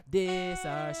This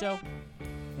our show,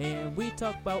 and we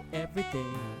talk about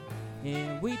everything,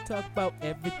 and we talk about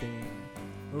everything.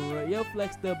 Royal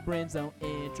Flex, the Brand Zone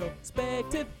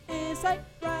introspective insight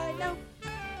right now.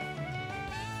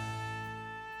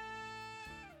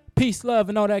 Peace, love,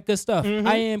 and all that good stuff.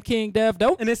 I am King Dev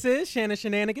Dope. And this is Shannon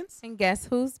Shenanigans. And guess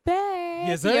who's back?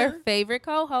 Yes, sir. Your favorite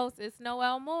co-host is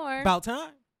Noel Moore. About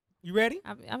time. You ready?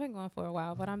 I've been going for a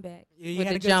while, but I'm back Yeah, you with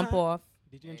had the a good jump time? off.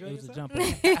 Did you enjoy It was a yourself? jump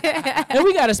off. And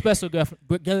we got a special guest.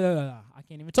 I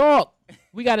can't even talk.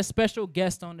 We got a special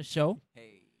guest on the show.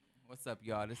 Hey, what's up,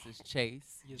 y'all? This is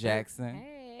Chase Yes, sir. Jackson,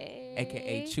 Hey.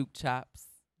 aka Chook Chops.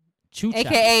 Choo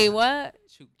AKA what?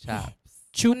 Chook Chops.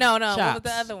 Choo No, what was Chops.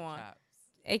 the other one? Chops.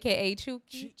 AKA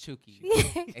Chuki. Chooky.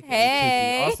 AKA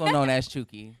Hey. Chooky, also known as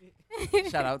Chooky.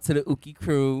 Shout out to the Uki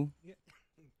crew,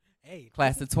 Hey,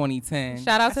 class of 2010.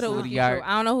 Shout out to the That's Uki Uki art. crew.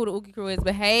 I don't know who the Uki crew is,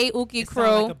 but hey, Uki it crew.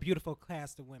 sound like a beautiful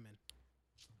class of women.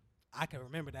 I can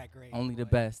remember that grade. Only the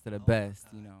boy. best of the Oh my best,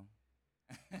 God. you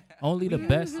know. Only the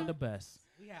best of the best.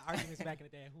 We had arguments back in the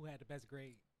day who had the best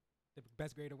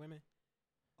grade of women.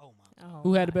 Oh my! Oh,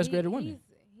 Who had the best he- grade of women?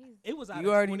 he's- It was out You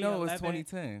of already know it's 2011.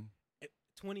 2010.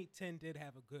 2010 did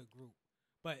have a good group,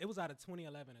 but it was out of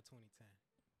 2011 and 2010.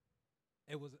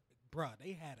 It was, bruh,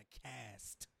 they had a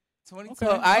cast.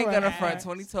 2012, Okay, I ain't alright. gonna front.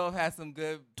 2012 had some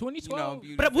good, 2012. You know,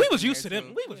 beauty But we was in used to there, them.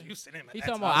 too. We was used to them. at He that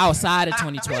talking time. about outside of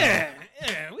 2012.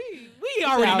 Yeah, we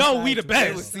already know we the outside. best.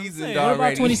 They was seasoned I'm saying. What about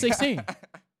already. 2016?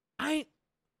 I ain't.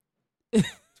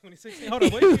 2016. Hold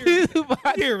on.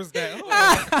 What year was that? Hold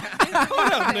on.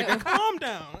 Hold up, nigga. Calm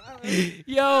down.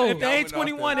 Yo, If they ain't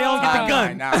Going off 21, the they don't get the timeline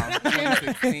gun. Now,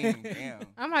 2016, damn.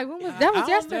 I'm like, when was I that? Was don't-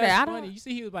 yesterday? that's I funny. don't. You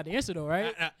see, he was about to answer though,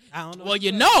 right? I don't know. Well,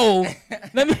 you know.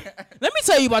 let me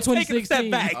tell you about Take a 2016.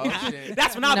 step back. Oh, shit.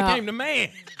 That's when I No. became the man.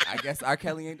 I guess R.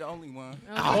 Kelly ain't the only one.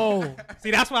 Oh, See,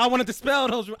 that's why I wanted to spell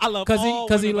those. I love 'Cause he- all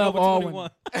 'cause he women love over all 21.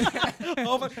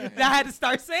 I had to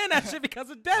start saying that shit because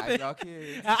of Hide Devin. y'all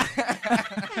kids.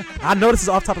 I know this is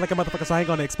off topic like a motherfucker, so I ain't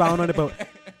gonna expound on it. But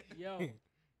yo.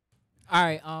 All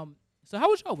right. So how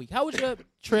was your week? How was your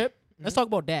trip? Let's talk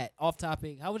about that. Off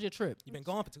topic. How was your trip? you've been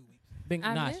gone for 2 weeks.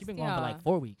 I Nah, missed she been gone for y'all. like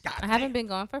 4 weeks. I haven't been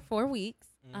gone for 4 weeks.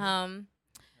 Mhm.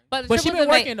 But the But trip she been was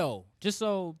ama- working though. Just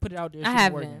so put it out there. I she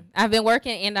have working. been. I've been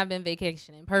working and I've been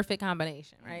vacationing. Perfect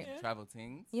combination, right? Yeah. Travel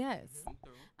teams. Yes. Come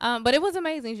through. But it was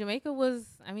amazing. Jamaica was.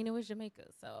 I mean, it was Jamaica,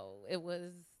 so it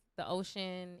was the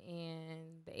ocean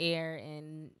and the air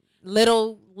and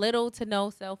little to no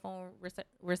cell phone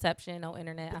reception, no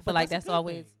internet. I feel But like a that's good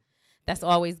always thing. that's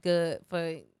always good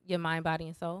for your mind, body,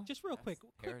 and soul. Just real quick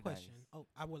paradise. question. Oh,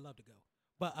 I would love to go.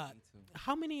 But Me too.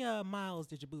 how many miles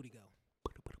did your booty go?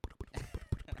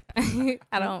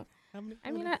 I don't. How many,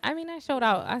 I mean, I showed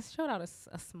out. I showed out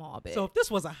a small bit. so if this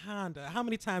was a Honda, how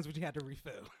many times would you have to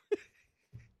refill?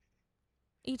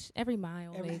 every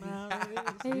mile, Every maybe. mile.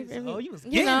 Every- Oh, you was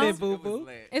you getting know. it, boo It was boo.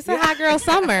 lit. It's a hot girl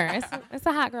summer. It's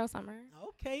a hot girl summer.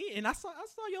 Okay, and I saw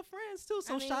your friends too.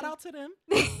 So I shout mean- out to them.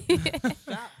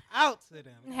 Shout out to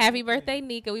them. Happy birthday,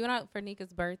 Nika. We went out for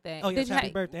Nika's birthday. Oh yes, you happy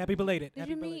ha- birthday, happy belated. Did happy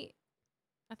you belated. meet?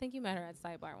 I think you met her at the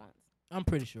sidebar once. I'm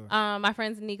pretty sure. My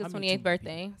friend's Nika's I met 28th two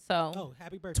birthday. So Oh,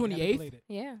 happy birthday. happy 28th? belated.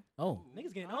 yeah. Oh,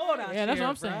 Niggas getting old out Yeah, that's here, what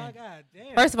I'm bruh. saying. God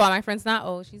damn. First of all, my friend's not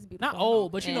old. She's beautiful. not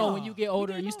old, but you know And- when you get You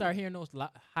older, getting you start older. hearing those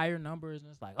higher numbers,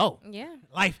 and it's like, oh, Yeah.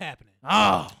 Life happening.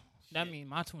 that means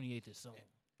my 28th is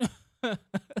so.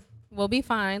 We'll be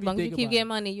fine. As Be long as you thinking keep about getting it.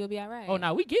 money, you'll be all right. Oh,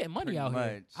 now we getting money Pretty out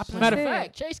here. much. I Matter of That's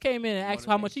fact, Chase came in and asked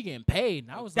how much he getting paid,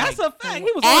 and I was That's like, a fact. He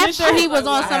was on this After shit. he was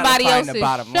I on gotta somebody find else's the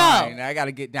bottom show. line. I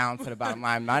gotta get down to the bottom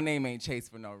line. My name ain't Chase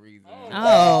for no reason.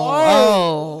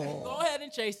 Oh. go ahead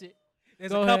and chase it.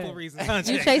 There's Go a couple ahead. reasons, huh?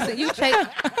 You Chase? chase it. You chase.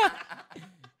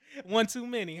 One too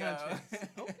many, huh? Yeah. Chase?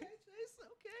 Okay, Chase.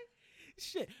 Okay.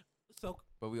 Shit. So,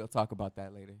 But we'll talk about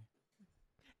that later.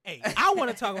 hey, I want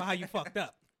to talk about how you fucked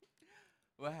up.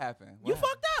 What happened? You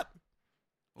fucked up.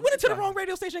 Went into the wrong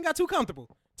radio station and got too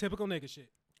comfortable. Typical nigga shit.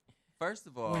 First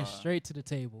of all, Went straight to the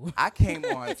table. I came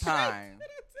on time.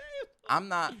 I'm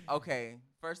not okay.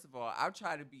 First of all, I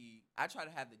try to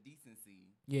have the decency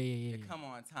Yeah. to come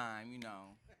on time. You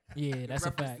know, Yeah, that's a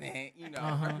fact. represent. You know,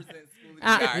 Uh-huh. represent school of the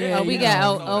arts. Yeah, we you got.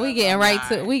 know. Oh, we getting right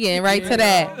to. We getting right Yeah. to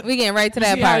that. We getting right to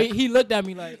that See how part. he looked at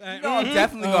me like, You know, I'm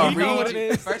definitely Oh, gonna you know read what it you.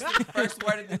 is. First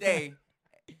word of the day.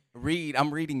 Read.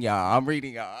 I'm reading y'all.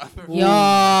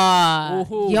 Y'all.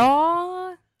 Ooh.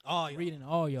 Y'all. Oh, you reading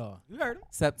all y'all. You heard him.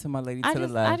 Except to my lady to the I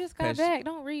left. just got 'cause back.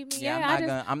 Don't read me. Yeah,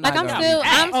 Yeah, I'm not I'm gonna still. read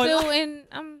I'm that. Oh, still in.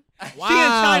 I'm. She in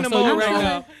China so mode you right know-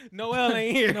 now. Noel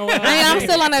ain't here. Noel ain't I'm here.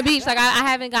 still on the beach. Like I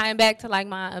haven't gotten back to like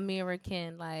my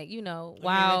American, like ready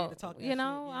wow, to talk that you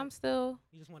know, shit, yeah. I'm still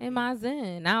You just wanna in be- my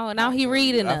zen. Now I he feel you,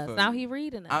 reading I us. feel Now you. he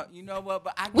reading us. You know what?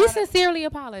 But We gotta, sincerely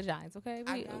apologize. Okay,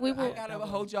 we will. I gotta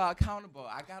hold y'all accountable.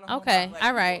 I gotta. Hold Okay, my black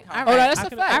all right, people all Oh, right. no, that's I a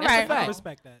can- fact. all That's right. a fact. I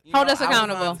respect that. You Hold know, us I was on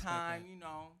accountable. time, you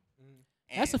know.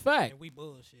 That's a and- fact. And we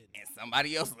bullshit. And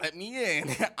somebody else let me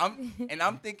in.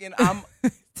 I'm thinking I'm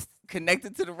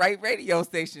connected to the right radio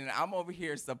station. I'm over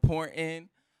here supporting.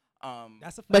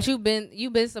 That's a fact. But you've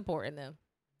been supporting them,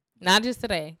 not just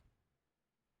today.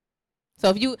 So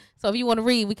if you want to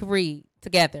read, we can read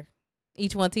together.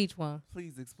 Each one teach one.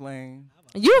 Please explain.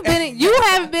 You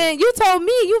have been. You told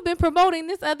me you've been promoting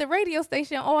this other radio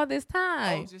station all this Oh,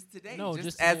 time. just today. No, just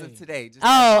just as today. of today. Just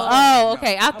Oh, as of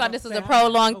okay. today. I about thought this to was say, a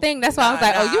prolonged I- thing. That's why I was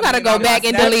like, Nah, oh, you I gotta mean, go on back my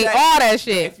and delete Snapchat, all that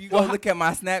shit. If you go look at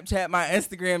my Snapchat, my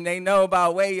Instagram, they know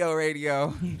about Wayo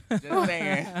Radio. Just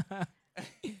saying.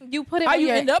 You put it. How on you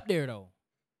your, end up there though?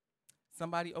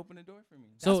 Somebody opened the door for me.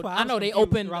 So why I I was know they confused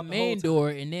opened the throughout the main whole time. door,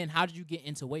 and then how did you get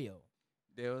into Wayo?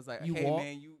 They was like, You hey, walk?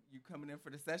 man, you coming in for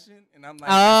the session? And I'm like,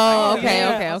 Oh, yes, I okay,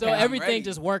 am. okay, So okay. I'm everything ready.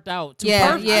 just worked out. Too Yeah,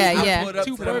 perfect. yeah, I yeah. pulled up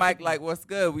Too to the mic perfect. like, what's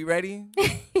good? We ready?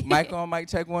 Mic on, mic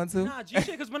check 1 2. Nah, G shit.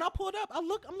 Because when I pulled up, I'm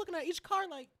looking at each car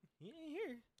like he ain't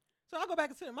here. So I go back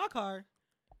and sit in my car.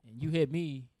 And you hit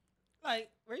me. Like,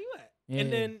 where you at? Yeah.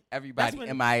 And then Everybody That's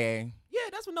when- MIA.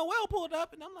 that's when Noel pulled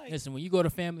up, and I'm like, Listen, when you go to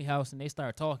family house and they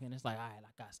start talking, it's like, all right,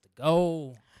 I got to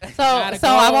go. So Gotta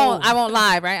I go. won't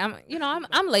lie, right?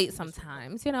 I'm late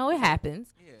sometimes. You know, it happens.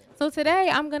 Yeah. So today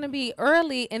I'm gonna be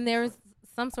early, and there's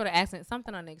some sort of accident,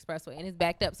 something on the expressway, and it's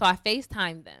backed up. So I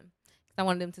FaceTimed them because I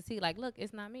wanted them to see, like, look,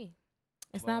 it's not me.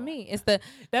 It's Well, not me. It's the.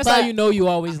 That's But- how you know you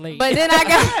always late. But then I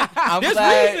got. I'm there's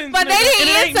glad. reasons. But they nigga, and it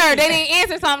didn't ain't answer. me. They didn't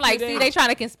answer. So I'm like, They see, didn't. they trying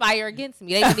to conspire against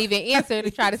me. They didn't even answer to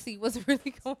try to see what's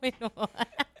really going on.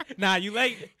 Nah, you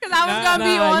late. Because I was Nah, gonna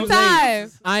be nah, on you late.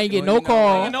 time. I ain't get Well, no you know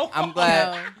call. what? No I'm call.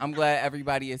 glad. No. I'm glad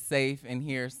everybody is safe and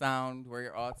hear sound.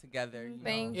 We're all together. You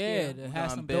Thank know. Yeah, you. to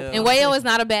have some Bill. dope And Wayo is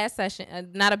not a bad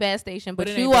session, not a bad station, but But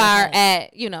it you ain't black are owned. at,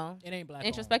 It ain't black.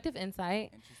 introspective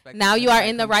insight. Introspective Now you are insight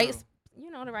in the come right, through.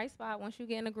 the right spot. Once you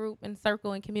get in a group and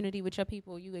circle and community with your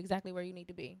people, you exactly where you need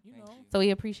to be. You Thank know. you. So we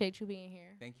appreciate you being here.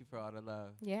 Thank you for all the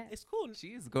love. Yeah. It's cool. She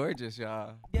is gorgeous,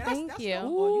 y'all. Yeah, that's, Thank that's you. the-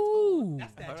 boy, you Ooh.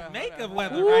 That's that Hold on, Jamaica hold on,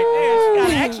 weather hold on. right there. She got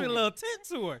an Ooh. extra little tint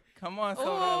to her. Come on, Soda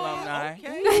Oh, alumni.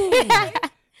 okay.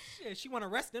 Shit, she want to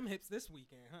rest them hips this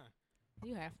weekend, huh?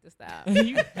 You have to stop.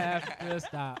 You have to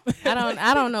stop.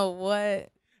 I don't know what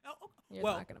Oh, okay. you're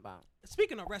Well, talking about.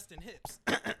 speaking of resting hips,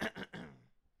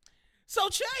 so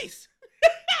Chase,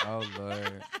 Oh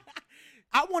Lord,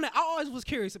 I always was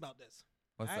curious about this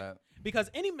what's Alright. up? because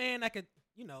any man that could,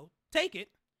 take it,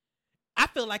 I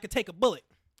feel like could take a bullet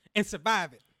and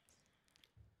survive it.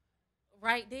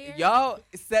 Right there. Y'all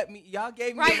set me. Y'all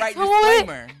gave me Right the right to it.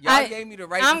 disclaimer. Y'all I- gave me the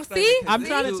right I'm- disclaimer. see? 'cause I'm this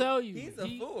trying to dude, tell you. he's a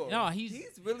He- fool. no,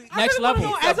 he's really I next really wanna level.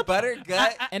 know, He's as a a- butter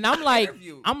gut. And I'm like,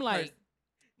 interview I'm like, person.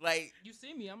 Like you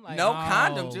see me? I'm like, no oh,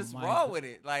 condom, just my raw God. with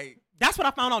it. Like That's what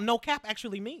I found out. No cap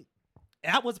actually mean.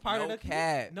 That was part No of the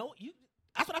cap. No, you.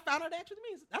 That's what I found out. That actually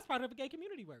means that's part of the gay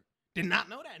community work. Did not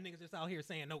know that niggas just out here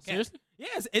saying no cap. Seriously?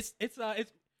 Yes,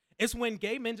 it's when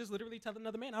gay men just literally tell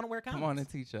another man, "I don't wear condoms." come on and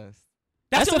teach us.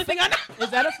 That's That's the a only thing I know.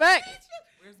 Is that a fact?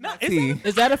 Where's No, my is tea? that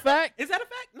Is that a fact? Is that a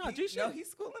fact? No, G shit. No, he's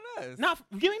schooling us. No, you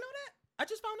ain't know that? I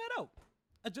just found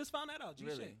that out. G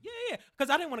Really? shit. Yeah. Because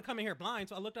I didn't want to come in here blind,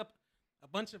 so I looked up a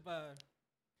bunch of No,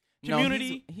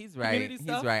 community. he's right. community He's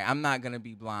stuff? right. I'm not gonna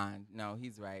be blind. No,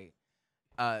 he's right.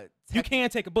 You can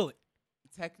take a bullet.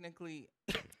 Technically,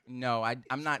 no.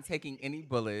 I'm not taking any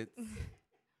bullets.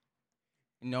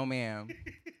 No, ma'am.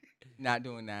 Not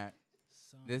doing that.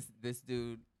 This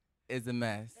dude is a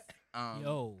mess.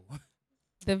 Yo.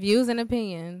 The views and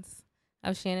opinions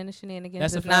of Shannon and Shenanigans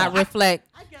That's a does not fact. reflect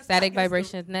I guess Static the-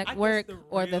 Vibrations I guess Network the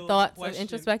or the real thoughts question- of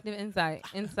introspective insight.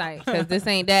 Because this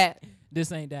ain't that,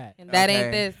 This ain't that. and that ain't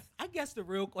Okay. this. I guess the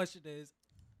real question is.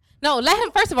 No, let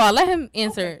him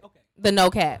answer Okay. the no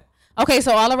cap. Okay,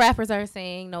 so all the rappers are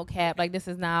saying no cap. Like this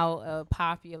is now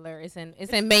popular. It's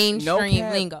in mainstream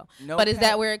cap. lingo. No But is cap.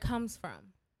 that where it comes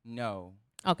from? No.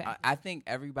 Okay. I think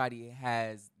everybody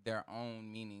has their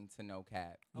own meaning to no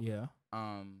cap. Yeah.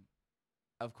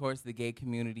 Of course, the gay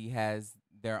community has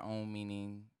their own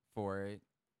meaning for it.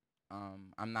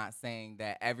 I'm not saying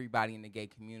that everybody in the gay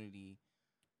community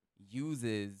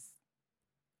uses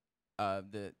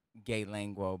the gay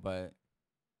lingo, but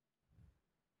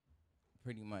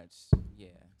pretty much, yeah.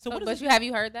 So what but is you have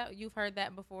you heard that? You've heard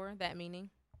that before? That meaning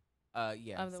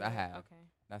Yes, of the I word? have. Okay.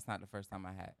 That's not the first time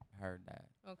I had heard that.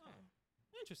 Okay.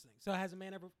 interesting? So has a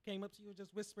man ever came up to you and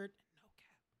just whispered, "No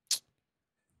cap"?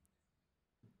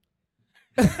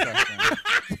 Next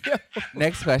question.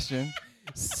 Next question.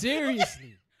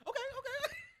 Seriously. Okay.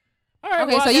 All right.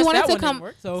 Okay, well, so I you guess wanted that to one didn't come.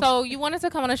 work, So you wanted to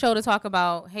come on a show to talk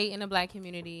about hate in the Black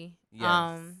community.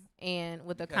 Yes. And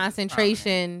with the Because it's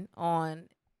concentration on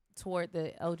toward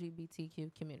the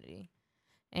LGBTQ community,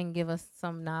 and give us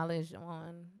some knowledge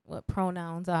on what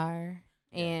pronouns are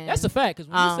and that's a fact. Because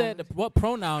when you said what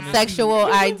pronoun is, sexual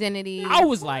identity I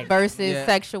was like versus Yeah.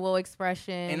 sexual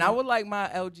expression. And I would like my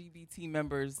LGBT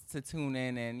members to tune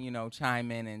in and, you know,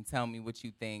 chime in and tell me what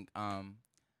you think. and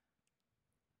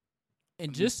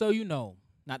just so you know,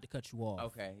 not to cut you off.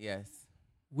 Okay, yes.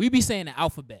 We be saying the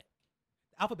alphabet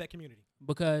Alphabet community.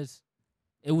 because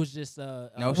it was just No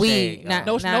we shade. not,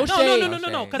 No- not, no shade. No.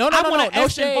 No Because shade. I No, want no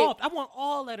S shade. involved. I want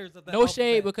all letters of the no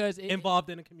shade alphabet because it, involved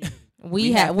in the community.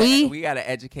 we have we gotta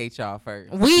educate y'all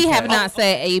first. we have because- not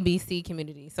said ABC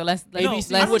community. So let's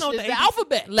ABC, I don't which know is what the the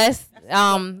alphabet. let's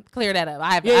clear that up.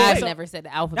 I've so- never said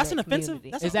the alphabet. That's an offensive.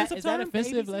 community. That's Is an that offensive term,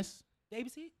 offensive? ABC? Let's. The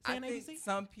ABC? I Saying think ABC?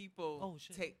 some people Oh,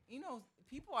 shit. take, you know,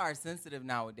 people are sensitive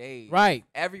nowadays. Right.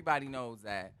 Everybody knows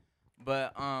that.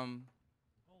 But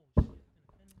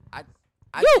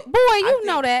I You thi- boy, I you think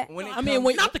know that. When it I comes, mean,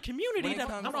 when- Not the community. when it that-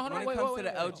 comes, Hold on, when it wait, comes wait, to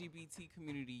the wait. LGBT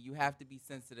community, you have to be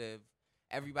sensitive.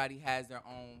 Everybody has their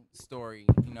own story.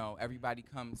 You know, everybody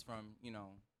comes from, you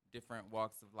know, different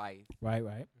walks of life.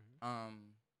 Right.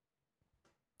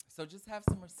 So just have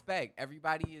some respect.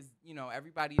 Everybody is, you know,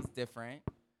 everybody is different,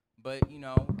 but you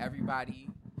know, everybody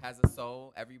has a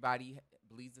soul. Everybody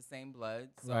bleeds the same blood.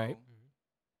 So Right.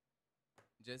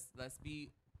 just let's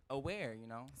be aware, you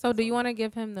know. So That's do you all. want to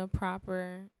give him the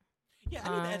proper? Yeah,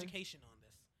 I need the education on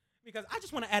this because I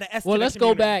just want to add an S. Well, to the let's go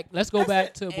community. back. Let's go That's back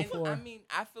it. to And before. I mean,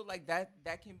 I feel like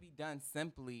that can be done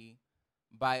simply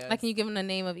by us. Like, can you give him the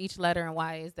name of each letter and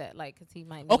why is that? Like, because he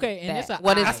might. Need Okay, and that. it's a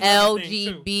what I. is That's another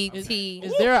thing, too. LGBT?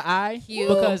 Is there an I? Q.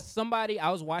 Because somebody, I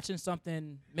was watching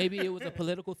something, maybe it was a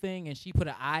political thing, and she put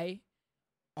an I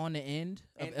on the end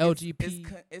of And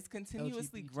LGBT. It's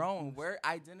continuously LGBTQ. growing. We're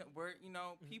you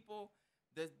know, people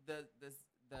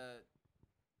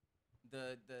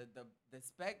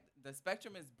the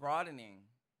spectrum is broadening.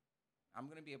 I'm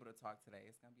gonna be able to talk today.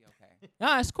 It's gonna be okay.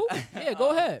 Nah, it's cool. Yeah,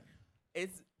 go ahead.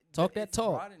 It's Talk that it's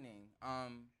talk. broadening.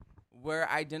 We're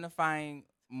identifying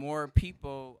more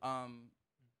people.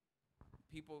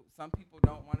 Some people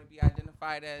don't want to be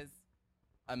identified as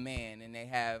a man, and they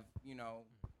have, you know,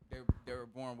 they were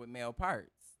born with male parts.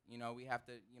 You know, we have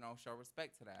to, you know, show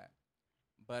respect to that.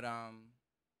 But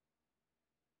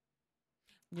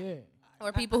Yeah.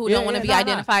 Or people who Yeah, don't want to yeah, be nah, nah.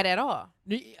 identified at all.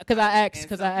 Because I asked. And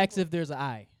Because some I asked people- if there's an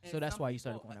I, so and that's some why you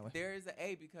started people- going that way. There is an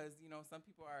A because, you know, some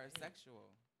people are asexual.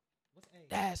 What's A?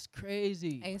 That's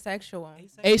crazy. Asexual.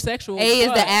 Asexual. A is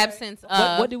but the absence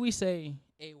of. What did we say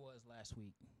A was last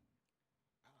week?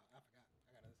 I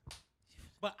forgot.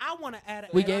 But I want to add.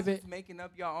 We add- gave it- Just making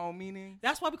up your own meaning.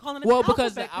 That's why we're calling it. Well, the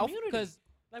because the alphabet alphabet. community. Because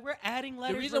like we're adding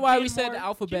letters. the we're reason why we being said more the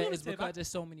alphabet is cumulative. because there's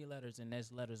so many letters and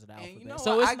there's letters of the And alphabet. you know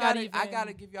So what? it's I not gotta, even. I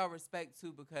gotta give y'all respect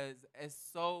too because it's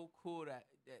so cool that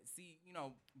see, you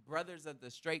know, brothers of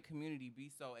the straight community be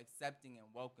so accepting and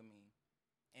welcoming,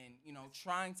 and you know,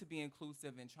 trying to be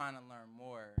inclusive and trying to learn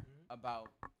more about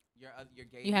your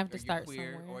gay. You have to or your start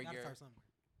queer somewhere. or Gotta your start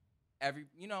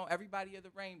somewhere. everybody of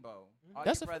the rainbow, all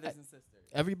That's your a brothers fact. and sisters.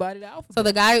 Everybody the alphabet. So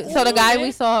the guy Yeah.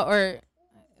 we saw, or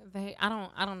they, I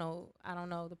don't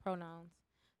know the pronouns.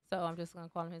 So I'm just gonna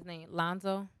call him his name,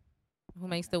 Lonzo, who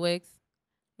makes the wigs.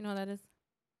 You know who that is?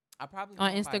 I probably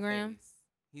On know him by Instagram? face.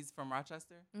 He's from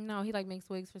Rochester. No, he like makes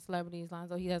wigs for celebrities.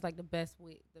 Lonzo, he has like the best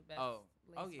wig, the best. Oh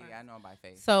lace yeah, front. I know him by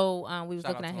face. So we was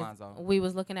Shout looking out at to his. Lonzo. We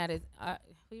was looking at his.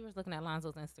 We was looking at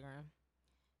Lonzo's Instagram,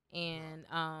 and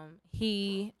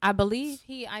I believe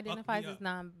he identifies up. as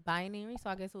non-binary, so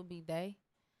I guess it would be they.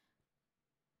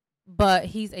 But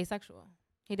he's asexual.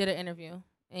 He did an interview,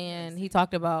 and he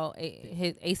talked about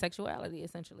his asexuality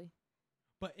essentially.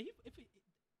 But he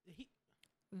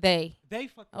They they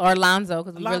fucked or Lonzo,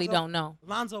 because we really Lonzo- don't know.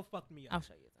 Lonzo fucked me up. I'll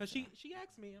show you. Cause she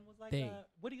asked me and was like, They.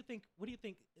 "What do you think? What do you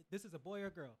think? This is a boy or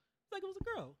a girl?" It's like it was a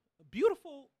girl.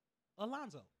 Beautiful,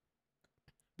 Alonzo.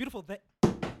 Beautiful.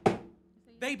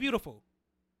 They beautiful.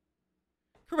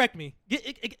 Correct me.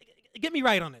 Get me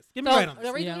right on this. Get me So right on the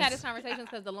this. reason Yeah. we had this conversation is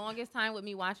because the longest time with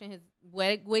me watching his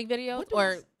wig videos What do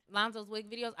or I Lonzo's wig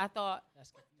videos, I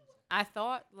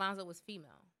thought Lonzo was female.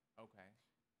 Okay.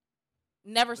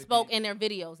 Never But spoke then- in their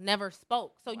videos. Never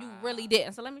spoke. So you really Wow.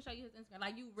 didn't. So let me show you his Instagram.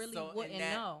 Like you really So wouldn't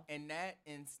know. in that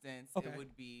instance, Okay. it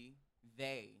would be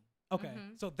they. Okay,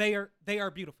 Mhm. so they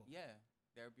are beautiful. Yeah,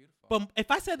 they're beautiful. But if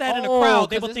I said that in a Oh, crowd,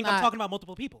 they 'cause would it's think I'm not- talking about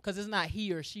multiple people. Because it's not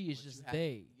he or she, it's But you just have-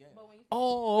 they. Yeah. But when you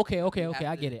Oh, okay. You I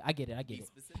have get to it. I get be it.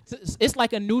 specific. It's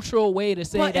like a neutral way to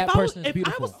say But that if I was- person is if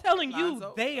beautiful. I was telling you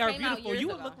Lonzo they are came out beautiful, years you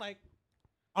would ago. look like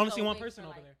I only see So one wait person for,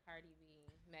 over like, there. Cardi B,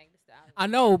 Meg Thee Stallion. I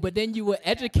know, but then you would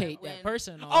educate When- that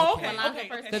person. On, Oh, When okay, Lonzo okay.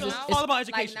 first okay. came So it's out, all about like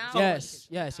education. now- It's all about Yes,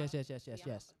 education.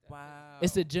 yes. Wow.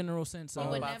 It's a general sense He of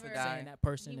would about never to die. saying that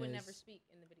person He would is never speak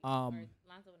in the video. um, or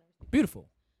Lonzo would never speak. beautiful.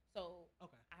 So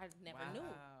Okay. I never knew. Wow.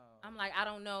 I'm like, I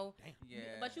don't know. Damn. Yeah.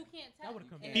 But you can't tell. That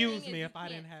would've And the confused thing me is, if you I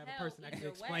didn't can't have a tell person that could either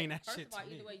explain way. that First shit of all, to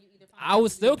me. either way, you either find I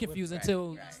was out still you- confused Right,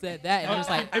 until right. said that, and Oh, it was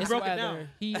like it it's broke it whether down.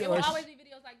 he It or will she. always be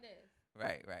videos like this.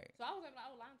 Right. So I was like,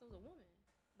 oh, Lonzo's a woman.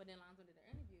 But then Lonzo did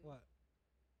an interview. What?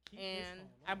 And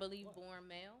I believe born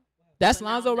male. That's but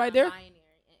now Lonzo right there. non-binary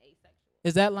and asexual.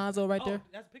 Is that Lonzo right Oh, there?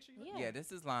 that's a picture you Yeah. Yeah,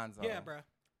 this is Lonzo. Yeah, bro.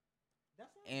 That's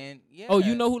Lonzo. And yeah. Oh,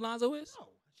 you know who Lonzo is? No,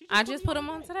 she I put just me put him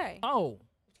the on thing. today. Oh,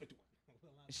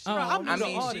 She- Oh, I'm I new to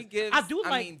mean, all she this. gives. I do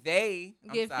like- mean, they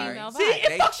Give I'm sorry. female See, vibes.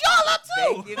 it fucks y'all up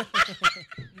too. They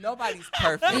give, nobody's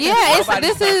perfect. Yeah, Nobody's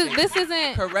perfect. this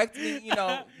isn't. Correct me,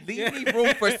 leave me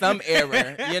room for some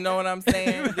error. You know what I'm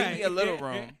saying? Leave me a Right. little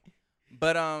room.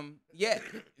 But yeah,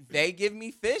 they give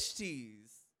me fish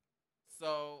teas.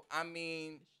 So I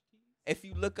mean, if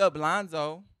you look up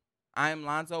Lonzo, I am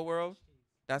Lonzo World.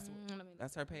 That's Let me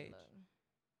that's her look. page.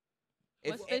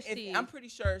 What's fish teas? I'm pretty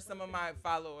sure some of my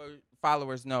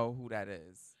followers know who that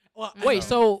is. Well, wait. know.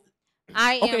 So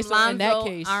I am okay, so Lonzo in that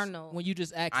case, Arnold. when you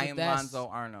just asked I if am that's Lonzo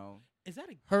Arnold. is that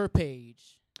a her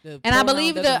page, the And I pronoun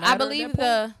believe doesn't matter at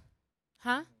that point?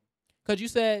 huh? Cause you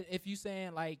said if you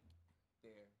saying like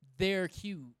they're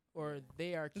cute or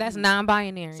they are cute. That's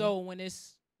non-binary. So when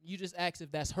it's you just ask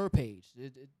if that's her page.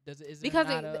 Is it because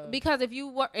not a, because if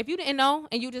you didn't know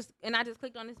and I just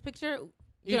clicked on this picture, you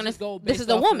you're gonna just go this based is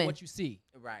a off of woman. what you see.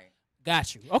 Right.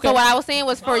 Got you. Okay. So what I was saying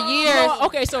was for years No,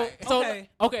 okay. So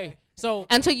Okay. so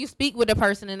until you speak with a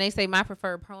person and they say my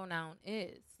preferred pronoun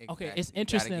is. okay. Exactly. It's You gotta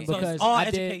interesting get- So because it's all I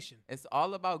did. education. it's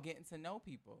all about getting to know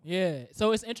people. Yeah.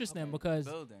 So it's interesting Okay. because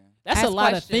Building. that's Ask a lot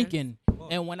questions. of thinking. Whoa.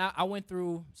 And when I went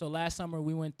through, so last summer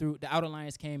we went through, the Outer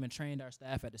Alliance came and trained our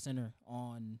staff at the center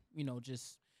on,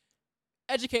 just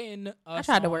educating us. I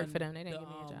tried to work on for them. They didn't the, give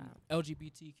me a job.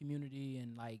 LGBT community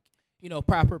and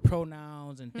proper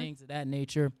pronouns and Hmm. things of that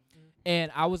nature.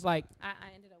 And I was like, I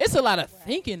ended up it's a with lot of where I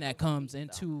thinking ended that up comes with,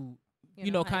 into, so,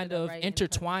 you know, I kind ended up of writing in perfect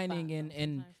intertwining spots,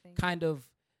 and so sometimes things kind of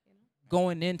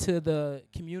going into the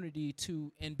community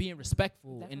and being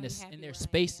respectful in Definitely this happy in their where I am.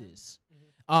 spaces.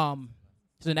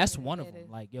 So that's one of It them. is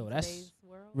Like, yo, in that's today's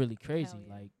world. really crazy.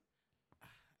 yeah. Like,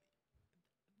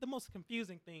 The most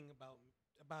confusing thing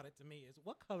about it to me is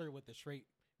what color would the straight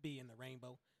be in the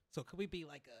rainbow? So could we be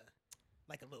like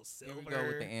a little Here silver? we go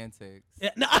with the antics. Yeah,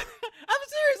 no, I'm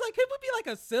serious. Like, could we be like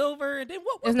a silver? And then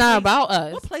what It's not place- about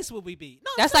us. What place would we be? No,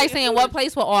 I'm That's like if saying we what was-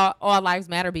 place will all lives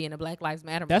matter be in a Black Lives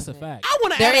Matter that's a movement. fact. I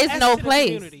want to. There is no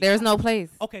place. There's no place.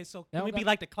 Okay, so They can we don't be got-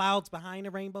 like the clouds behind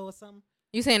the rainbow or something?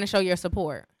 You saying to show your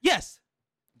support? Yes,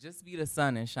 Just be the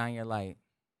sun and shine your light.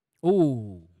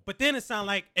 Ooh. but then it sounds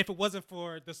like if it wasn't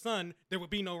for the sun, there would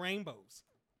be no rainbows.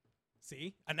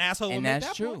 See, an asshole. would And make that's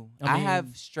that true. point. I I have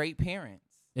mean- straight parents.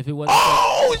 If it wasn't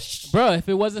Oh, bro, if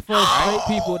it wasn't for straight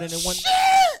people, then it wouldn't.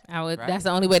 I would. Right. That's the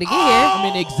only way to get I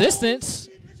mean, existence.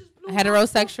 here.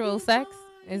 Heterosexual sex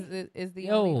is the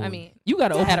Yo, only. I mean, you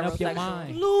gotta open up your heterosexual.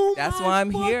 mind. That's why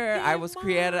I'm here. I was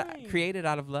created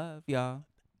out of love, y'all.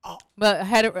 but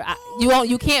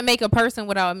you can't make a person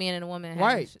without a man and a woman. having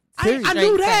Right. I straight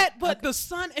knew sex. that, but the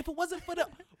sun. If it wasn't for the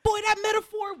boy, that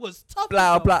metaphor was tough.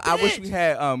 Blah as a blah. I wish we bitch.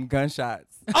 had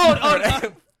gunshots.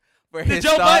 Oh, for the his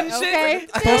Joe thoughts. Budden Okay.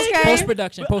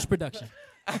 shit. Post production.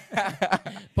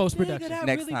 Post Nigga, production. that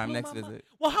Next really time, blew next my mind. visit.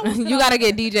 Well, how else could You I- gotta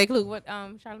get DJ Clue. What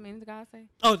Charlamagne's guy say?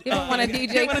 Oh, Give him one of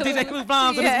DJ one of DJ Clue's. Clue's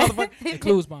bombs in Yeah. this motherfucker.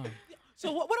 Clues bomb.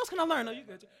 So what else can I learn? No, you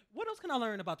good. What else can I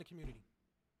learn about the community?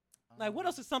 Like, what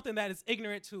else is something that is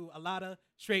ignorant to a lot of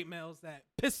straight males that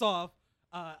piss off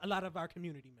a lot of our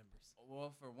community members?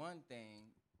 Well, for one thing,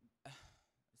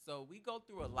 so we go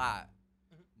through a lot.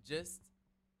 Just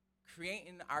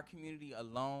creating our community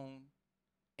alone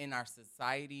in our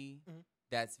society Mhm.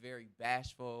 that's very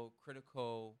bashful,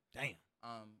 critical. Damn.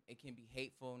 It can be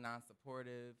hateful,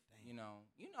 non-supportive. You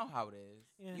know how it is.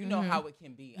 Yeah. You know Mhm. how it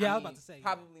can be. Yeah, I was mean, about to say, yeah.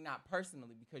 probably not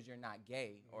personally because you're not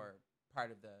gay or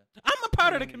part of the. I'm a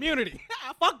part of the community.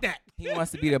 Fuck that. He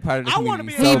wants to be the part of the I wanna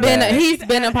community. be so a- bad. He's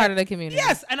been a part of the community.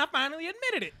 Yes, and I finally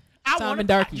admitted it. I Tom want and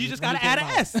Darky You is just when gotta he add came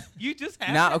an out. S. You just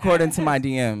have Not to according add to an my S.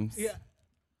 DMs. Yeah.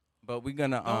 But we're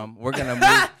gonna we're gonna move.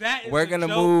 That is We're a gonna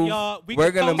joke, move. y'all. We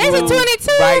We're can gonna post move It's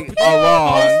a 22. right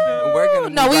along. Post We're gonna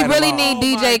move No, we right really along. need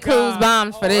Oh my DJ Clue's God.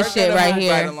 bombs for Oh, this we're shit gonna right move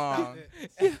here. right along.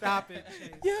 Stop it.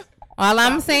 Chase. All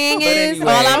I'm saying But is,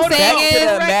 anyway, all I'm back saying to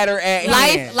the is, matter at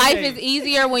hand. life is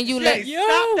easier when you let.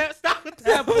 Chase, stop with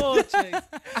that bullshit.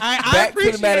 I Back to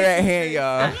appreciate the matter you, at hand, Chase.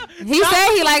 y'all. He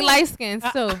said he like light skins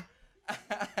too.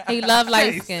 He love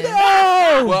light skins.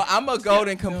 Well, I'm a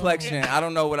golden complexion. I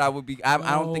don't know what I would be. I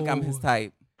don't think I'm his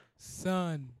type.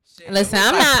 Son. Listen,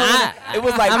 I'm not. It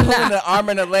was like I'm pulling not- the arm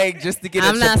and a leg just to get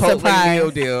I'm a not Chipotle surprised. meal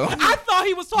deal. I thought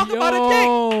he was talking about a dick.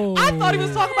 Yo. I thought he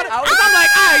was talking about it. I was- I'm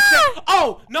like, all right, Chase.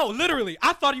 Oh, no, literally.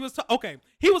 I thought he was okay.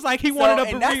 He was like, he wanted a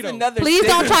and that's burrito. another Please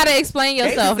don't stigma. try to explain They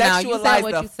yourself now. You sexualize said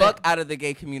what the you fuck said. out of the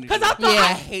gay community. 'Cause I thought Yeah.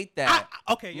 I hate that.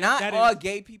 Okay, yeah, Not that all is-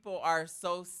 gay people are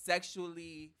so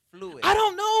sexually fluid. I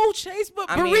don't know, Chase, but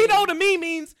I burrito mean- to me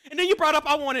means, and then you brought up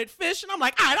I wanted fish, and I'm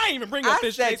like, all right, I didn't even bring up I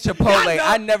fish. said Chase. Chipotle. know-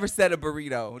 I never said a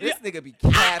burrito. This nigga be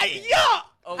capping. Yeah.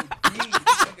 Oh, this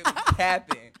nigga be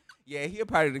capping. Yeah, he a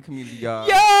part of the community, y'all.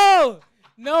 Yo.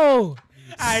 No.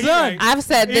 Alright, Son. I've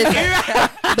said this.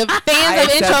 The I fans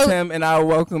of accept intro, him and I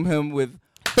welcome him with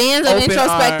fans of open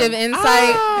introspective arms.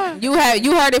 insight. You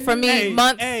heard it from me Hey,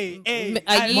 months, hey, a year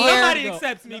somebody ago.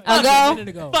 accepts me. ago. Fuck Minute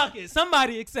ago. it. Fuck it.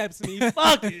 Somebody accepts me.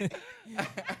 Fuck it.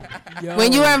 Yo,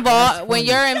 when you're that's involved. When funny.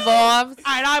 you're involved,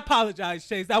 All right, I apologize,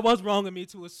 Chase. That was wrong of me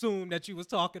to assume that you was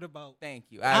talking about. Thank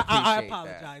you. I I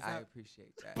apologize. That. I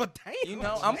appreciate that. But damn, You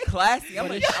know, I'm classy. I'm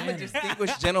But a it's I'm a Shannon.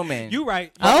 distinguished gentleman. You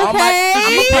right. But all Okay. I'm a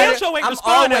He part damn of- sure ain't I'm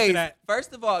respond after always, that.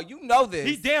 first of all, you know this.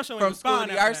 He damn sure ain't from school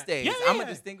respond to after art that. stage. Yeah, I'm yeah. a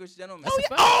distinguished gentleman. Oh, yeah.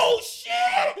 Oh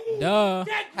shit. Duh.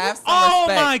 Have some Oh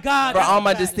respect. my God. For that's all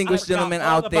my bad. distinguished I forgot gentlemen all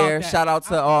out about there, that. shout out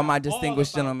to I all my forgot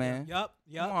distinguished about that. gentlemen. Yep.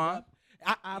 Come on.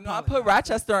 I You know, I put apologize.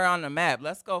 Rochester on the map.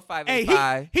 Let's go 5 Hey, and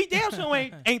 5. he damn sure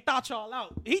ain't thought y'all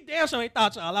out. He damn sure ain't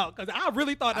thought y'all out because I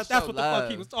really thought I that that's show what the fuck he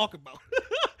love. was talking about.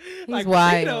 He's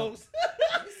wild. burritos.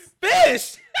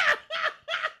 Fish.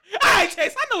 All right,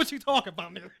 Chase, I know what you talking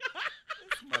about, nigga.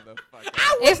 Motherfucker.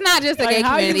 it's not just a Like, gay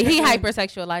how you community. He gonna-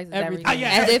 hypersexualizes Everything. everything, Yeah,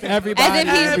 as if everybody,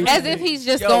 as if he's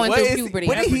just Yo, going what through is- puberty.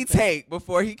 What did he Everything. take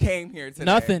before he came here today?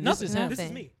 Nothing. This Nothing. is him. This is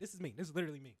Nothing. me. This is me. This is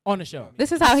literally me. On the show.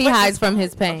 This is how he hides from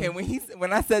his pain. Okay,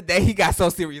 when I said that, he got so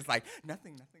serious, like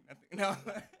nothing. No,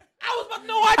 I was about to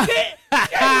know I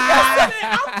did.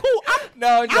 Yeah, I'm cool.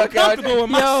 no, I'm joking. comfortable with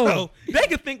Yo. myself. They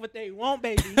can think what they want,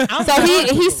 baby. I'm So he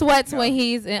comfortable. sweats when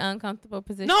he's in uncomfortable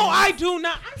positions. No, I do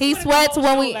not. I He sweated sweats the when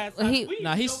whole we- show last time. he- We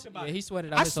Nah, joked about it. he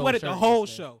sweated out I his whole sweated shirt the whole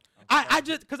yesterday. show. I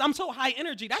just because I'm so high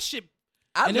energy. That shit.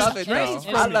 I And it's love it strange. though. It's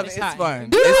I fun. love it. It's It's hot. fun.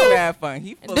 Do It's you? mad fun.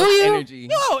 He full Do of you? energy.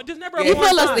 No, just never. Yeah. he one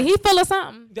full of time. he full of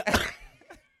something.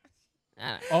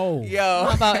 Oh. Yo,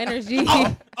 How about energy? Oh,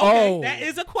 okay, Oh. that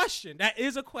is a question. That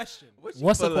is a question. What you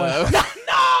What's the full of? question?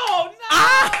 No, oh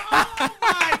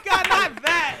my God, not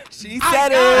that. She I said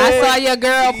it. got I saw your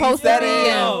girl She post said a it.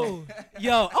 DM.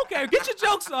 Yo, okay, get your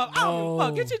jokes up. I don't give a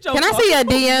fuck. Get your jokes Can I up. see your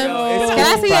DM? Yo, it's Can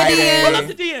I see Friday. Pull up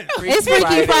your the DM? DM. It's Freaky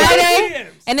Friday. Friday,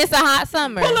 and it's a hot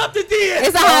summer. Pull up the DM.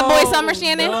 It's a hot boy Oh, summer,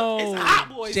 Shannon. no. It's a hot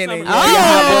boy Shannon, summer. you want your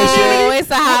hot boy Oh, shit? it's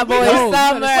a hot boy No,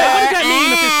 summer. What does that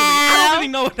mean officially? I don't really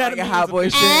know what that Like means. a hot boy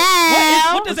officially.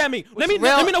 shit. What does that mean? Let me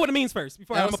real- know what it means first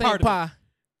before I'm a L. part St. of it. Pa.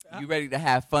 You ready to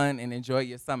have fun and enjoy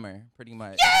your summer, pretty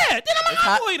much. Yeah, then I'm a It's hot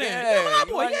hot- boy then. yeah, Then I'm a hot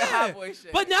you boy, want your yeah. hot boy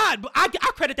shit. But I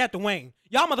credit that to Wayne.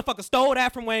 Y'all motherfuckers stole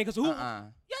that from Wayne because who? Uh-uh.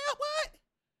 Yeah,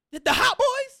 what? The hot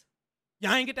boys?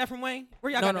 Y'all ain't get that from Wayne?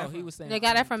 Where y'all No, got no, that from? he was saying. They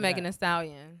got that from to Megan Thee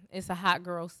Stallion. It's a hot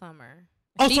girl summer.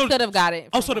 Oh, She so- could have got it.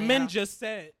 Oh, from so the men Wayne. just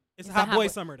said it's a It's a hot hot boy boy-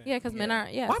 summer then. Yeah, because men Yeah. are.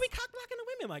 Yes. Why we cock blocking the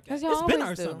women like that? 'Cause It's y'all been our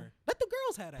always do. summer. Let the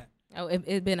girls have that. Oh,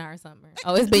 it's been our summer.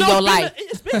 Oh, it's been No, your it's been life.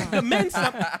 It's been the men's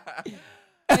summer.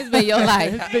 It's been your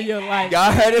life. It's been your life. Y'all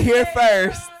heard it here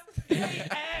first.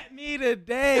 At me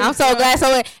today. I'm so glad. So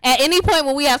at any point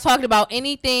when we have talked about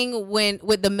anything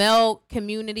with the male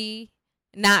community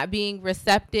not being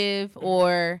receptive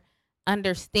or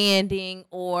understanding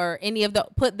or any of the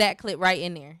put that clip right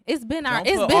in there. It's been our Don't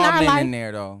it's put been all our men life. in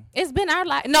there though. It's been our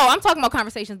life. No, I'm talking about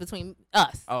conversations between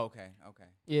us. Oh, okay.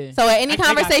 Yeah. So at any I got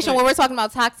conversation clips. where we're talking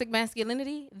about toxic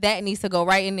masculinity, that needs to go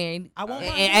right in there. I won't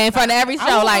mind and in front of every I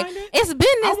show. won't Like mind it. it's been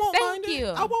I this. won't Thank mind you.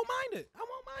 it. I won't mind it. I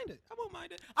won't mind it. I won't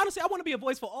mind it. Honestly, I want to be a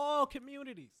voice for all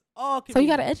communities. All So you communities.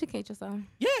 got to educate yourself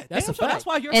Yeah, That's damn a sure. fact. That's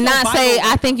why you're and so not say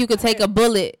vital. I think you could take a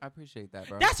bullet. I appreciate that,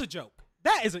 bro. That's a joke.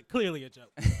 That is clearly a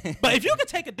joke. But if you could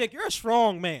take a dick, you're a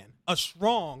strong man. A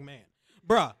strong man,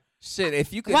 bruh. Shit,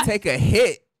 if you could What? take a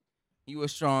hit, you a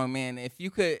strong man. If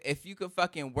you could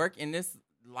fucking work in this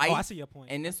life, Oh, I see your point.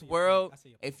 in I this see your world, point. I see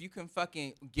your point. if you can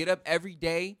fucking get up every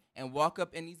day and walk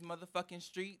up in these motherfucking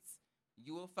streets,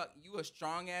 you a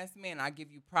strong ass man. I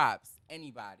give you props.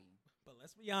 Anybody. But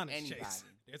let's be honest, Anybody. Chase.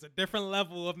 There's a different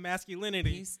level of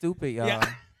masculinity. He's stupid, y'all. Yeah.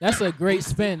 That's a great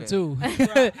spin too. Bro,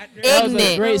 That was a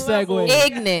Ignorant. great segue.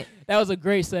 Ignorant. That was a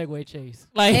great segue, Chase.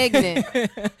 Like Ignorant.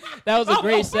 that was a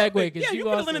great perfect. segue. Yeah, you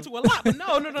also, could have into a lot, but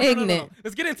no. Ignorant.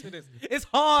 Let's get into this. It's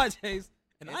hard, Chase.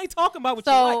 And I ain't talking about what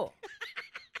you like.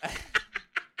 So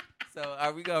So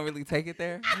are we gonna really take it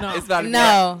there? No. It's about to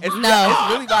no, get, it's no.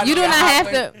 really about You do get not hot have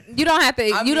when- to. You don't have to.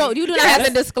 I You don't. mean, You do not have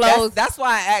to disclose. That's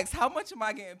why I asked, how much am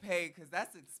I getting paid? Because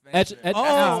that's expensive. That's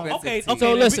Oh, expensive okay, to okay.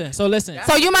 So me. listen. So listen.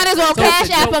 So you might as well So- cash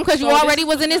so- app him because you so this- already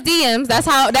was in his DMs. That's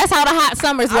how the hot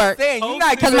summers I'm work. saying you're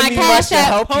not Because giving my me Cash much to App-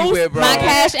 help you post- with, bro. My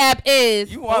cash app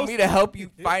is. You want me to help you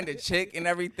find a chick and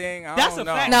everything? I That's don't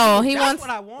a know. fact. No, he That's wants- what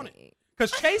I wanted.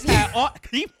 Because Chase had all.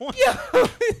 He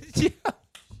wanted.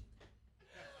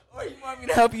 Or you want me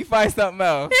to help you find something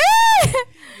else?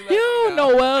 You know,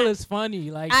 Noelle is funny.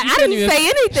 Like I she couldn't didn't even, say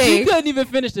anything. She couldn't even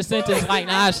finish the sentence. Like,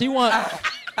 nah, she want. I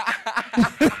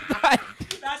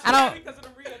don't-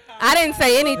 I didn't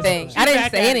say anything. She I didn't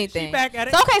back say at it. anything. She back at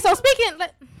it. So okay. So speaking.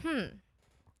 I'm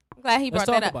glad he Let's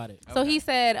brought talk that up. about it. So he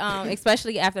said,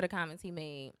 especially after the comments he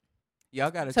made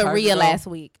Y'all got a to charger, Rhea though? last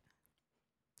week.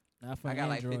 Not for I got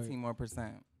like Android. 15 more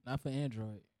 %. Not for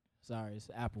Android. Sorry, it's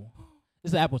Apple.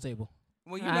 It's the Apple table.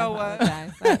 Well, you I know what?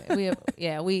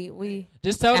 apologize. we.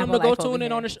 Just tell them Apple to go life tune over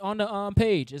in on here. the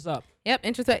page. It's up. Yep.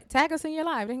 Tag us in your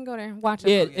live. They can go there and watch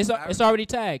Yeah, us. it's already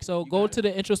tagged. So You go got to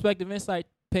the Introspective Insight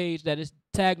page that is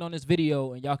tagged on this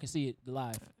video, and y'all can see it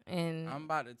live. And I'm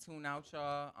about to tune out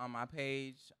y'all on my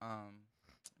page.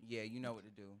 Yeah, you know what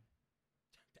to do.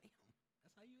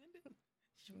 That's how you end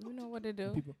it. you know what to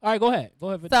do. People. All right, go ahead. Go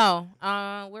ahead. So,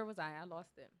 where was I? I lost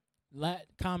it.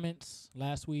 Comments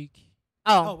last week.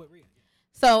 Oh, with Rhea.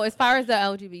 So as far as the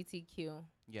LGBTQ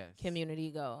Yes. community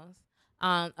goes,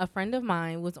 a friend of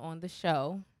mine was on the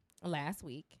show last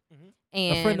week, Mhm.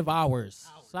 and A friend of ours.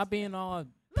 Ours. Stop being all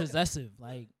possessive.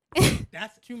 Like,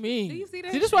 That's what you mean? Do you see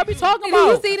this? See, this is what I be talking Do you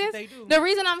about. see what this? they do. The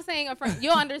reason I'm saying a friend,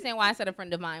 you'll understand why I said a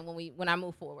friend of mine when I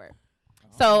move forward.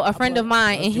 So a friend of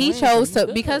mine, and he chose to,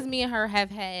 because me and her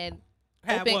have had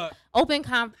Had open- what?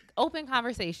 open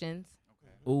conversations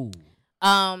Ooh.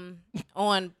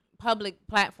 on public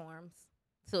platforms,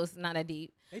 so it's not that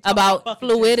deep, They talk about fucking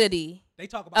fluidity. Chase. They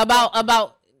talk about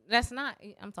About that's not.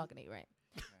 I'm talking to you, right?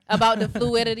 About the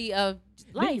fluidity of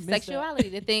life, missed that. sexuality,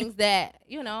 the things that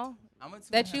I'ma tune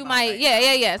that him you out might. right Yeah.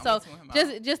 now. I'ma So tune him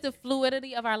out. just the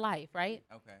fluidity of our life, right?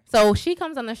 Okay. So she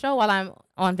comes on the show while I'm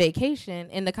on vacation,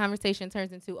 and the conversation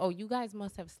turns into, "Oh, you guys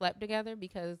must have slept together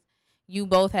because you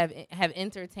both have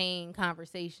entertained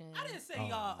conversations, I didn't say Oh.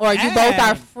 y'all. or you both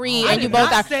are had. free, I and you did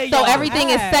both not are say so y'all everything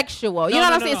is had. sexual." You No, know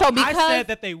no, what I'm saying? no. So I because, said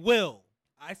that they will.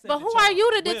 I said but that who y'all are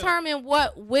you to will. determine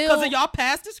what will? Because of y'all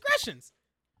past discretions.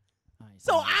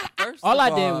 So I First All of I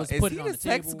all, did was is put he it on the the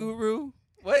sex table. guru?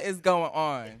 What is going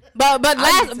on? But I need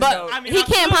last, to but know. I mean, he I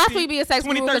can't could possibly be. be a sex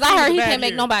guru because 2013 I heard was he a bad can't make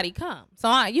year. nobody come.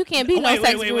 So you can't be Oh, no wait,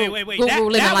 sex wait, guru, wait, wait, wait. guru That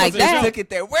living like wasn't that. Took it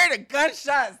there. Where the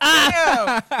gunshots?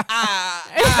 Damn.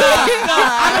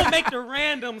 I don't make the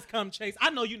randoms come, Chase. I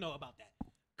know you know about that.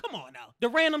 Come on now. The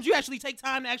randoms, you actually take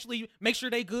time to actually make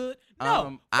sure they good?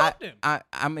 No. Fuck them.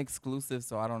 I'm exclusive,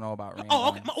 so I don't know about randoms. Oh,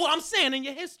 okay. Well, I'm saying in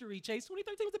your history, Chase,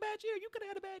 2013 was a bad year. You could have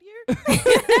had a bad year.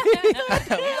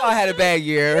 We all had a bad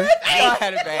year. We all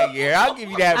had a bad year. I'll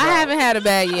give you that, bro. I haven't had a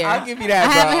bad year. I'll give you that, I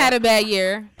bro. haven't had a bad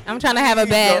year. I'm trying to have a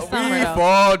bad summer We though.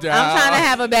 fall down. I'm trying to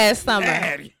have a bad summer.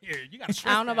 Bad year. You got to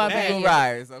I don't know about bad We'll year.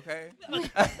 rise, okay?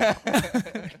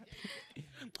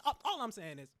 All I'm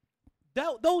saying is,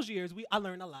 those years, I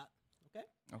learned a lot. Okay?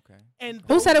 Okay. And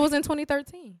Who said it was in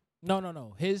 2013?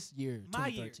 No. His year, My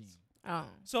 2013. years. Oh,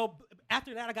 So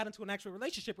after that, I got into an actual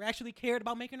relationship where I actually cared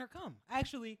about making her come. I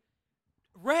actually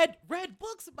read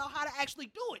books about how to actually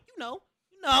do it. You know,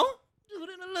 do it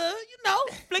in the love,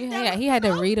 flick down. yeah. He had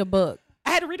to read a book. I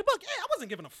had to read a book. Yeah, I wasn't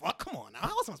giving a fuck. Come on now. How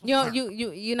was I supposed You to know,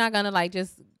 learn? you're not gonna like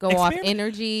just go off Experiment.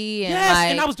 energy and Yes, like.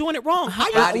 and I was doing it wrong.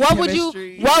 Body what would you?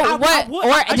 chemistry. What? I What? would-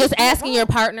 Or I just just do it asking your wrong.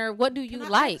 partner, what do you Can I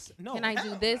like? ask? No, Can I do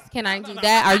hell this? no. Can I No, do no,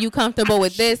 that? no. Are you comfortable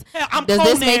with this? Hell, I'm Does this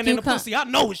Conan make in you the come? pussy. I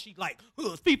know what she like.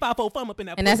 5-5-4 thumb up in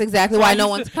that And pussy. that's exactly So why I no used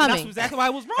one's to- coming. That's exactly why I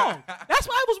was wrong. That's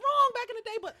why I was wrong back in the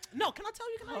day. But no, can I tell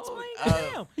you? Can I explain?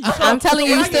 Damn. I'm telling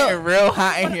you, It's you still. getting real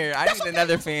hot in here. I need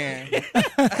another fan.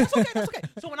 That's okay. That's okay.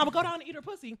 So when I would go down and eat her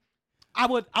pussy, I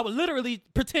would literally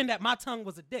pretend that my tongue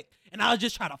was a dick, and I would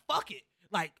just try to fuck it,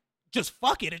 like just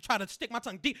fuck it, and try to stick my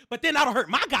tongue deep. But then that'll hurt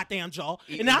my goddamn jaw,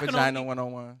 Eating and I can vagina only,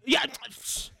 101. yeah.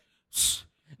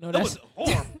 No, That that's was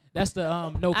horrible. that's the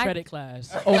no I- credit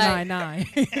class. Like- 099.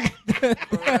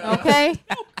 Okay.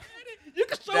 You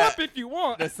can show That- up if you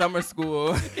want. The summer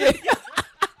school.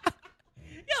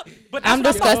 Yeah, But that's I'm what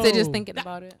I'm disgusted Yo. just thinking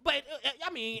about it. But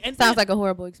I mean, and Sounds then- like a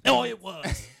horrible experience. Oh, it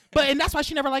was. But and that's why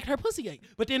she never liked her pussy ate.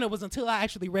 But then it was until I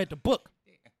actually read the book.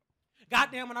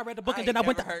 Goddamn, when I read the book, and then I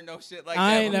went to. heard no shit like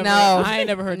I that. ain't never, No. I ain't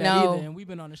never heard that No. either. And we've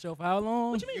been on the show for how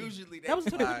long? What you mean? Usually That was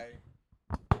they until fly.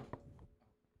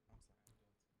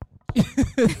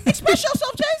 Express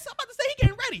yourself, Chase. I'm about to say he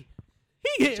getting ready.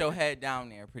 He Get your head down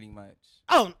there, pretty much.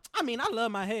 Oh, I mean, I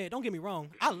love my head. Don't get me wrong.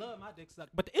 I love my dick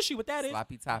sucked. But the issue with that is,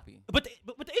 Sloppy toppy. but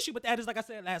the issue with that is, like I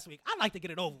said last week, I like to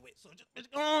get it over with. So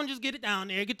just go on, just get it down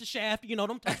there, get the shaft. You know,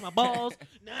 don't touch my balls.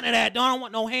 None of that. Don't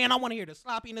want no hand. I want to hear the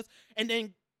sloppiness. And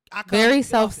then I come Very get off it.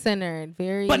 self-centered.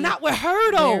 Very. But not with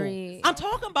her though. Very- I'm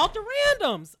talking about the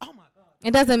randoms. Oh my god.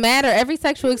 It doesn't matter. Every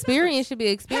sexual experience should be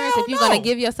experienced Hell if you're gonna no.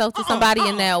 give yourself to somebody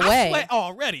in that I way. sweat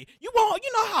already. You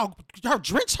know how her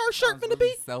drenched her shirt Sounds finna be.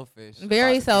 really selfish.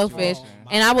 Very about the selfish. situation.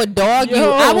 And I would dog you.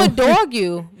 Yo. I would dog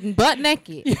you butt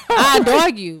naked. I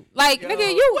dog you. Like, Yo.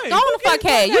 nigga, you Wait, go on who the fuck getting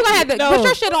head. butt You gonna have to naked? put No.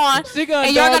 your shit on. She gonna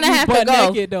And you're dog gonna you have to butt go.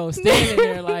 naked though, standing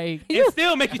there like, And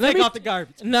still make you Let take me- off the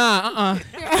garbage. nah,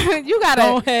 You go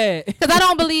gotta, ahead. because I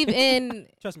don't believe in.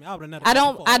 Trust me, I would have never.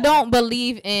 I don't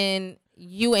believe in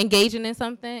you engaging in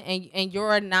something and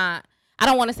you're not. I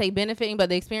don't want to say benefiting, but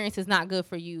the experience is not good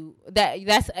for you.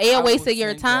 That's I a would waste of your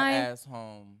send time. ass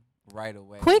home right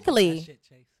away. Quickly. Shit,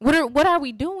 Chase. What are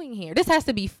we doing here? This has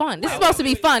to be fun. This is supposed to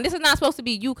be fun. This is not supposed to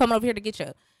be you coming over here to get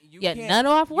your You yeah can't- nut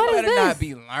off. What you is better this? not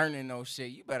be learning no shit.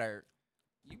 You better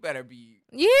be.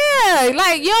 Yeah,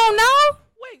 like you don't know.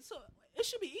 Wait, so it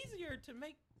should be easier to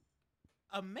make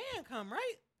a man come,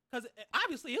 right? Because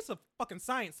obviously it's a fucking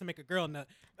science to make a girl nut.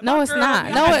 If No, my it's girl not.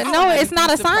 be No, like, no, "Oh, it's be not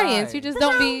a surprised. science. You just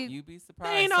don't be. You be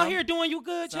surprised. They ain't out Some- here doing you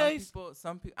good, Chase.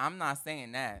 Some people. I'm not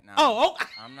saying that. Nah. Oh,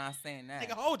 I'm not saying that.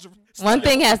 nigga, hold your. One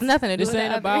thing has nothing to do This with ain't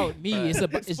the other. about me.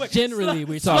 It's Wait, generally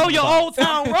we're slow talking your about. old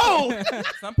town road.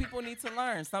 Some people need to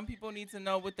learn. Some people need to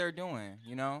know what they're doing.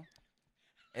 You know,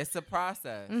 it's a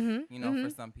process. Mhm, You know, mhm, for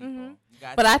some people. mhm. You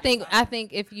gotta But take your I time.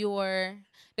 think if you're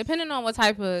depending on what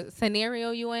type of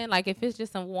scenario you in, like if it's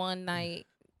just some one night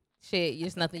shit,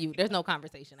 there's nothing there's no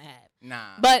conversation to have. Nah.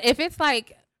 But if it's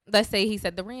like, let's say he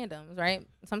said the randoms, right?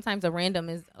 Sometimes a random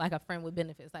is like a friend with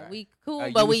benefits. Like Right. we cool,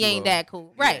 A but we usual. ain't that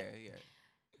cool, right? Yeah, yeah.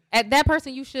 At that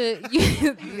person, you should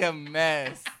He a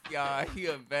mess, y'all. He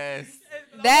a mess.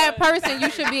 that person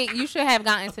you should have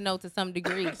gotten to know to some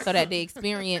degree so that the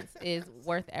experience is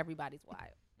worth everybody's while.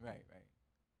 Right, right.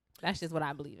 That's just what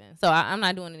I believe in. So I'm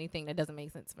not doing anything that doesn't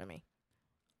make sense for me.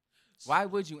 Why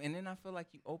would you? And then I feel like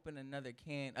you open another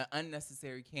an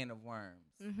unnecessary can of worms.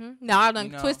 Now I done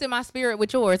You know. twisted my spirit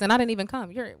with yours, and I didn't even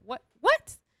come. You're what?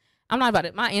 What? I'm not about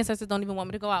it. My ancestors don't even want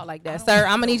me to go out like I that, don't sir. want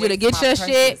I'm gonna to need you to waste get my your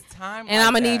precious shit, time and like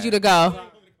I'm gonna need that. you to go.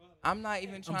 I'm not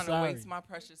even trying to sorry. waste my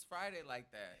precious Friday like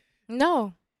that.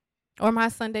 No, or my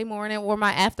Sunday morning, or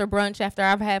my after brunch after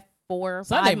I've had 4 or 5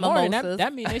 Sunday morning. mimosas.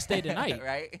 That mean they stay tonight.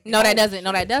 Right? No, that doesn't.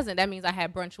 No, that doesn't. That means I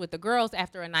had brunch with the girls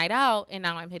after a night out, and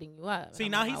now I'm hitting you up. See,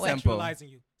 I'm now on he's my way. Simple. sexualizing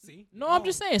you. See? No, I'm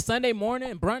just saying Sunday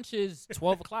morning brunch is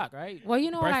 12 o'clock, right? Well,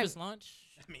 you know what I- breakfast, lunch.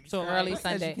 I mean, So Early like, Who said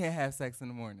Sunday. You can't have sex in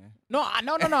the morning. no,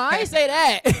 no, I ain't say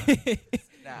that.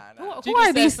 Nah, Who, nah. She who just are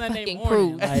said these Sunday fucking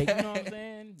morning, crews? like, you know what I'm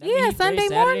saying? That Yeah, means Sunday great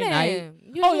Saturday morning. night.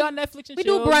 You Oh, do- y'all Netflix and we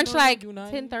chill, do you brunch know, like do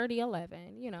nothing. 10:30,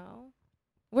 11. You know,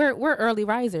 we're early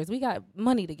risers. We got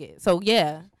money to get. So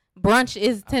yeah, brunch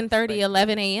is I respect 10:30, that.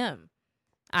 11 a.m.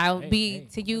 I'll Hey, be hey,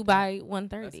 to you okay. by Let's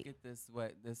 1:30. get this.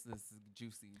 What this is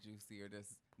juicy or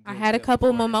this. I good had a tip couple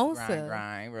for us. mimosas.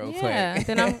 Grind real Yeah, quick.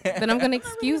 then I'm I'm not really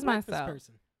excuse a breakfast myself.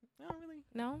 person. I don't really.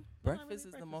 No, Breakfast is the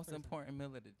breakfast most person. important meal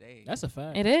of the day. That's a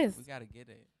fact. it is. We gotta get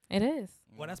it. It is.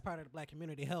 you Well, know? that's part of the black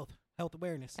community health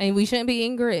awareness. And we shouldn't be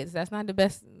eating grits. That's not the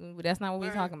best. That's not what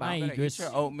we're talking I about. ain't Better eat grits. Eat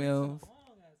your oatmeal.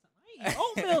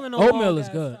 Oatmeal in a Oatmeal long is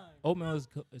ass good. time. Oatmeal is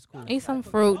cool. Eat some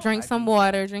fruit. Drink I some do.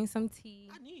 water. Drink some tea.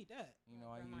 I need that. You know,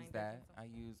 I Remind use that. I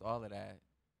use all of that.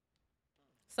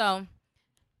 So,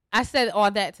 I said all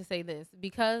that to say this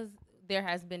because there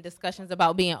has been discussions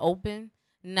about being open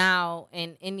now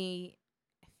in any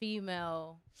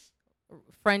female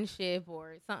friendship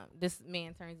or something. This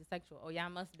man turns to sexual. Oh, y'all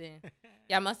must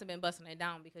have been busting it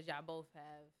down because y'all both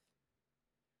have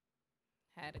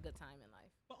had a good time in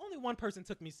life. But only one person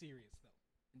took me serious though.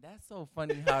 That's so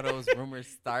funny how those rumors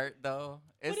start, though.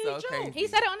 It's he so joke. crazy. He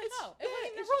said it on the It's- show. It yeah,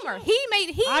 wasn't it's even a rumor.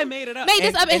 true. He I made it up. made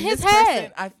this up in And his this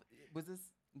head. person, was this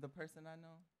the person I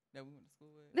know that we went to school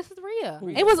with? This is Rhea. Who?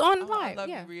 It was on Oh, live. I love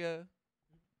Yeah. you, Rhea.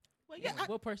 Well, yeah,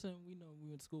 What person we know we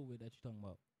went to school with that you talking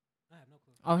about? I have no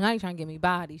clue. Oh, now you trying to get me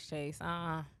bodies, Chase.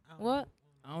 I don't What?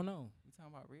 I don't know. You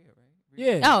talking about Rhea, right?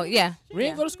 Rhea? Yeah. Oh, yeah. Rhea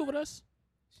Yeah. go to school with us?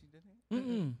 She didn't?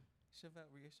 Mm-mm. Chevelle,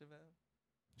 Rhea Chevelle.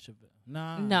 Chevelle.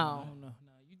 Nah. No. No.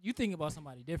 You thinking about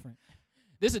somebody different.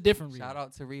 This is a different Rhea. Shout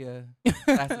out to Rhea,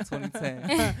 class of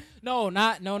 2010. No,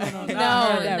 not no. No, I heard no,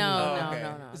 that no, Rhea.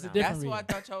 no, no. It's a no. different That's Rhea. what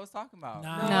I thought y'all was talking about.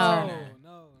 Nah.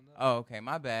 No. Oh, okay,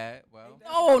 my bad.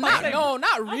 Well,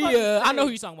 Not Rhea. I know who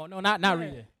you're talking about. No, not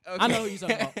Rhea. I know who you're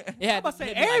talking about. It I'm had about to say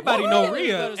hit me like, everybody what know Rhea?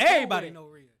 Rhea. Go to school Everybody with. know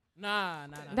Rhea. Nah.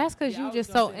 That's because Yeah, I you was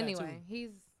just gonna so say that, too. anyway. He's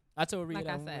I told Rhea Like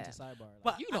that I when we went to said. sidebar. Like,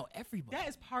 But you know everybody. That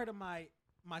is part of my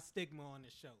stigma on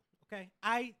this show. Okay,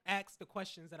 I ask the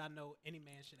questions that I know any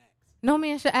man should ask. no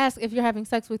man should ask if you're having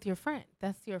sex with your friend.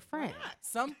 That's your friend.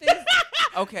 some things.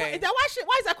 Okay.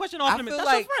 Why is that question off I limits? feel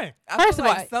That's like your friend. I First feel of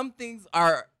like all- some things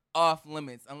are off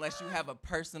limits unless you have a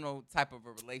personal type of a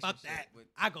relationship. Fuck that. With.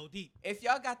 I go deep. If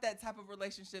y'all got that type of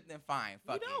relationship, then fine.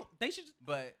 We Fuck don't. it. They should.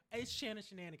 But It's Shannon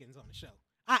Shenanigans on the show.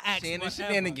 I ask Shannon whatever.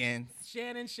 shenanigans.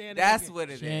 Shannon. That's what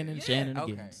it is. Shannon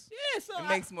Okay. agains. Yeah, so It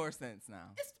makes more sense now.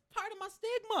 it's part of my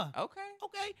stigma. Okay.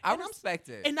 Okay, I and I'm- respect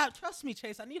it. And now, trust me,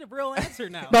 Chase. I need a real answer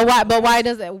now. But why? But why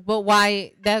does it? But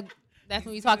why that? That's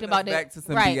when you talked Taking us about the back to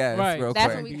some right. BS Right. real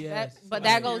That's quick. when we. BS. That, but Right.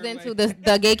 that goes into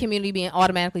the gay community being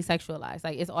automatically sexualized.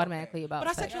 Like it's automatically about. But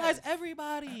I sex. sexualize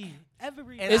everybody.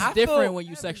 Everybody. And It's I different feel- when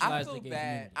you I sexualize feel the gay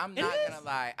bad. community. I'm It not is. gonna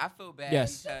lie. I feel bad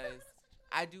Yes. because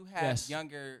I do have Yes.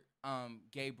 younger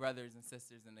gay brothers and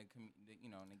sisters in the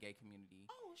in the gay community,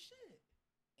 Oh shit.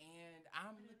 and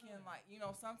I'm looking like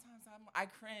sometimes I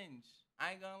cringe.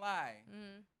 I ain't gonna lie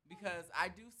Mm. because I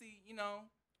do see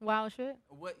Wild shit.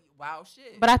 what wild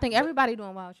shit. But I think everybody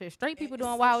doing wild shit. Straight people And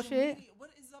doing wild social shit. media- What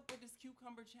is up with this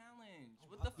cucumber challenge?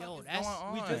 What the Yo, fuck is that's- going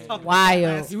on? We just talked Wild. about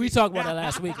that last We week. talked about that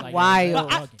last week. Like,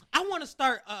 Wild. yeah, I want to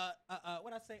start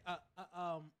what I say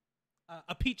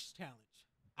a peach challenge.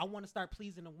 I want to start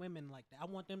pleasing the women like that. I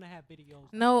want them to have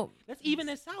videos. No, Let's even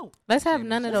this out. let's have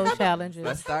none of those challenges.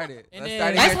 Let's start it. And Let's then-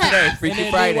 start it here Let's today. have- Freaky and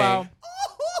then Friday. meanwhile-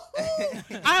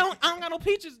 I don't got no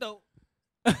peaches though.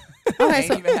 Okay, Ain't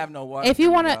so even have no water. if you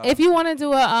for wanna y'all. if you wanna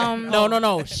do a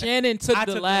No. Shannon took I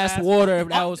the took last water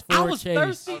that was for I was Chase.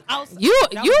 thirsty. Okay. I was, you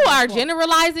that you was my are fault.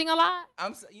 generalizing a lot.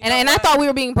 you And know I what? thought we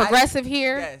were being progressive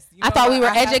here. Yes. You I know thought we what? were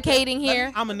I have to- educating let me-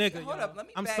 here. I'm a nigga. Hold y'all. up. Let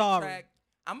me I'm backtrack. sorry.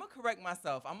 I'm gonna correct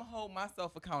myself. I'm gonna hold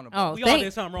myself accountable. Oh, We all thank-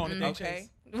 did something wrong today, okay. Chase.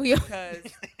 We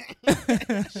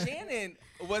Because Shannon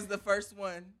was the first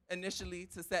one initially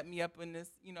to set me up in this,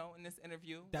 in this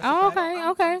interview. That's Oh, a fact. okay, I'm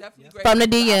okay. definitely Yes. grateful From the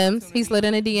for DMs, he opportunity. slid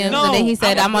in the DMs, No, and then he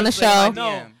said, I "I'm on the was slid in show. my No.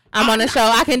 DM. I'm on the show.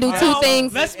 I can do two No,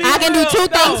 things. let's be I can do real. two No,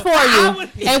 things for I you,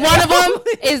 would- and one of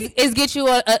them is get you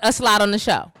a slot on the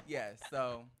show. Yes.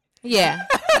 So Yeah.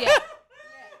 Yeah.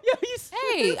 Yo, you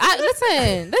Hey,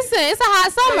 listen. It's a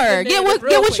hot summer. Get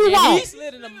what you He want.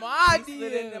 slid into my he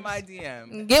slid into DMs. my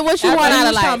DM. Get what you After want he out of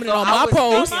was life. commenting on I my was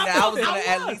post. thinking that I was I gonna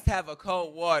at was. least have a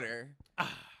cold water,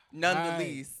 none Right. the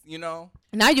least.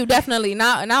 Now you definitely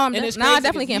now I'm And it's now I crazy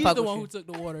definitely 'cause can't he's fuck the with one you. who took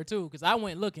the water too, because I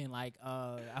went looking like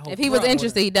I hope If he was Brown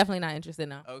interested, water. he definitely not interested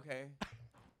now. Okay.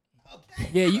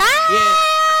 Yeah,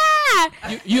 Ah!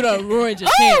 you done ruined your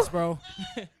Ooh! chance, bro.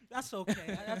 That's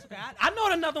okay. That's okay. I know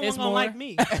another one It's gonna more. like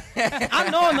me. I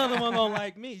know another one gonna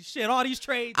like me. Shit, all these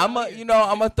trades. I'm out a, here.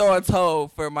 I'm gonna throw a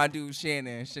toe for my dude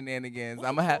Shannon shenanigans.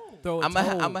 I'm gonna have. Throw a I'm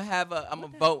toe. gonna have a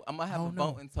vote. I'm gonna have Oh, a no.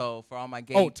 voting toe for all my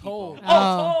gay Oh, people. toe.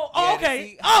 Oh, Oh. Yeah, to okay.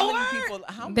 see how Oh, many word. people?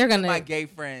 How They're many of gonna- my gay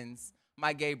friends,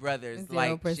 my gay brothers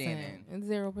like Shannon?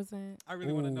 0%. I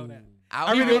really want to know that.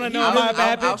 I really wanna know, am I a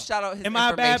bad I'll bitch? shout out his Am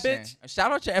I a bad information.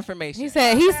 Shout out your information. He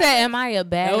said, "Am I a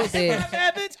bad That was- Am I a bitch?"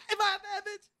 bad bitch? Am I a bad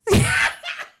bitch?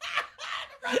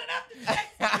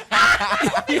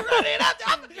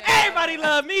 Everybody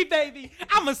love me, baby.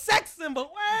 I'm a sex symbol.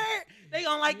 Word. They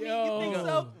gonna like me. You think Yo.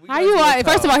 so? We How gonna you do a are?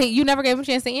 First of toe. all, you never gave him a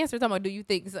chance to answer. Talking about, do you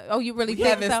think so? Oh, you really We think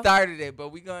haven't so? started it, but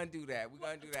we're gonna do that. We're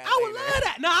gonna do that. I would later. love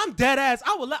that. No, I'm dead ass.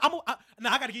 I would love. No,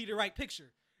 I gotta give you the right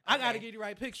picture. I gotta Okay. give you the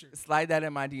right picture. Slide that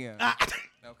in my DM.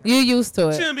 Okay. You used to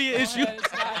it. Shouldn't be an issue. Go ahead and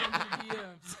slide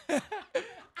into the DMs.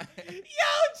 Yo,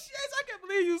 Chase, I can't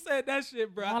believe you said that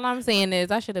shit, bro. All I'm saying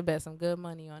is, I should have bet some good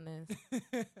money on this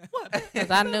What? because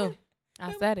I knew.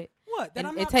 I said it. What? That And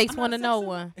I'm it not- takes I'm not one a to sex know symbol?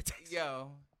 one. It takes-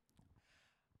 Yo,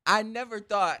 I never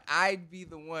thought I'd be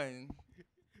the one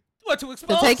What to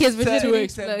expose? take his to, virginity.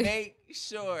 to Look. make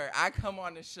sure I come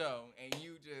on the show and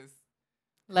you just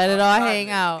Let it all love hang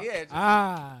it. out. Yeah,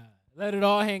 just, Let it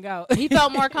all hang out. He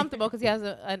felt more comfortable because he has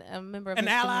a member of An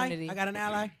his ally. community. I got an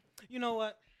ally. You know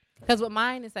what? Because with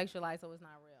mine is sexualized, so it's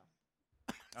not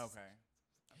real. okay.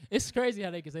 It's crazy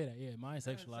how they can say that. Yeah, mine's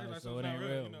sexualized, so it ain't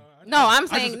real. No, I'm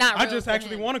saying not I real just for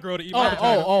actually him. want a girl to eat Oh, my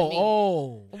vagina.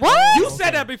 oh. What? You Okay.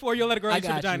 said that before. You'll let a girl I eat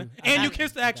your got vagina, you. I and got you you.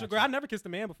 kissed the I actual got girl. you. I never kissed a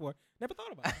man before. Never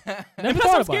thought about it. Never And plus,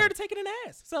 thought I'm about scared it. to take it in the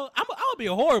ass. So I would be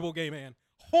a horrible gay man.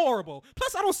 Horrible.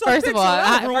 Plus, I don't suck First dick, of all, so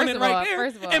that'll ruin first it of right all, there.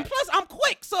 first of all. And plus, I'm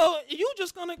quick, so you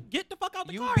just gonna get the fuck out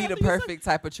the You car. be the after you suck. perfect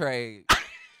type of trade.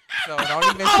 So don't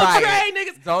even Oh, try trade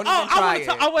it. niggas. Don't even try it.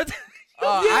 I want.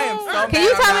 Oh, I am so mad. Can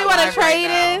you I'm tell me not what a live right trade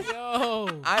now. is?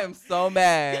 Yo. I am so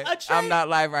mad. A trade- I'm not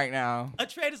live right now. A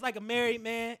trade is like a married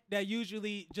man that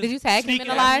usually just Did you tag him sneak in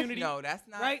the the live? community, No, that's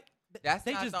not. right? That's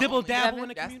They not just the dibble only- dabble in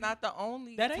the That's community. not the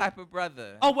only That ain't- type of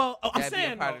brother. Oh well, I'm That'd be a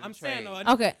saying part though. of the I'm saying trade.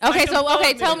 though. Okay. Like Okay. them So thug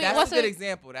okay. Tell niggas. me That's what's a good a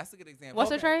example. That's a good example.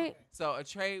 what's a Okay. trade? So a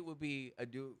trade would be a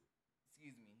dude.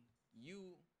 Excuse me.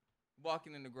 You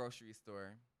walking in the grocery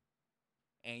store,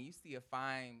 and you see a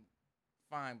fine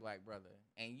black brother,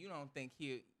 and you don't think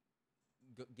he'll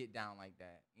get down like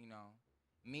that, you know.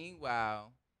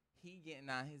 Meanwhile, he getting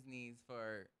on his knees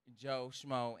for Joe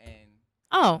Schmo and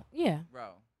Oh yeah.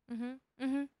 Ro. Mhm.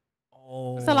 Mhm.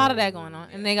 Oh. There's a lot of that going on,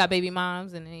 Yeah. and they got baby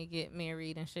moms, and they get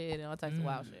married and shit, and all types of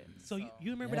wild shit. So you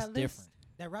remember That's that list? different.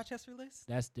 That Rochester list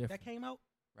That's that different. came out?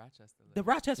 Rochester. The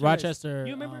Rochester. Rochester. List.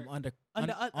 You remember? Under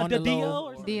Under the the DL low.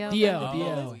 or something? DL. DL. Oh,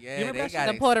 DL. yeah, You remember they that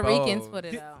got The Puerto Ricans exposed. put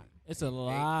it out. It's a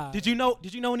lot. Did you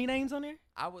know any names on there?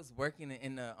 I was working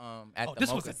in the at Oh, the this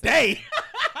Mocha was a Center. day.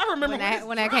 I remember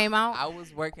When that came out. I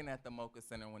was working at the Mocha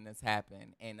Center when this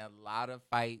happened, and a lot of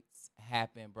fights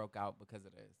broke out because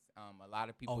of this. A lot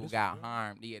of people this was got real?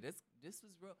 harmed. Yeah, this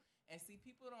was real. And see,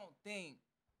 people don't think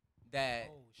that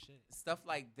Oh shit. stuff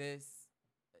like this,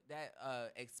 that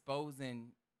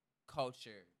exposing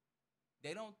culture,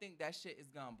 they don't think that shit is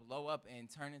gonna blow up and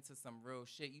turn into some real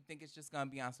shit. You think it's just gonna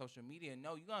be on social media?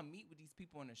 No, you're gonna meet with these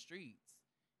people in the streets,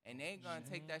 and they ain't gonna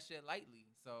take that shit lightly.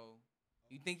 So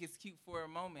you think it's cute for a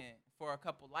moment, for a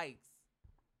couple likes,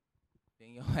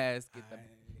 then your ass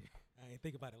I ain't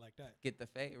think about it like that. get the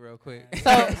fade real quick.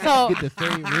 So Get the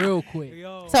fade real quick.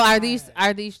 Yo, So are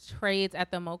man. these trades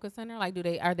at the Mocha Center? Like,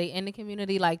 are they in the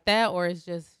community like that, or it's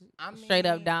just I straight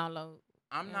up mean, download?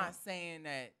 I'm Yeah. not saying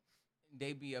that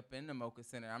they be up in the Mocha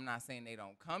Center. I'm not saying they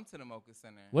don't come to the Mocha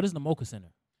Center. What is the Mocha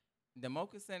Center? The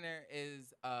Mocha Center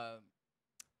is a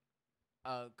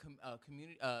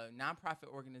community, nonprofit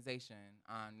organization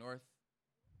on North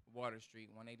Water Street,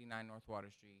 189 North Water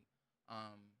Street.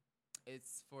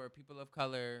 It's for people of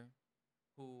color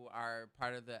who are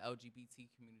part of the LGBT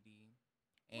community.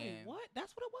 And Wait, what?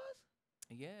 That's what it was?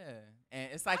 Yeah, and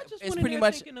it's like I just it's went in pretty there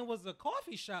much. thinking it was a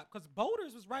coffee shop because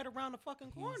Boulders was right around the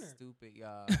fucking He's corner. stupid,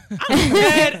 y'all. I'm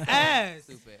dead ass.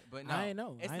 Stupid, but no, I ain't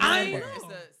know. It's, I ain't a know.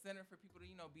 center, it's a center for people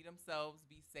to be themselves,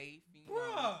 be safe,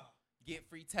 Bruh. get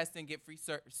free testing, get free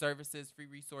services, free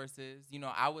resources.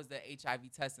 I was the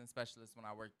HIV testing specialist when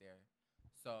I worked there,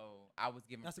 so I was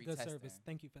giving That's a free good testing. service.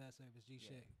 Thank you for that service, G Yeah,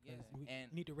 shit. yeah. 'Cause we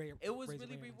And need to It was raise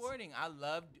really awareness. rewarding. I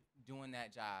loved doing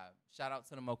that job. Shout out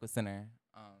to the Mocha Center.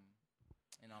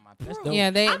 And all my That's people. dope. Yeah,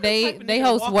 I'm the type they of nigga they that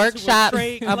host walk into a workshops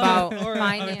trade club about or a gay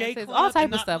finances, club all and type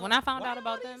of not stuff. know, When I found why out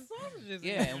about are them, these sausages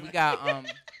Yeah, in and we here?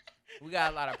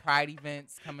 got a lot of Pride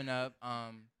events coming up.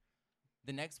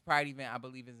 The next Pride event I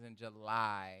believe is in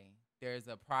July. There's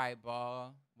a Pride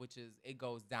Ball, it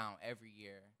goes down every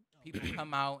year. People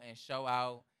come out and show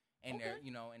out in their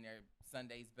in their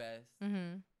Sunday's best.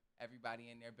 mhm. Everybody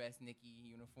in their best Nikki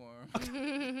uniform.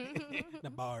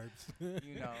 the barbs.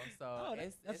 So Oh,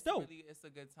 it's that's dope. Really, it's a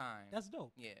good time. That's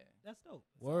dope. yeah. That's dope.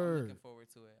 So I'm Word. looking forward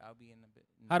to it. I'll be in the bit.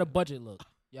 How the budget look?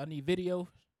 Y'all need video?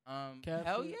 Hell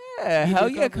Capture? yeah, Media hell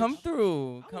yeah, come coverage?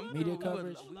 through, I come would through. Media love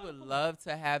coverage? We would love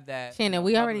to have that. Shannon,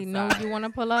 we already know publicized. you want to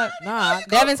pull up. Nah.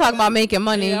 Devin talking about making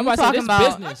money. Yeah, I'm you about to say, talking this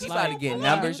about business. He Like, about to get Yeah,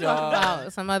 numbers, you talking y'all.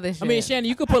 about some other shit. I mean, Shannon,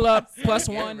 you could pull up plus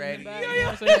Get one. in ready. the back, Yeah, you know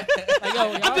what I'm saying? Like, yo,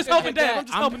 y'all I'm just could helping get Dev. that. I'm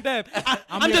just helping Dev. I'm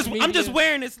I'm just just media.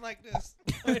 wearing this like this.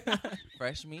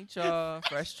 Fresh meat, y'all.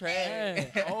 Fresh tray.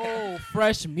 Yeah. Oh,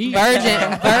 fresh meat.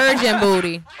 Virgin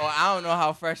booty. Oh, I don't know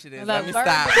how fresh it is. Let me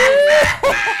Virgin. stop.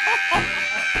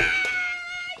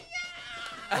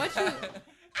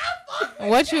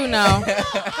 What you know?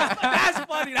 That's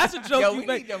funny. That's a joke Yo, you we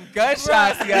make. need them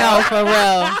gunshots, No, y'all. for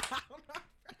real.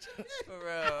 For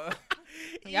real.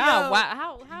 Y'all,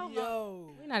 how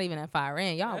Yo. we're not even at fire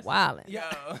in. Y'all That's- wildin'. Yo.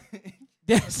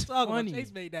 That's Talking about funny.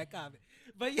 Chase made that comment.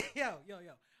 But yo.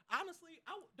 Honestly,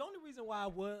 the only reason why I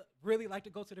would really like to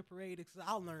go to the parade is because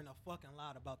I'll learn a fucking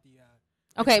lot about the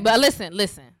Okay, but listen.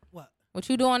 what? What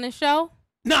you do on this show?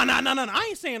 No. I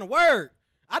ain't saying a word.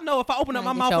 I know if I open up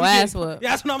my Get mouth, your I'm ass getting- whooped. Yeah,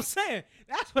 that's what I'm saying.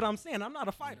 That's what I'm saying. I'm not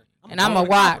a fighter. And I'm going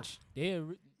to calling a watch.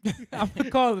 I'm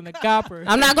calling the copper.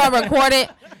 I'm not going to record it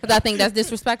because I think that's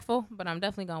disrespectful, but I'm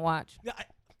definitely going to watch. Yeah,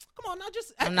 come on, now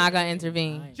I'm not going to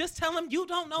intervene. Just tell him you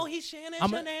don't know he's Shannon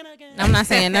Shenanigans. I'm not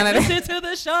saying none of that. Listen to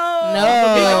the show.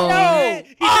 No.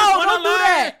 He just Oh, wanna don't do learn.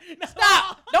 that. No.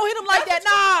 Stop. Don't hit him like that.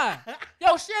 Nah.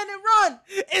 Yo, Shannon, run.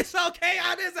 It's okay.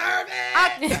 I deserve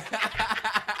it.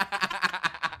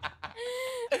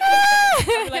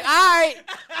 Be like, all right,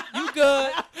 you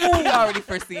good. You already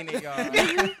foreseen it, y'all.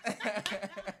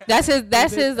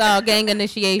 That's his gang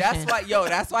initiation.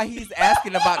 That's why he's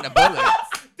asking about the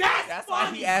bullets. That's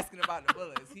why he asking about the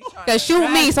bullets. He trying Cause shoot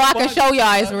me so I can show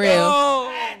y'all it's real.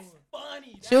 That's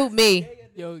funny. Shoot me.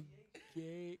 Yo,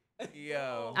 gay.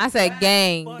 Yo. I said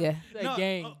gang. Say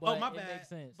gang, but my it bad. makes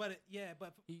sense. But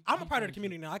I'm a part of the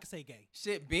community now. I can say gay.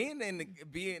 Shit, being in the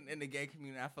gay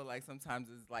community, I feel like sometimes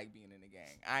it's like being in a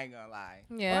gang. I ain't gonna lie.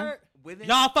 Yeah.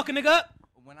 Y'all fucking nigga up?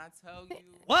 When I tell you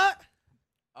What?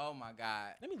 oh my God.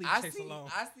 Let me leave Chase alone.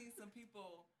 I see some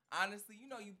people, honestly,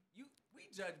 we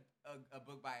judge a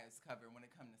book by its cover when it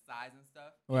comes to size and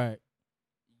stuff. Right.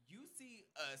 You see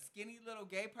a skinny little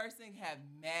gay person have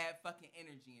mad fucking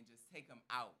energy and just take them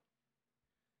out.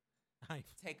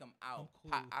 Take them out.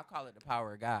 Cool. I call it the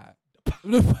power of God.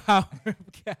 The power of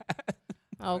God.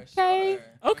 Okay.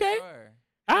 For Okay. sure.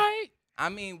 All right. I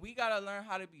mean, we gotta learn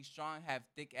how to be strong, have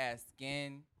thick ass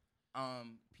skin.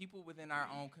 People within our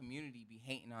own community be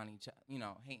hating on each other,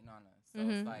 hating on us. So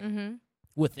it's like,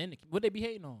 Within what they be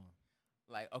hating on?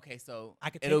 like, okay, so I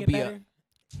could take it'll it be better.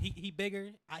 He bigger.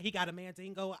 He got a man. So he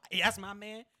can go. That's my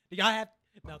man. Do y'all have?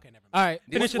 No, okay, never mind. All right.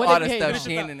 this Finish is it all up. the Finish stuff it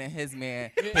Shannon and his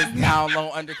man, his down low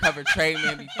undercover trade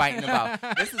man be fighting about.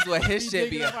 This is what his He shit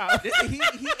be digging about. about.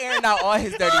 He airing out all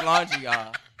his dirty laundry,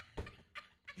 y'all.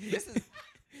 This is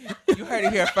you heard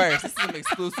it here first. This is an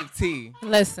exclusive tea.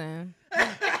 Listen.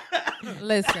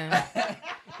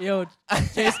 Yo,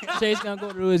 Chase gonna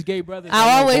go to his gay brother.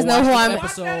 I always know who I'm.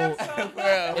 Episode.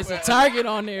 It's a target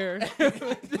on there.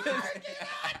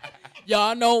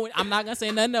 Y'all know. I'm not gonna say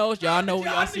nothing else. Y'all know what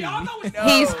y'all see.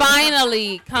 He's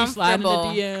finally He's sliding the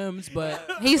comfortable. DMs, but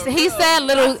He said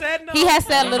little. He has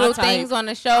said Ain't little my type. things on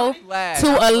the show I'm glad. to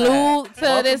I'm glad. allude to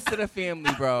Welcome this. to the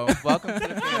family, bro. Welcome to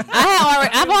the family.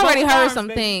 I've already heard Farms, some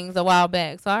baby. things a while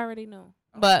back, so I already know.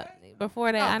 But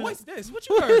before that, I know. What's this? What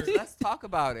you heard? Let's talk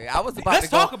about it. I was about Let's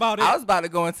to go, talk about it. I was about to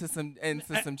go into some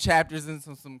chapters and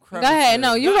some Go crevices. ahead.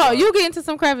 No, you go. You get into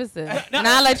some crevices, and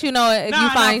I'll let you know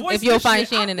if you'll find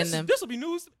Shannon in them. This will be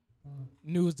news.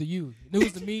 news to you,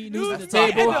 news to me, news to the News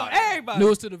to table, everybody.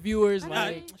 news to the viewers.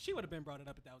 Like, She would have been brought it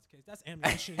up if that was the case. That's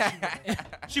ammunition.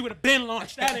 She would have been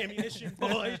launched that ammunition,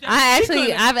 boy.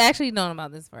 I've actually known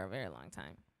about this for a very long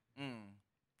time. Mm.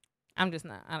 I'm just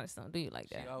not. I just don't do you like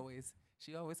that.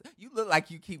 She always. You look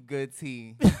like you keep good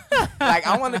tea. Like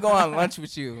I want to go on lunch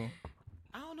with you.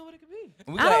 I don't know what it could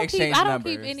be. We I gotta don't exchange keep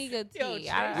numbers. any good Yo, tea. Chase, We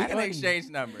I can don't- exchange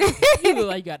numbers. you look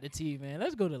like you got the tea, man.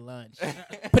 Let's go to lunch.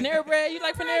 Panera bread, you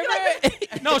like Panera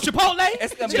bread? No, Chipotle.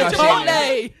 It's gonna be on Chipotle.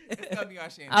 Shannon. It's gonna be on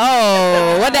Shannon.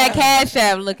 Oh, what that cash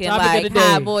app looking Topic of like? the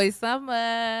Hot day. boy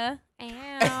summer.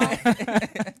 Ow.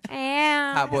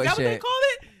 Ow. Hot boy Is that what they shit. call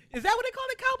it? Is that what they call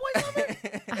it? Cowboy summer?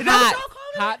 Is that Hot. what y'all call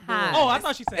it? Hot boy. Hot. Oh, I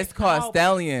thought she said. It's called cowboy.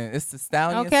 Stallion. It's the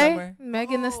Stallion Okay, summer.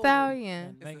 Megan the Oh.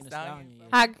 Stallion. Megan It's Thee a stallion. Stallion,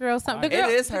 yeah. Hot girl summer. The It girl,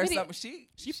 It is her the video- summer.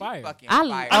 She fired. fucking I-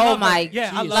 fired. I Oh love my- her.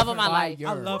 Yeah, She I is love of her. my life. fire.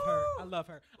 I love her. I love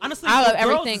her. Honestly, I love the girls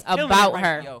everything is killing about it right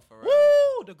her. now. Yo, for real.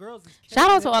 Woo! The girls. Is Shout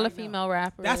killing out to it all the right now. female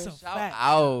rappers. That's a Shout fact.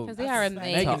 out. Because they That's are a fact.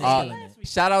 amazing. Megan is all- killing it.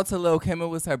 Shout out to Lil Kim. It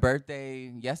was her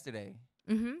birthday yesterday.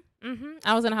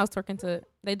 I was in the house twerking to it.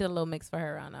 They did a little mix for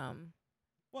her on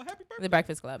Well, happy birthday. the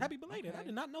Breakfast Club. Happy belated. I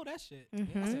did not know that shit.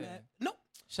 Mhm. I see that. Nope.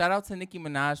 Shout out to Nicki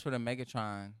Minaj for the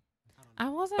Megatron. I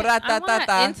wasn't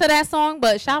Ba-da-da-da-da. into that song,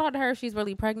 but shout out to her if she's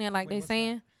really pregnant, like Wait, they what's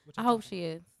saying. that? What I you hope talking she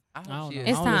is. I I hope don't she know. is.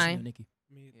 It's I don't listen to time. Nicki.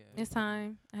 about? Me either. It's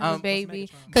time. I have a What's baby.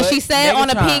 Megatron? Because she But said on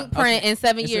a Megatron, pink print okay. in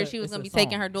 7 It's years a- she was it's going to a be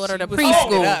taking song. her daughter to She was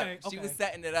setting it preschool. up. Okay, She was okay.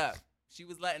 setting it up. She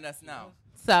was letting us know.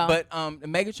 So, But the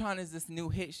Megatron is this new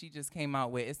hit she just came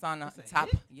out with. It's on the It's a top.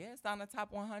 hit? Yeah, it's on the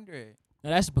top 100. Now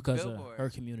that's because of Billboard. her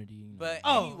community. You know. But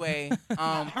Oh. anyway,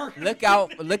 Her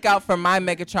look out for my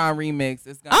Megatron remix.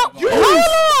 It's gonna oh, be going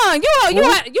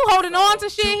hold on. You holding on to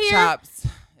shit Shoot here? Chops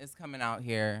is coming out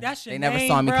here. That's your They never name,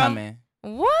 saw me bro. coming.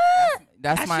 What?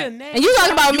 That's my. your name. And you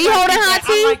talking about me gotta holding keep hot that.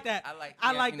 tea? I like that. I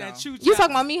I like that. know. Shoot You shot.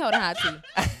 talking about me holding hot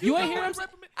tea? You ain't hear him say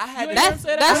I had to- That's I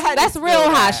had to that's spill real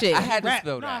hot that. shit. I had to Rap.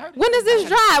 spill No, I that. heard it. When does this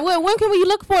drop? When can we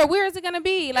look for it? Where is it going to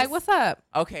be? Like, what's up?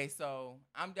 Okay, so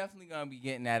I'm definitely gonna be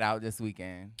getting that out this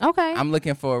weekend. Okay. I'm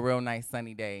looking for a real nice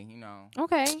sunny day.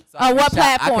 Okay. So I On can what show-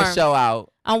 I platform? can show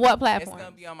out. On what It's platform?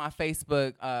 gonna be on my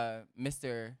Facebook,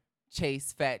 Mr.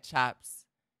 Chase Fat Chops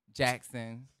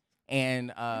Jackson, and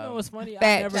You know what's funny?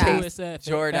 Fat I never Chops. knew it said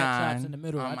Jordan Fat Chops in the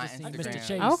middle. on I my just seen Instagram. Mr.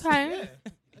 Chase. Okay. Yeah.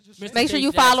 That's just- Mr. Make sure Chase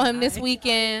you follow Jackson. him this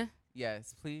weekend.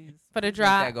 yes, please For the Make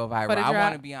drop. that go viral. For the I drop.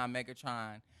 want to be on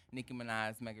Megatron, Nicki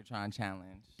Minaj Megatron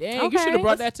challenge. Dang, you should Okay. have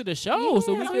brought that to the show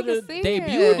so we Yeah, could we have can see debuted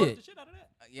it. it. The shit out of that.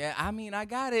 Yeah, I mean I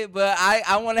got it, but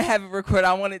I want to have it recorded.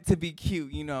 I want it to be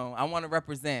cute. I want to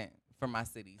represent for my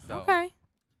city. So Okay.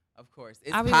 Of course,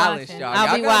 it's I'll be polished, watching. y'all. I'll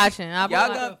Y'all be gonna- watching. I'll be Y'all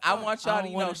watching. gonna, I want y'all I to,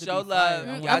 don't you want know, it to show be love.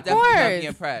 fire. I Y'all want it to be- definitely gonna be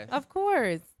Of impressed. Of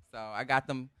course. So I got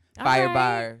them All fire right.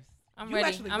 bars. I'm You ready.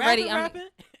 actually I'm rapping, ready. I'm rapping?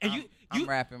 And I'm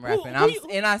rapping. who And you-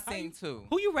 and I how sing you- too.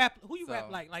 Who you rap So-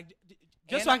 like just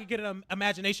And so I can get an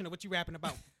imagination of what you rapping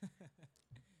about.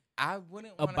 I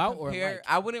wouldn't want to About or compare. like?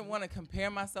 I wouldn't want to compare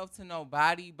myself to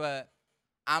nobody, but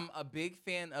I'm a big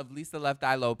fan of Lisa Left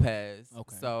Eye Lopez.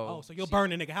 Okay. Oh, so you'll she-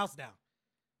 burn a nigga house down.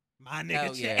 My nigga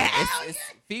Hell chick. yeah. It's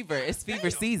fever. It's fever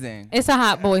Damn. season. It's a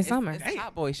hot boy It's- summer. It's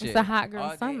hot boy shit. It's a hot girl all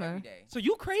day, summer. every day. So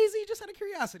you crazy? Just out of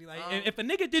curiosity, like Um, if a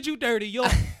nigga did you dirty, you'll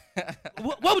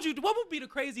what would be the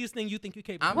craziest thing you think you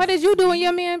capable? I'm- of? What did you do when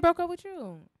your man broke up with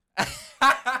you?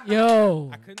 Yo,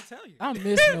 I couldn't tell you. I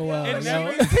miss Noel. It yo.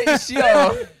 never-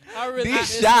 Yo, I really These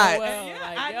miss shots. Noel. Yeah,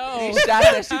 Like, I- yo. these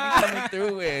shots that she be coming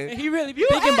through And with. he really be You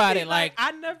thinking about acting it. Like,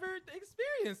 I never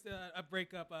experienced a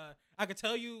breakup. I could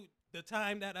tell you the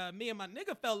time that me and my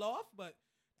nigga fell off, but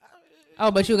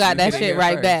Oh, but you got You that hit it shit here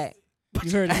right first. back.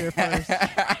 you heard it here first.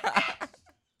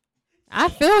 I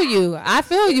feel you. I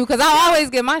feel you because I always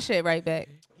get my shit right back.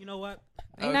 you know what?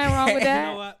 Ain't nothing wrong with You that.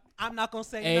 know what? I'm not gonna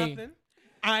say Hey. nothing.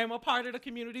 I am a part of the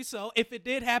community, so if it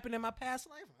did happen in my past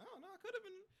life, I don't know. I could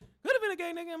have been a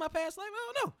gay nigga in my past life.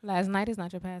 I don't know. Last night is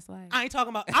not your past life. I ain't talking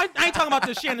about. I ain't talking about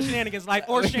the Shannon Shenanigans life,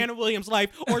 or Shannon Williams life,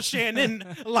 or Shannon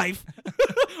life,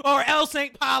 or L.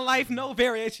 St. Paul life. No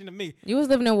variation to me. You was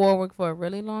living in Warwick for a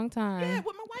really long Yeah, time.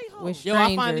 with my white hoe. With Yo, I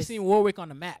finally strangers. seen Warwick on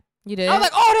the map. You did? I was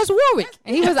like, oh, that's Warwick.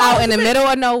 and he was out in the middle of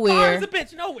Far nowhere. as a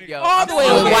bitch, nowhere. Yo, All I'm the way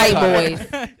still over with getting white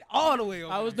caught boys. up. All the way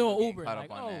over. I was doing Uber. Caught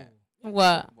Like, up on oh. that.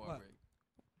 What? Warwick.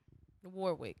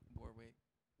 Warwick. Warwick.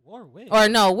 Warwick. Or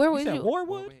no, where you was said you?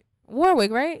 Warwood?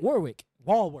 Warwick, right? Warwick.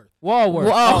 Walworth. Walworth.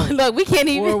 Oh, look, we can't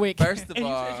even. Warwick. First of And you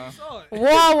all, said you saw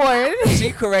it. Warwick.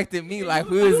 she corrected me like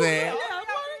we was in Yeah,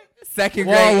 second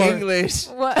Walworth. grade English.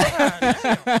 What?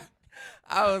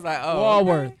 I was like, oh,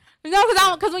 Walworth. No,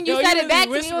 because when you Yo, said you it back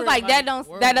to really me, it was whispered, like that like, don't that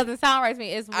Warwick. doesn't sound right to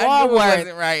me. It's I knew it Walworth.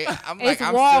 wasn't right. I'm It's like, I'm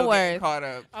still Walworth. getting caught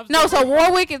up. I'm No, so still-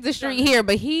 Warwick is the street here,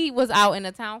 but he was out in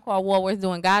a town called Walworth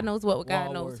doing God knows what with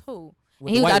God knows Walworth. who. With And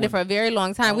he the was white out there for a woman. very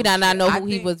long time. We Oh, did not shit. know I who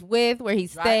he think was with, where he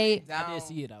stayed. I did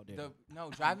see it out there.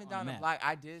 Driving on down the the map. block,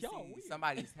 I did Y'all see weird.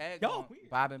 somebody's head Y'all going, weird.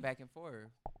 bobbing back and forth,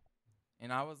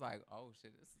 and I was like, oh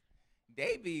shit,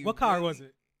 they be. What car really- was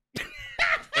it?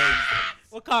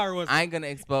 What car was it? I ain't gonna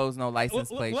expose no license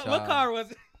plate, what y'all. car was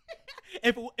it?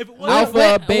 if it was Alpha,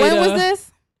 when Beta. was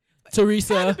this? had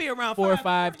Teresa to be around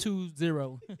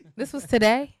 4520. This was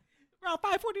today. around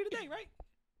 5:40 today, right?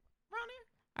 Around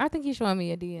I think he's showing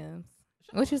me a DMs.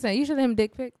 there. What you saying? You should him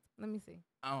dick pics. Let me see.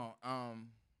 Oh,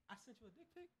 I sent you a dick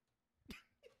pic.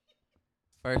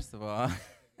 first of all,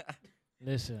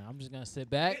 Listen, I'm just gonna sit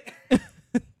back.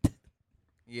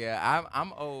 yeah,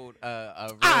 I'm owed a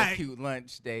real Aight. cute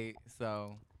lunch date.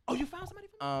 So, Oh, you found somebody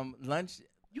for me? lunch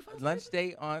You found somebody lunch for me?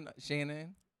 date on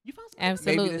Shannon. You found somebody?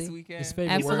 Absolutely. Maybe this weekend. His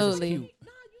favorite word is Absolutely. cute. Nah,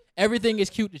 Everything is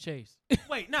cute to Chase.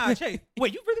 wait, nah, Chase.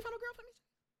 Wait, you really found a girl for me?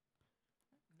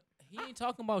 He ain't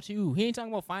talking about you. He ain't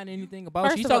talking about finding anything about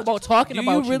First you. He's of talking all, about talking Do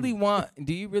about you really want?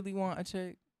 Do you really want a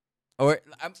chick? Or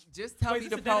just tell Wait, me is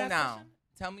the this a dead-ass pronoun. question?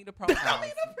 Tell me the pronoun. Tell me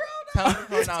the Tell me pronoun. the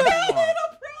pronoun Tell you me want.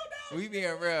 the pronoun. We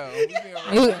being real. We being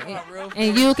real. You- We want real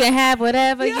And food. you can have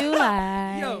whatever Yeah. you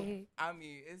like. Yo. I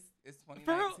mean, it's For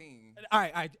real? 2019. All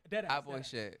right, dead ass. Hot boy dead ass.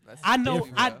 shit. Let's I know.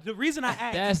 be I real. the reason I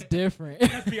asked. That's different.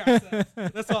 Let's be ourselves.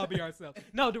 Let's all be ourselves.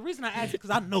 No, the reason I asked is because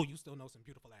I know you still know some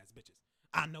beautiful ass bitches.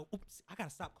 I know. Oops, I gotta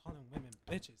stop calling women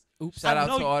bitches. Oops. Shout I out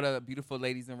know to you- all the beautiful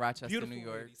ladies in Rochester, Beautiful New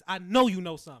York. ladies. I know you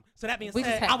know some. So that being We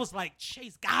just said, had- I was like,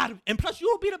 Chase, God, and plus you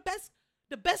will be the best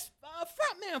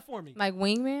front man for me. Like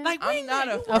wingman? Like I'm not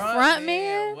wingman, a you front, front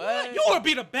man? What? You would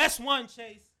be the best one,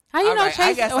 Chase. how you All know right, I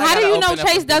Chase? guess I How do gotta you know open up a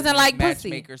Chase doesn't business, like pussy?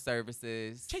 Matchmaker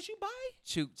services. Chase, you buy?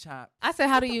 Chook chop. I said,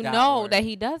 how do you Dot know org. that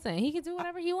he doesn't? He can do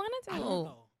whatever he wanted I don't to.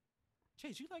 know.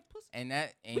 Chase, you like pussy? And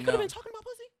that We ain't could have no, been talking about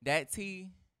pussy. that tea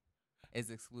is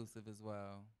exclusive as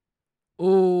well.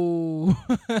 Ooh.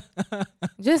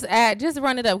 Just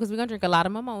run it up because we're gonna drink a lot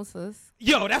of mimosas.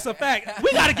 Yo, that's a fact.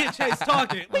 We gotta get Chase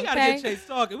talking. We gotta Okay. get Chase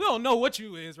talking. We don't know what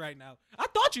you is right now. I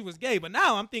thought you was gay, but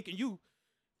now I'm thinking you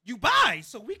bi.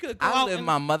 So we could go I out live and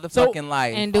my motherfucking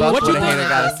life. and do Fuck what what you a hater wanna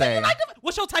gotta do. say. Like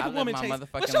what's your type I of live woman, my Chase?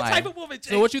 motherfucking What's your type life. of woman, Chase?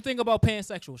 So what you think about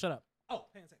pansexual? Shut up. Oh,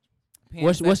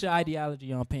 pansexual. What's your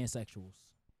ideology on pansexuals?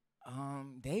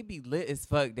 They be lit as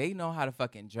fuck. They know how to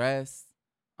fucking dress.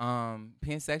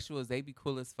 Pansexuals, they be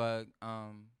cool as fuck.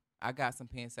 I got some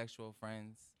pansexual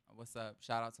friends. What's up?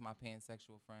 Shout out to my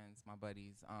pansexual friends, my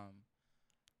buddies.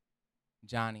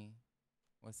 Johnny,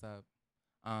 what's up?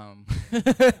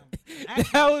 That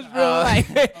was real Uh, like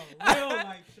real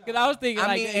life Cause I was thinking I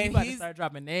like, mean, damn, you and about to he's- start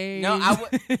dropping names. No,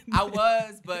 I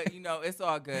was, but it's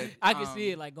all good. I can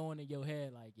see it like going in your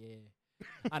head, like, yeah,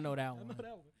 I know that one.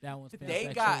 That one's They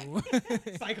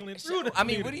pansexual. Cycling through the I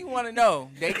mean, what do you want to know?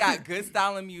 They got good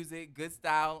style in music, good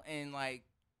style and like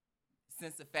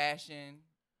sense of fashion.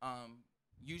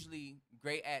 Usually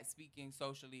great at speaking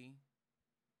socially.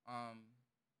 I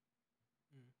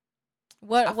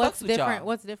What's fucks with different? y'all.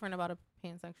 What's different about a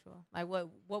pansexual? Like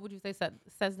what would you say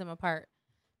sets them apart?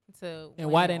 To And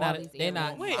why win they all not? these They're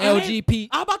not awards? Wait, LGBT.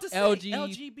 I'm about to say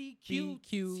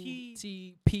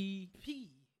LGBTQTP.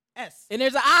 LGBTQTPS. And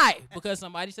there's an I because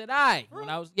somebody said I when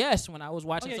I was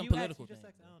watching some you political just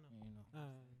things. asked, I don't know. You know.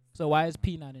 So why is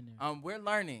P not in there? We're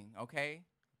learning, okay?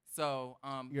 So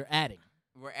You're adding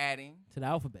we're adding. to the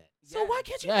alphabet. So why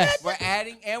can't you Yes. add We're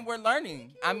adding and we're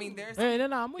learning. I mean, there's Hey, no,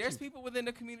 I'm with there's you. people within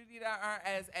the community that aren't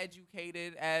as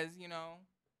educated as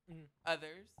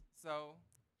others. So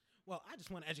Well, I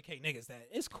just want to educate niggas that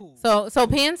it's cool. So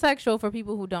pansexual, for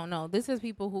people who don't know, this is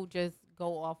people who just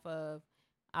go off of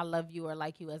I love you or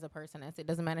like you as a person. That's it.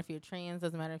 Doesn't matter if you're trans.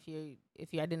 Doesn't matter if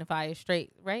you identify as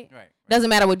straight. Right. right. Doesn't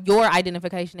matter what your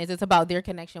identification is. It's about their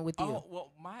connection with you. Oh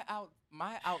well,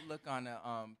 my outlook on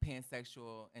a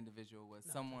pansexual individual was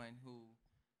someone who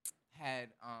had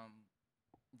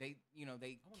they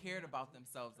cared about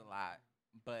themselves a lot,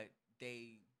 but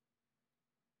they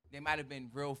might have been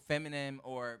real feminine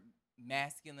or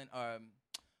masculine,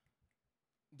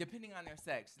 depending on their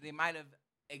sex. They might have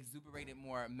exuberated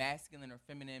more masculine or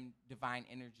feminine divine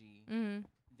energy Mhm.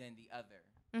 than the other.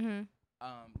 Mhm.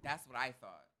 That's what I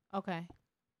thought, Okay.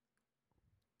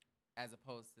 as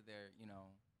opposed to their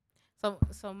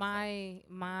So my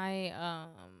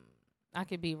I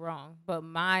could be wrong, but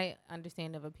my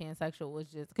understanding of a pansexual was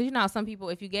just because how some people,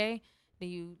 if you gay, then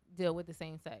you deal with the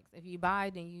same sex. If you bi,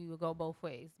 then you go both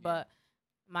ways. Yeah. But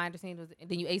my understanding was,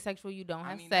 then you asexual, you don't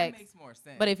have that sex. makes more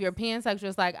sense. But if you're pansexual,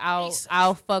 it's like I'll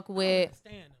Asexual. fuck I don't with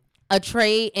understand them. a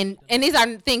trade, and these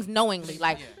are things knowingly.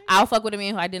 Like Yeah. I'll fuck with a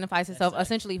man who identifies himself. right.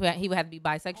 Essentially, he would have to be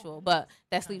bisexual, but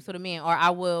that sleeps with a man. Or I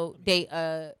will date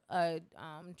a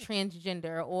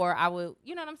transgender, or I will,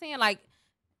 you know what I'm saying? Like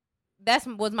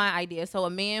was my idea. So a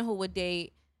man who would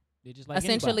date They're just like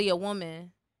essentially anybody. a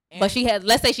woman, And- but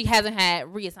let's say she hasn't had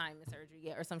reassignment surgery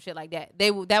yet or some shit like that.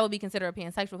 That would be considered a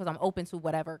pansexual because I'm open to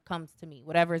whatever comes to me,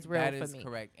 whatever is real That for is me.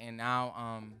 correct. And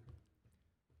now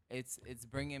it's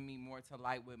bringing me more to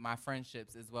light with my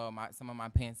friendships as well. Some of my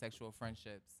pansexual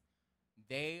friendships,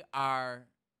 they are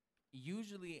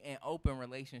usually in open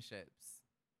relationships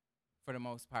for the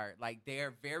most part. Like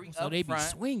they're very So they be upfront.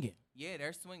 swinging. Yeah,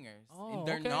 they're swingers. Oh, And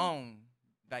they're okay. known.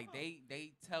 Like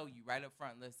they tell you right up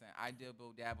front. Listen, I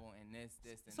dibble dabble in this,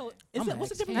 and So this. is I'm it, what's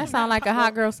the asking. difference? That between sound like a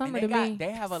hot girl And summer they to me.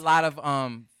 they have a lot of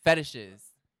fetishes.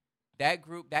 That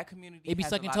group, that community. They be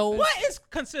has a sucking lot toes? of What is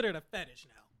considered a fetish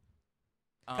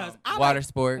now? fetishes. 'Cause I Water like-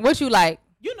 sport. What you like?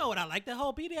 You know what I like? The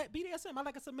whole BDSM. I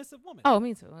like a submissive woman. Oh,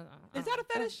 me too. Is that a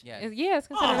fetish? Yeah. Yeah, it's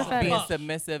considered Oh, a fetish. Being fuck.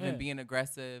 submissive Yeah. and being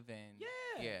aggressive and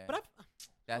Yeah. But But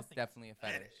that's think definitely a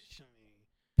fetish. I mean,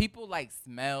 People like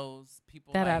smells.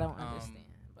 People That like I don't understand.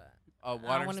 But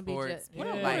water wanna be sports. ju- People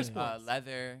What are like water sports?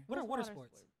 leather. what are What's water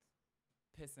sports?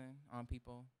 Pissing on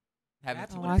people. Having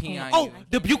That's people what I pee on can't- you. Oh,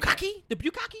 the bukkake? The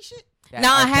bukkake shit? That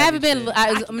now I R. Kelly haven't been.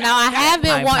 shit. Now I have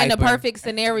been Pied wanting a Piper. perfect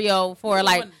scenario for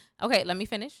like. Okay, let me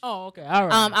finish. Oh, okay. All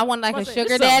right. I want like a Must say,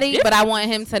 sugar this something daddy, but I different. want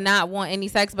him to not want any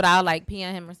sex, but I'll like pee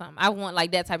on him or something. I want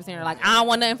like that type of scenario. Like I don't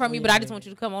want nothing from you, but I just want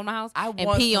you to come on my house I and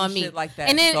want pee some on me, shit like that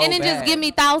and then so just bad. give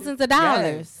me thousands of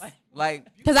dollars Yes. Like,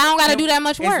 because I don't got to do that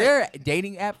much is work. there a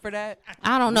dating app for that?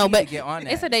 I don't We know, need to but get on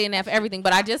it's that. a day and a half for everything.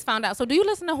 But I just found out. So do you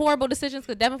listen to Horrible Decisions?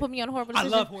 Because Devin put me on Horrible I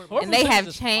Decisions. love horrible. And they have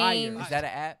Decisions is fire. changed Is that an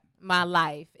app? my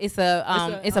life. It's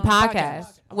a It's a podcast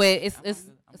podcast. with it's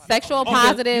I'm about to- sexual Oh, you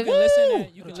positive, You can listen to,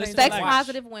 you can Woo! listen sex to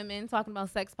positive women talking about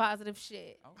sex positive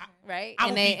shit, Okay. right? I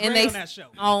would be great on that show.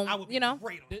 I would be you know.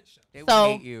 great on that show. They So-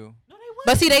 would hate you. No, they wouldn't.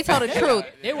 But see, they tell the truth.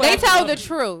 They would They actually tell love the it.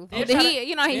 truth. They'll try He, to-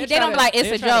 you know, they'll they try don't to- be like it's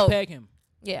they'll a try to joke. peg him.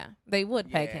 Yeah, they would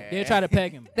peg him. Yeah. They'll try to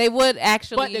peg him. They would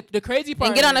actually But the crazy part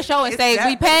and get on the is- show and Is say that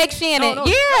we peg Shannon. No,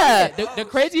 Yeah. The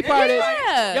crazy part is,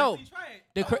 Yeah. yo, You try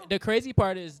it. the crazy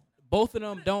part is both of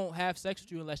them don't have sex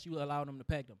with you unless you allow them to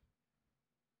peg them.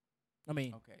 I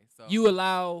mean, Okay, so you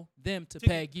allow them to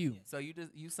peg you. So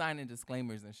you signing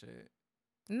disclaimers and shit.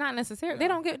 Not necessarily. They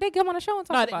No. don't get. They come on the show and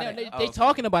talk No, about they it. Oh, okay.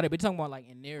 talking about it, but talking about like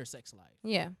in their sex life.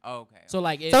 Yeah. Okay. So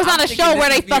like, So it's not I'm a thinking show this where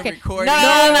they is being fucking. No, recorded.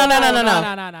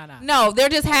 no. no. No, they're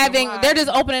just having. why? They're just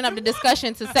opening up the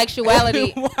discussion to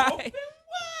sexuality. Why?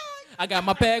 I got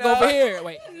my peg No. over here.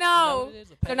 Wait. No, Is that what it is? A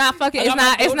they're peg? not fucking. I It's got my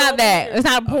not. It's dildo not over that. here. It's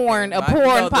not porn. A My- porn you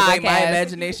know, the way my podcast.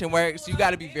 imagination works, you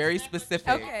got to be very specific.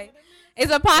 Okay.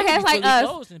 It's a podcast be like fully us,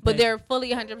 closed and but paying. they're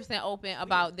fully 100% open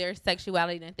about their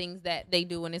sexuality and things that they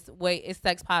do, and it's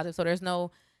sex positive. So there's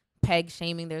no peg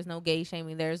shaming, there's no gay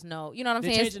shaming, there's no, you know what I'm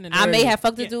They're saying? changing the I may narrative. have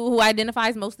fucked a Yeah. dude who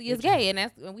identifies mostly as They're gay,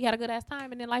 and we had a good ass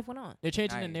time, and then life went on. They're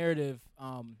changing the Nice. narrative.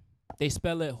 They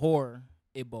spell it horror,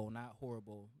 Ibo, not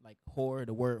horrible. Like whore,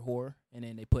 the word whore, and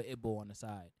then they put Ibo on the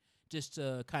side, just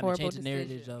to kind of Horrible change the narrative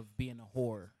decision. of being a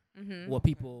whore. Mm-hmm. What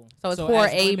people So it's as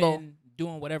whore-able. women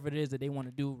doing whatever it is that they want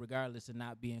to do, regardless of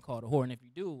not being called a whore. And if you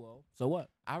do, well, so what?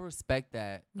 I respect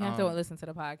that. You have to listen to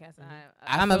the podcast.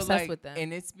 I I'm feel obsessed like- with them.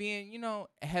 and it's being,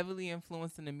 heavily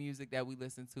influenced in the music that we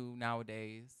listen to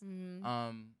nowadays.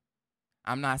 Mhm.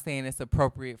 I'm not saying it's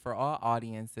appropriate for all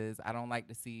audiences. I don't like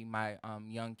to see my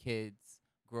young kids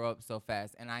grow up so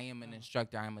fast. And I am an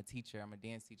instructor. I'm a teacher. I'm a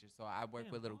dance teacher. So I work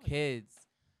Damn, with little oh, yeah. kids.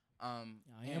 I am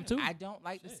And too. I don't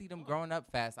like to Shit, see them oh. growing up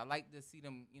fast. I like to see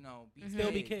them, be Mhm.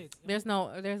 Still be kids. There's a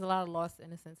lot of lost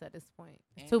innocence at this point.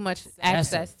 And Too much it's sad.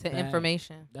 access to That's a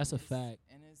information. That's a It's- fact.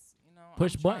 And it's,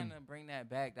 Push I'm button. trying to bring that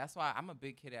back. That's why I'm a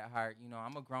big kid at heart.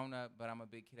 I'm a grown up, but I'm a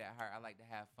big kid at heart. I like to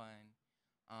have fun.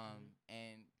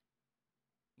 And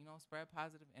spread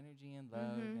positive energy and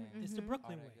love Mhm, and It's the Mhm.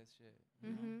 Brooklyn all way. that good shit. you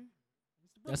know? Mm-hmm.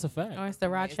 That's a fact. Or it's the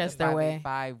It's Rochester way.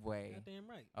 5 way. Goddamn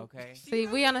right. Okay. See,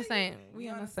 we on the same. We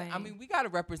on the understand. same. I mean, we gotta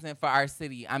represent for our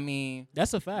city. I mean,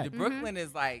 That's a the fact. Brooklyn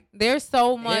is like There's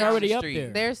so They much. They're already the up street. there.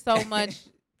 There's so much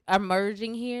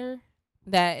emerging here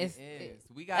that it is is.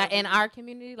 We got in our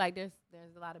community. Like there's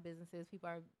a lot of businesses. People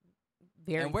are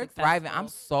very and we're successful. thriving. I'm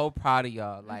so proud of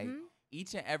y'all. Like Mhm.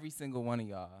 each and every single one of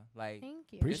y'all. Like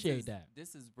Thank you. Appreciate this is, that.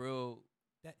 This is real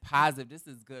That- positive. This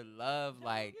is good love. Yeah,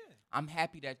 Like yeah. I'm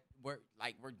happy that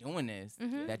we're doing this.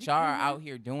 Mhm. That y'all are Mhm. out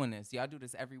here doing this. Y'all do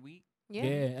this every week. Yeah. Yeah.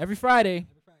 Every Friday,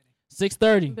 Every Friday.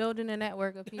 6:30. Building a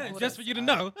network of people. Just for that's- you to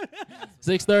know.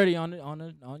 6:30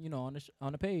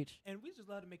 on the page. And we just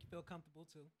love to make you feel comfortable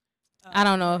too. I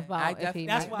don't know Yeah, about I if he definitely-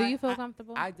 That's might. why Do you feel I-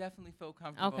 comfortable? I definitely feel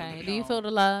comfortable. Okay. Do you feel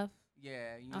the love?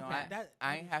 Yeah, Okay.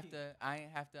 I ain't have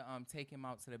to take him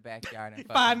out to the backyard and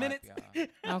fuck 5 him up, minutes.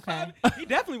 y'all. Okay. He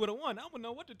definitely would have won. I wouldn't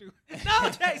know what to do. No,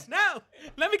 Chase, no.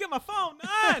 Let me get my phone.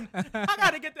 None. I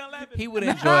gotta get the 11. He would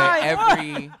enjoy Nine.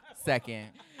 every second.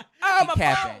 Oh, He my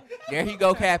capping. phone. There he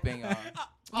go capping, y'all.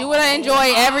 You would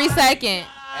enjoy every second.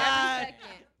 God.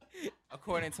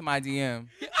 According to my DM.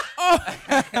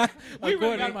 We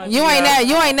really got- You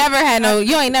ain't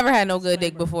never had no good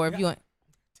dick before. If you ain't,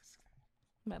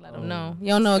 better let them know. You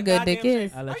don't know what good dick Goddamn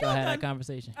is. shame. I let Are y'all y'all have that done?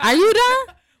 conversation. Are you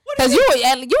done? What do Because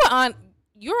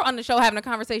you were on the show having a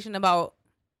conversation about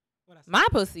What I said? my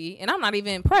pussy, and I'm not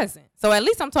even present. So at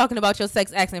least I'm talking about your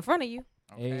sex acts in front of you.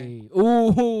 Okay. Hey,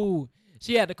 ooh,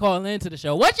 she had to call into the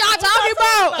show. What y'all talking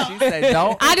about? She said,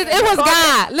 "Don't." It was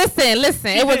God.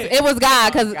 Listen. It was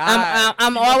God because God.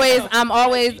 I'm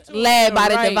always led by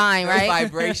the Right. divine, Those right?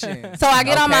 vibrations. So I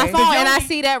get on my Okay? phone and I yoni.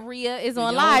 see that Rhea is The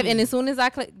on live, yoni. and as soon as I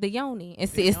click the yoni,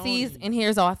 it The sees yoni. and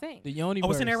hears all things. The Yoni.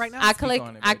 Oh, it's in there burst. right now? I Speak click,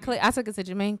 on it, I baby. click. I took it to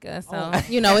Jamaica, so Oh.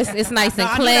 it's nice Nah,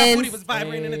 and I knew that booty cleansed. was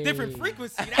vibrating in a different Hey.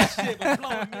 frequency. That shit was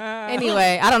blowing me.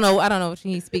 Anyway, I don't know what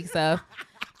he speaks of.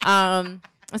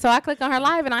 So I click on her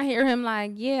live and I hear him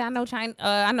like, yeah,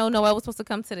 I know Noel was supposed to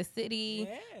come to the city.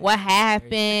 Yeah. What happened?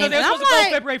 Because And they're I'm supposed to go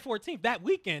like, February 14th, that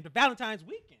weekend, the Valentine's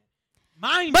weekend.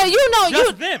 Mind But you know,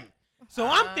 just them. So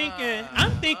I'm thinking,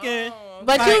 Oh,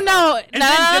 but Like- you know, and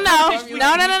then the conversation-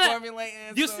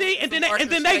 no. you see, and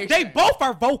then they both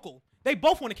are vocal. They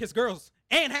both want to kiss girls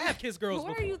and have kissed girls Who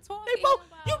are before. you talking They both.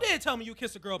 about? You did tell me you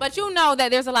kissed a girl. But before. you know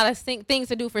that there's a lot of things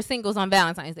to do for singles on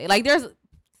Valentine's Day. Like there's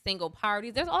single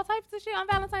parties. There's all types of shit on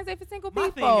Valentine's Day for single My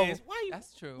people. thing is, why you?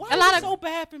 That's true. Why A is lot it of- so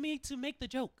bad for me to make the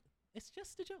joke? It's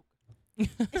just a joke.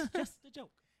 It's just a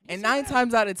joke. And What's so 9 bad?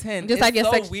 times out of 10, Just it's like your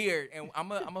so sex- weird. And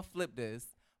I'm a flip this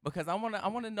because I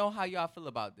wanna know how y'all feel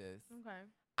about this.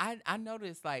 Okay. I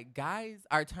noticed like guys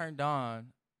are turned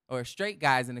on, or straight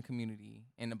guys in the community,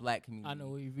 in the black community, I know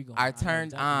where we going. are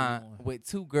turned on with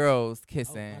 2 girls Oh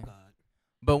kissing. my God.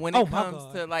 But when Oh it my comes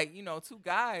God. to like 2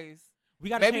 guys, We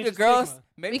got maybe the girls,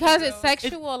 maybe Because the it's girls-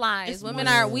 sexualized. it's Women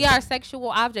more- we are sexual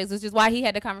objects, which is why he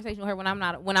had the conversation with her when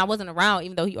I wasn't around,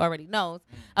 even though he already knows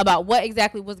about what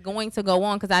exactly was going to go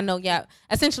on. Because I know y'all,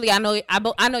 essentially, I know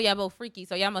y'all both freaky,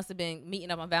 so y'all must have been meeting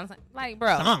up on Valentine's. Like,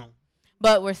 bro, Song.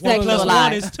 but we're 1 plus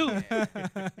 1 is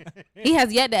sexualized. 2. He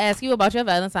has yet to ask you about your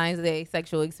Valentine's Day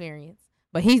sexual experience,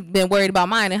 but he's been worried about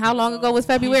mine. And how long ago was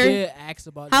February? He did ask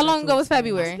about How the long sexual ago was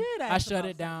experience. February? I shut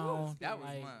it down. that was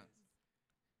like, months.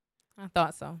 I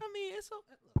thought so. I mean, it's so.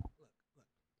 Look.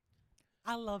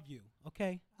 I love you.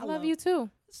 Okay. I love you too.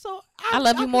 So I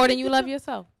love you more than you get love to-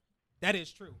 yourself. That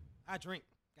is true. I drink.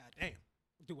 God damn.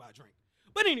 Do I drink?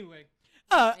 But anyway,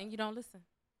 And you don't listen.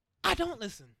 I don't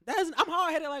listen. I'm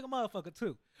hard headed like a motherfucker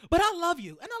too. But I love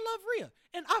you and I love Rhea.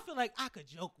 And I feel like I could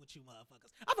joke with you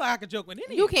motherfuckers. I feel like I could joke with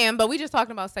any You of you. can, but we just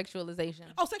talking about sexualization.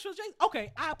 Oh, sexualization?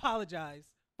 Okay, I apologize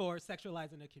for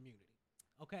sexualizing the community.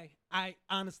 Okay? I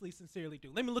honestly, sincerely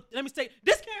do. Let me say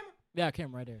this camera. Yeah,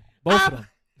 camera right there. Both of them.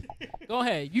 Go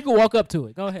ahead. You can walk up to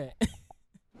it. Go ahead.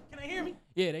 Can they hear me?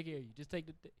 Yeah, they can hear you. Just take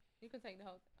the. You can take the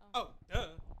whole. Oh, duh.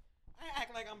 I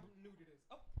act like I'm new to this.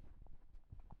 Oh.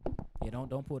 Yeah,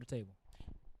 don't pull the table.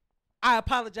 I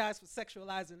apologize for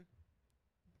sexualizing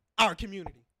our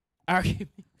community. All right.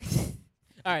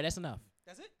 All right, that's enough.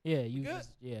 That's it? Yeah, you. good?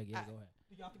 Yeah, go ahead.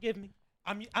 Do y'all forgive me?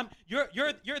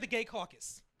 You're the gay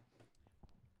caucus.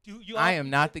 Do you? I am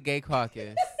not the gay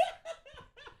caucus.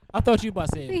 I thought you about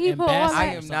to say He pulled ambassador one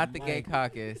I or am not the something, gay like-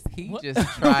 caucus. He What?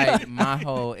 just tried my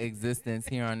whole existence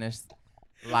here on this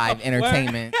live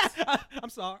entertainment. I'm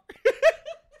sorry.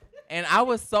 And I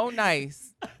was so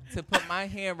nice to put my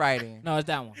handwriting No, it's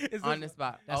that one. It's on this the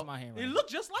spot. That's Oh, my It handwriting. looked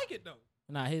just like it though.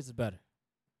 Nah, his is better.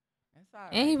 that's all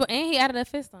right. And he added a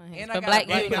fist on him And for I got black a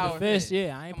black gay Put power the people. fist. fist.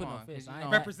 Yeah, I ain't Come put no on, 'cause fist. you I, know-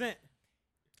 ain't Represent.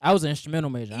 I was an instrumental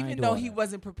major. I Even ain't though doing he that.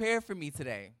 wasn't prepared for me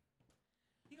today.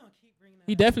 He gonna keep bringing that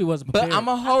He up. definitely wasn't But prepared. I'm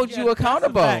going to hold you Yeah,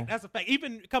 accountable. That's a fact.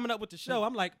 Even coming up with the show,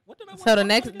 I'm like, what did I want So to the talk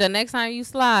next about the again? next time you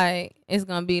slide, it's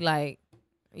gonna be like,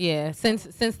 yeah. Since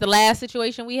the last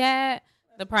situation we had,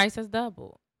 the price has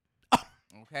doubled.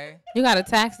 Okay? You gotta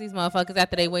tax these motherfuckers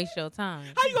after they waste your time.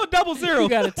 How you gonna double zero? You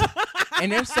gotta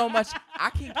And there's so much. I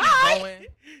can keep going.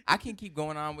 I can keep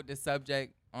going on with the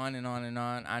subject on and on and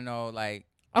on. I know, like,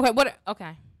 Okay, what?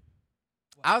 Okay.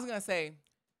 I was going to say,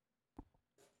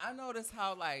 I notice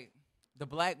how, like, the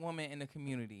black woman in the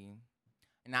community,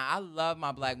 now I love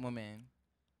my black women,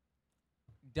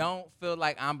 don't feel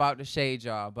like I'm about to shade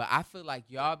y'all, but I feel like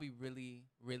y'all be really,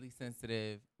 really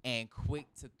sensitive and quick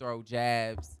to throw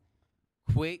jabs,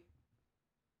 quick.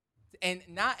 And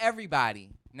not everybody,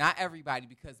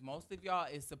 because most of y'all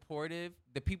is supportive.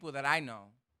 The people that I know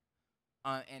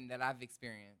and that I've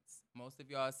experienced, most of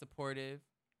y'all is supportive,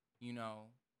 you know,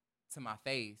 to my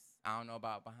face. I don't know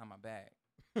about behind my back.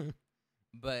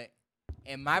 But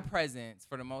in my presence,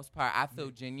 for the most part, I feel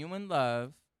genuine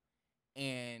love.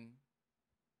 And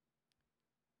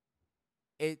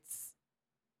it's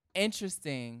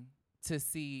interesting to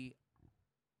see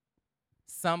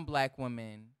some black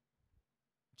women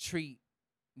treat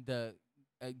the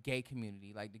gay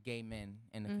community, like the gay men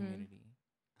in the Mhm. community.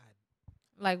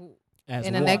 Like As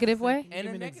in a what? negative way. In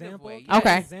a negative way, Give me an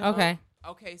Okay. example. Okay.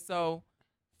 Okay, so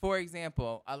for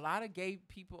example, a lot of gay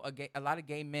people, a lot of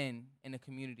gay men in the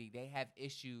community, they have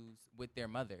issues with their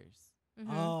mothers. Mhm.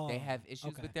 Oh, They have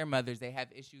issues okay. with their mothers. They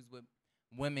have issues with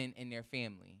women in their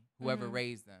family, whoever Mhm.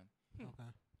 raised them. Okay.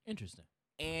 Interesting.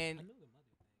 I And knew the mother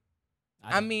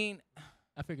thing. I mean,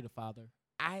 I figured the father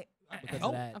I because Oh.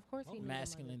 of that Of course he knew the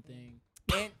masculine mother thing.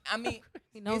 and I mean,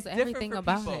 He knows it's different everything for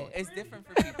about people. it. It's different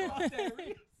for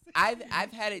people.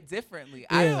 I've had it differently.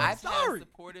 Yeah. I've had a Sorry.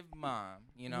 supportive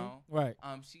mom. You know, Right.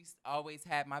 she's always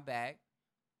had my back.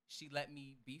 She let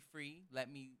me be free, let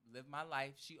me live my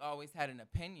life. She always had an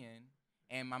opinion,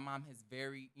 and my mom has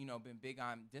very, you know, been big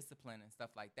on discipline and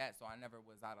stuff like that. So I never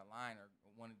was out of line or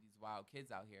one of these wild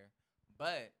kids out here.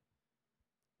 But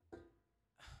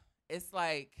it's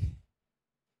like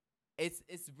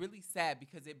it's really sad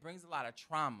because it brings a lot of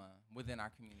trauma within our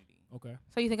community. Okay.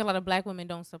 So you think a lot of black women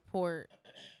don't support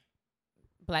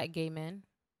black gay men?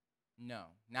 No,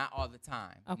 not all the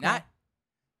time. Okay.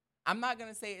 I'm not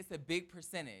gonna say it's a big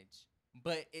percentage,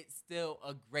 but it's still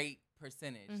a great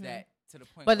percentage Mhm. that to the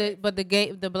point. But where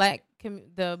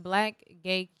the black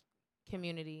gay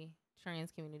community,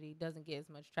 trans community doesn't get as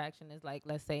much traction as, like,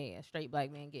 let's say a straight black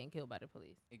man getting killed by the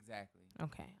police. exactly.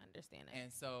 Okay, I understand that.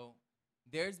 And so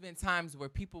there's been times where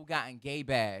people gotten gay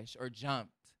bashed or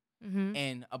jumped, Mm-hmm.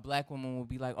 and a black woman will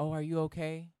be like, "Oh, are you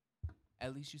okay?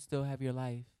 At least you still have your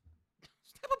life."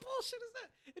 What type of bullshit is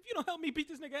that? If you don't help me beat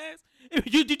this nigga ass,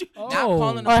 if you did you? Oh. Not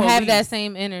calling the Or have that police.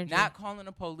 same energy. Not calling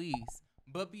the police,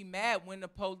 but be mad when the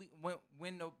police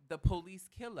when the police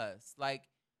kill us. Like,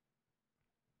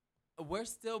 we're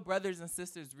still brothers and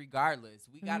sisters regardless.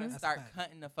 We gotta Mhm. That's a start fact.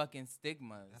 cutting the fucking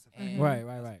stigmas That's a fact. and Right.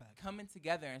 That's a Right. fact. coming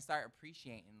together and start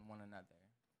appreciating one another.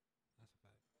 That's a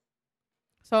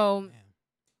fact. So,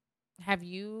 Damn. have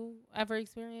you ever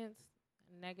experienced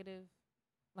negative,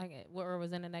 like, or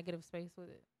was in a negative space with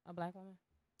a black woman?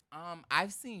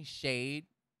 I've seen shade,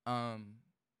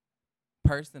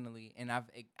 personally, and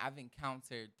I've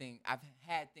encountered things. I've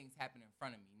had things happen in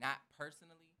front of me, not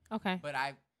personally, Okay. but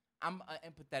I'm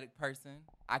an empathetic person.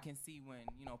 I can see when,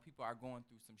 you know, people are going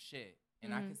through some shit,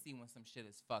 and I Mhm. can see when some shit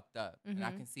is fucked up, and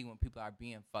I Mhm. can see when people are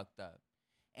being fucked up.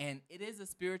 And it is a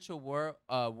spiritual war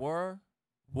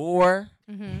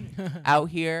Mm-hmm. out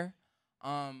here.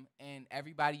 And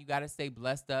everybody, you gotta stay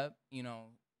blessed up. You know,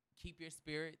 keep your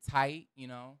spirit tight. You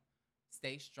know,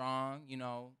 stay strong. You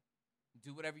know,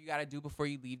 do whatever you gotta do before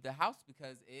you leave the house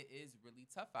because it is really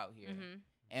tough out here. Mm-hmm.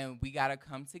 And we gotta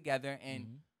come together.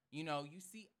 And you know, you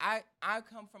see, I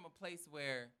come from a place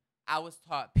where I was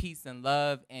taught peace and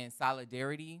love and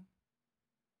solidarity,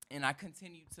 and I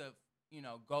continue to, you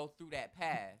know, go through that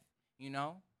path. You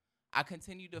know, I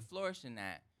continue to flourish in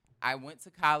that. I went to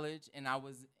college and I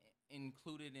was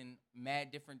included in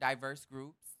mad different diverse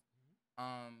groups.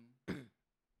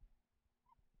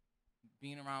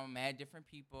 Being around mad different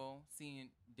people, seeing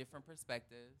different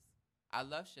perspectives. I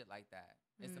love shit like that.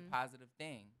 It's a positive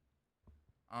thing.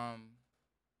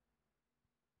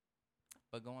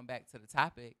 But going back to the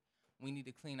topic, we need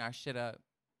to clean our shit up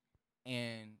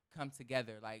and come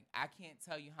together. Like, I can't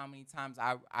tell you how many times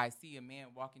I see a man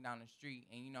walking down the street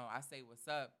and, you know, I say, what's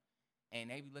up? And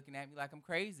they be looking at me like I'm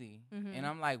crazy. Mm-hmm. And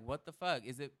I'm like, what the fuck?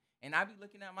 Is it? And I be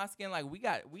looking at my skin like we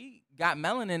got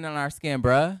melanin in our skin,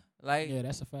 bruh. Like, Yeah,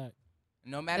 that's a fact.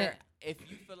 no matter if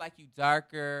you feel like you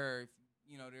darker, or if,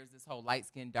 you know, there's this whole light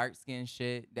skin, dark skin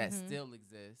shit that still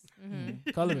exists. Mm-hmm.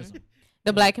 Colorism.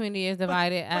 The black community is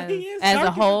divided But he is as dark a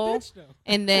as whole, bitch, though.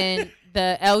 and then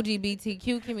the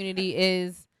LGBTQ community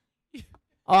is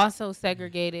also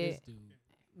segregated This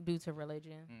dude. due to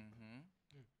religion,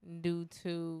 Mm-hmm. due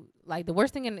to like the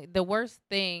worst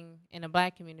thing in the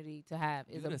black community to have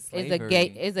is Due to a slavery. gay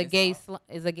It's awful.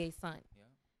 son, Yeah.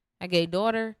 a gay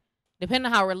daughter. Depending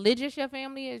on how religious your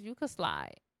family is, you could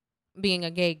slide being a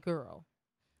gay girl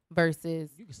versus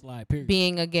You can slide, period.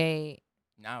 being a gay.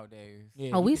 Nowadays.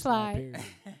 Yeah, Oh, you we can slide. period.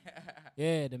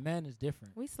 Yeah, the man is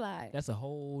different. We slide. That's a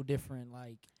whole different,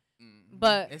 like,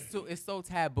 But- it's so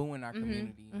taboo in our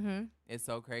community. Mm-hmm. It's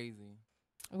so crazy.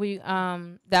 We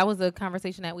that was a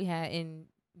conversation that we had in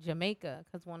Jamaica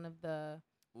because one of the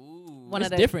Ooh. One it's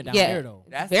of the- different down yeah. there, though.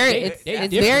 It's very that's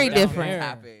very a different.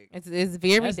 topic. it's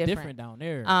very That's different. different down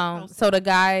there. So the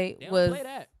guy They don't was play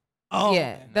that. Oh, yeah,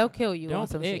 okay, they'll nah. kill you They on don't,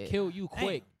 some they'll shit. kill you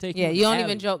quick. Take Yeah, you you don't alley.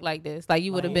 even joke like this. Like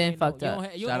you would have Like, been ain't no- fucked you up.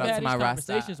 don't you Shout don't out have to my these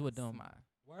Rasta. conversations with them.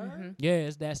 Word? Mhm. Yeah,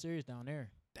 it's that serious down there.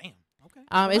 Damn. Okay.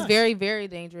 It's Nice. very very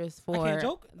dangerous I can't for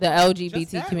joke. the Just LGBT that, or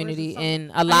is it community something-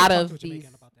 in I a need to lot talk of to a these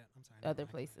Jamaican about that. I'm sorry, other never mind.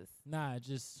 places. Nah,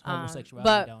 just but-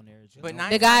 homosexuality down there. Is just But no-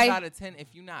 9 The times guy- out of 10,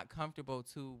 if you're not comfortable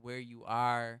too where you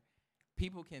are,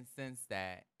 people can sense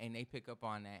that and they pick up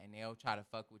on that and they'll try to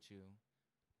fuck with you.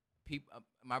 People,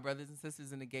 my brothers and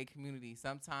sisters in the gay community,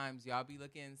 sometimes y'all be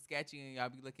looking sketchy and y'all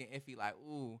be looking iffy, like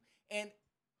ooh. And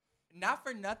not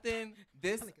for nothing,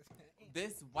 this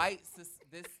white,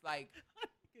 this like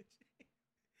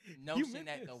notion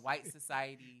that the white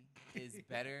society is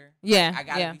better. Yeah, I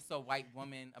gotta yeah. be so white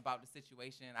woman about the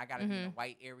situation. I gotta be in a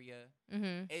white area.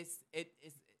 Mm-hmm.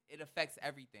 It affects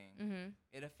everything. Mm-hmm.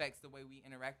 It affects the way we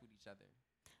interact with each other.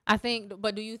 I think,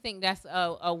 but do you think that's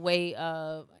a way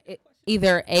of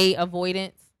either A,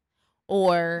 avoidance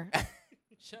or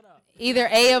Shut up. either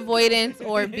A, avoidance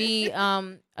or B,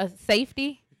 a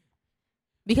safety?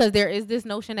 Because there is this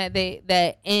notion that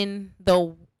that in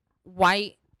the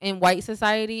white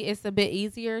society it's a bit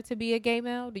easier to be a gay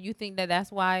male. Do you think that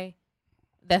that's why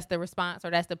that's the response or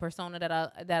that's the persona that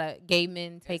a gay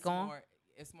men take on?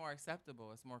 It's more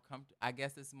acceptable. It's more I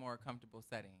guess it's a more comfortable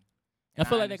setting. I And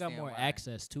feel like they got understand more why.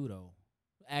 access too, though.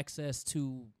 Access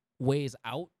to ways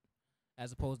out,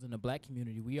 as opposed to in the black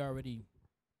community. We already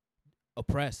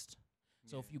oppressed.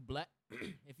 So if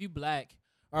you black,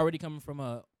 already coming from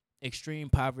a extreme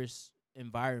impoverished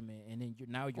environment, and then you're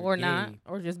Or gay, not,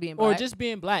 or just being black. or just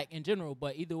being black in general.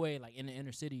 But either way, like in the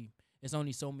inner city, it's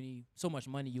only so much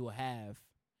money you will have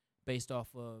based off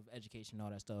of education and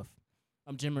all that stuff.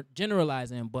 I'm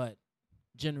generalizing, but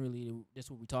generally this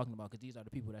is what we're talking about because these are the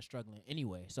people that's struggling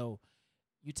anyway. So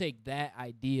you take that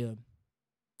idea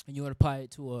and you apply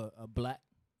it to a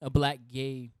black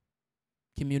gay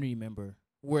community member.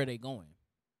 Where are they going?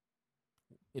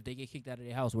 If they get kicked out of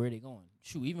their house, where are they going?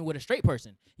 Shoot, even with a straight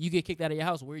person, you get kicked out of your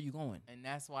house, where are you going? And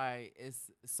that's why it's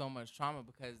so much trauma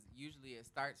because usually it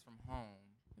starts from home.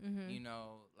 Mm-hmm. You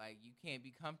know, like you can't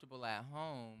be comfortable at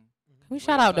home. We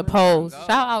shout out to Pose. Shout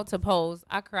out to Pose.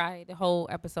 I cried the whole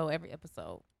episode, every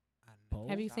episode.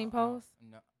 Have you seen Pose?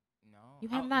 No. You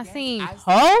have Oh, not yes, seen I've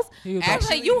Pose? He was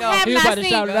Actually, you no. have he was not about to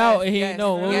seen. shout it out, and he Yes, didn't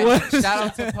know what yes. it was. Shout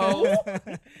out to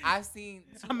Pose. I've seen.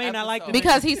 I may not like the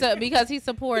Because he's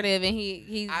supportive and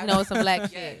he I- knows some black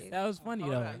Yes. shit. That was funny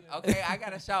Hold though. on. Okay, I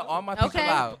gotta shout all my people Okay.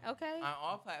 out Okay. on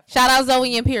all platforms. Shout out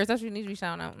Zoe and Pierce. That's what you need to be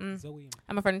shouting out. Zoe and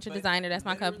I'm a furniture But designer. That's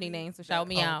my company literally, name. So shout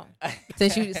me oh. out.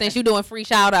 Since you doing free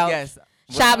shout outs. Yes.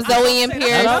 Shop I Zoe and don't say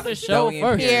that. Shout out Pierce. the show Zoe and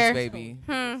first. Pierce, Here. baby.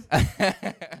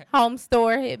 Home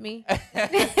store hit me.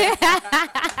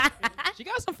 She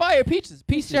got some fire peaches.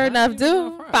 Sure enough,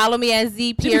 do. Follow me at Z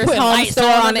She be Pierce putting Home lights Store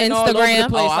on on and all over the Instagram.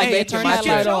 place. Oh, Like I'm they making turn my that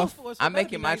trip. light off. I'm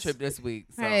making my trip this week.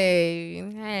 So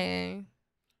Hey.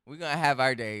 we're gonna have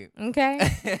our date.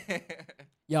 Okay.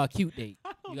 Y'all cute date.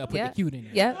 You gotta put Yeah. the cute in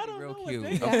there. Yep. I don't Real know what cute,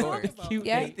 they of talking course. about. Cute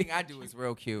Yeah. date. Anything I do is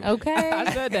real cute. Okay.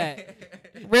 I said that.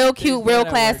 Real cute, real that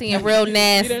classy, word. and real He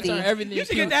done turned nasty. everything You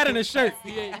should cute. get that in a shirt.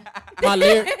 My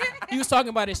lyric. He was talking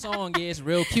about his song. Yeah, it's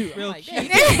real cute. Real I'm like,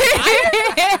 cute.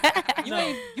 damn, you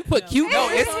ain't you put cute. No,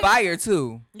 on it's it? fire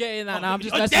too. Yeah, nah, I'm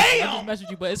just Oh, messing. damn. I'm just messing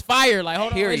with you, but it's fire. Like,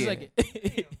 hold on, wait a Period.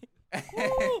 second. I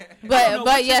don't know but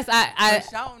what yes, I But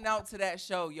shouting out to that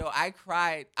show, yo, I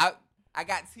cried. I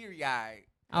got teary eyed.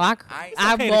 I It's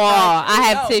okay to ball. cry. I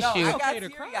have No, tissue. I Okay got to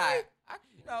teary cry. eyed.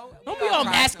 Don't be all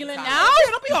masculine now.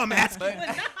 Yeah, don't be all masculine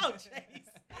now, Chase.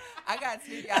 I got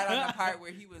teary eyed on the part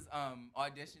where he was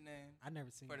auditioning I never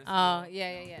seen for the it. Oh school.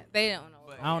 yeah. They don't know.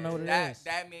 But I don't know what it that, is.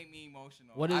 That made me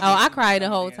emotional. What is it? Oh, I obviously cried the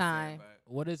was a whole dancer, time.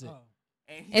 but- What is it? Oh.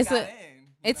 and he It's got a- in, you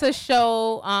It's know? a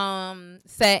show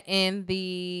set in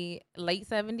the late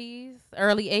 70s,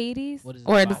 early 80s, What is it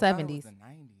or about? the I thought it was 70s. the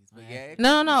 90s, but yeah, it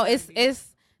No, could be it's 70s.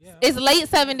 Yeah. it's late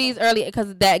 70s, early,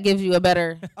 because that gives you a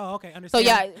better. Oh, okay. So Understand.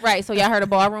 yeah, right. So y'all heard of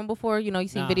ballroom before? You know, you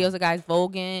seen Nah. videos of guys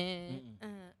voguing,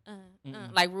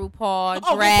 Mm-mm. like RuPaul, Oh, RuPaul,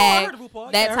 I drag, heard of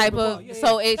RuPaul. that Yeah, I heard type RuPaul. of. Yeah,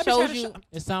 So yeah. it That bitch shows had a you. show.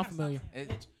 It sounds familiar.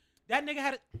 That nigga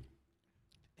had it.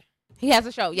 He has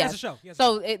a show. He has Yes. a show. He has a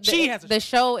So show. She has a the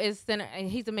show is center, and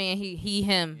he's a man. He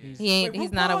him. Yes. He ain't. Wait,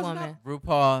 He's not a RuPaul's woman.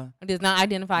 RuPaul, He does not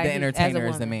identify the as a entertainer,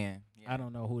 woman. is the man. I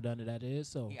don't know who done that is.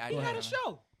 So He go He had ahead. a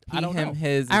show. He, I don't him, know.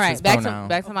 his. All is right, his back pronoun.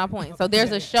 to my point. So Okay.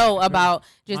 there's a show about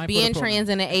just Mindful being of the trans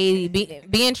in the 80s,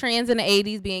 being trans in the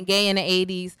 80s, being gay in the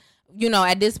 80s. You know,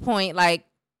 at this point, like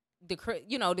the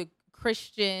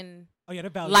Christian Oh yeah, the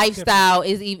value lifestyle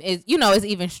is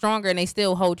even stronger, and they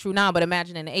still hold true now. But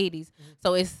imagine in the 80s.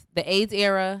 So it's the AIDS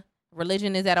era.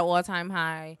 Religion is at an all-time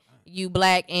high. You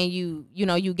black and you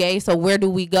gay. So where do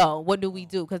we go? What do we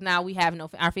do? Because now we have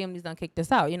our families done kicked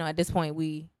us out. You know, at this point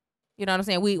you know what I'm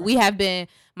saying? We have been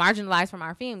marginalized from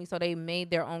our family, so they made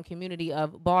their own community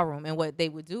of ballroom. And what they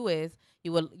would do is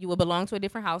you would belong to a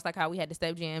different house, like how we had the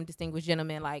Step Jam, Distinguished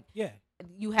Gentlemen. Like Yeah.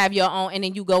 you have your own, and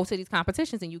then you go to these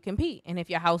competitions and you compete. And if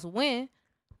your house win,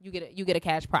 you get a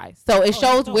cash prize. So it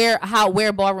shows dope.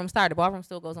 where ballroom started. Ballroom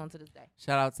still goes on to this day.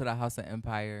 Shout out to the House of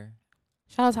Empire.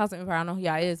 Shout out to House of Empire. I don't know who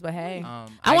y'all is, but hey, I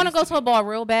I want to used go to a ball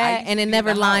real I bad, used and to it be in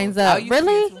never the lines house. I up. used to be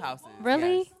in Really? 2 houses.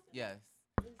 Really? Yes.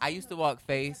 I used to walk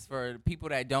face. For people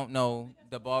that don't know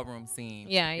the ballroom scene.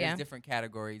 Yeah, There's yeah. different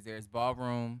categories. There's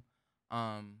ballroom.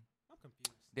 I'm confused.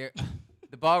 There,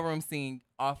 the ballroom scene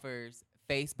offers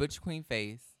face, butch queen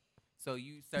face. So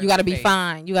you serve You got to your be face.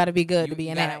 fine. You got to be good You to be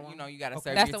in gotta, that one. You know, you got to Okay.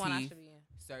 serve That's your the one I teeth. should be in.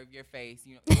 Serve your face.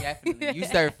 You know, definitely. You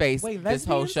serve face Wait, this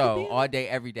whole lesbians could show be in all day,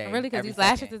 every day. Really, because every these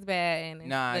lashes second. is bad. And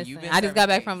Nah, listen, you've been I just got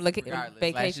back serving from face regardless,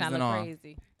 vacation. I lashes look and all.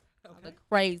 crazy. I Okay. look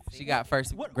crazy. She got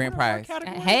first What grand are more prize.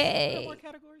 categories? Hey. What are more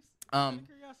categories? Um, Out of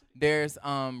curiosity. There's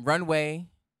runway.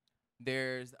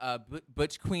 There's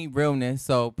butch queen realness.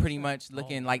 So pretty much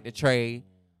looking like the trade.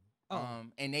 Oh.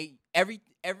 And they every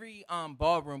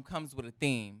ballroom comes with a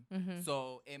theme. Mhm.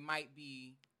 So it might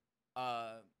be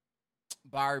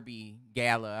Barbie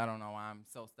gala. I don't know why I'm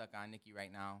so stuck on Nikki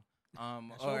right now.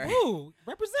 That's Or your boo.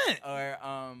 Represent.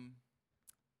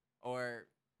 or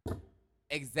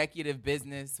executive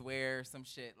business wear, some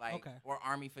shit like Okay. or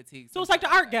army fatigue. So it's some like the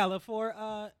shit art that. gala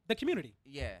for the community.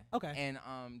 Yeah. Okay.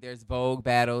 And there's Vogue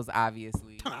battles,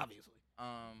 obviously. Obviously.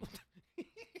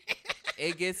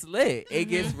 It gets lit. It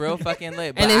gets real fucking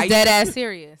lit. But And I it's dead used ass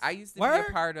serious. I used to be Word?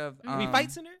 a part of We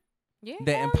fights in there. Yeah.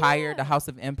 the hell Empire, yeah. the House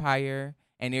of Empire,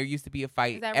 and there used to be a Is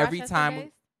fight that every Rochester time.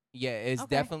 based? Yeah, it's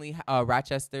Okay. definitely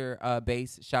Rochester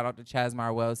based. Shout out to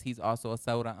Chasmar Wells. He's also a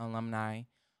Soda alumni.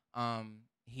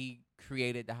 He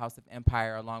created the House of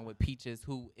Empire along with Peaches,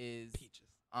 who is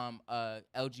a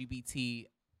LGBT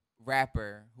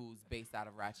rapper who's based out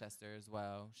of Rochester as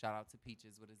well. Shout out to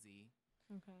Peaches with a Z.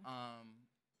 Okay.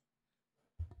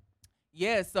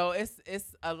 Yeah, so it's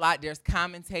a lot. There's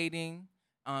commentating,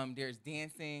 there's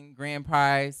dancing, grand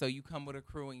prize. So you come with a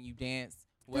crew and you dance.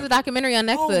 There's a documentary on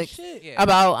Oh Netflix shit. Yeah.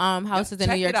 about houses in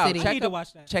check New York it out. City. I Check need to up-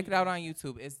 watch that. Check it out on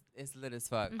YouTube. It's lit as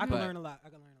fuck. I can But learn a lot.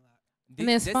 And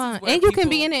it's fun. And you can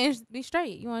be in it and be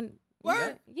straight. You want?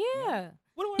 Word? Yeah.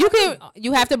 What do You I can. do?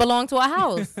 You have to belong to a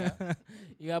house.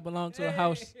 You gotta belong to a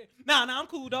house. Nah, I'm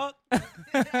cool, dog.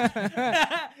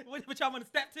 what y'all want to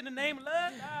step to the name of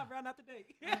love? Nah, bro, not today.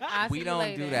 I'll We see you don't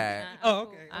later. do that. Nah, Oh,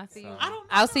 cool. okay. I'll see you. So- I don't know.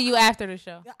 I'll see you after the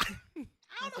show.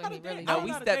 I I don't That's know how when to he really dance. I No, don't we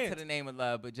know how to step to dance. the name of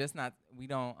love, but just not. We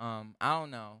don't. I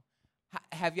don't know.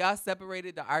 Have y'all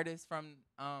separated the artist from?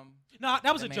 No,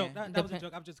 that was The a joke. man. That was a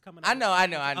joke. I'm just coming. I up know.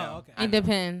 with- I Oh, okay. I It know.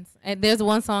 depends. And there's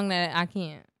one song that I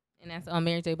can't, and that's on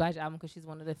Mary J. Blige album because she's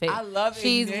one of the I favorite. love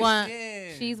She's one.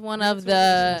 Ignition. She's one Me of too.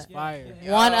 the It's fire.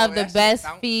 Yo, one of the that shit best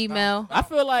bounce, female. bounce, I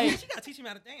feel Like, like she gotta teach me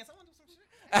how to dance. I want to do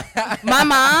some shit. My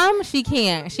mom, she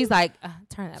can't. She's like,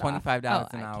 turn that off. $25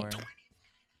 Oh, an I hour. can't. She's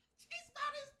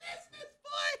about his business,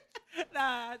 boy.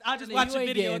 Nah, I'll just nigga, watch you the ain't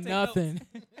video getting and take notes. nothing.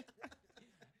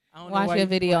 I don't know Watch why your you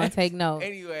video and flex. take notes.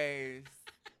 Anyways.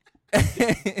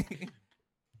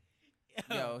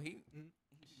 Yo, he.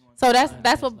 So that's Alright, that's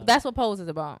next what that's what Pose is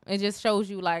about. It just shows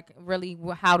you like really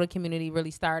how the community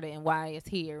really started and why it's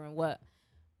here and what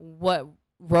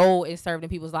role it served in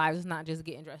people's lives. It's not just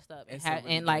getting dressed up and, It's a really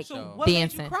and good like So show. what made you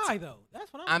dancing. cry though?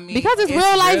 That's what I I'm. mean, Because it's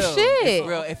real life real. shit. It's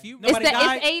real. If you It's Nobody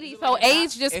died? it's 80s, so Nobody died?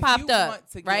 age just if popped you up, want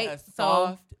to get right? a So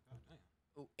soft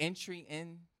entry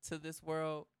into this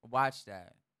world, watch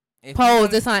that. If you Pose.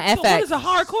 wanna- It's on So what is FX. a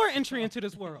hardcore entry into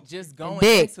this world? Just going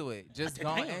Big. into it. Just Damn,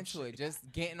 going into shit. it.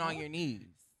 Just getting on your knees.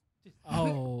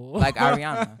 Oh, Like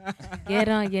Ariana. Get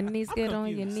on your knees, I'm get on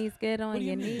your confused. knees, get What on do you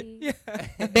your mean? knees.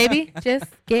 Yeah. Baby, just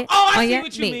get Oh, I on see your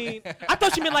what you knees. mean. I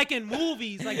thought you meant like in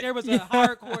movies. Like there was a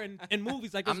hardcore in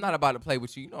movies. Like I'm not about to play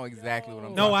with you. You know exactly what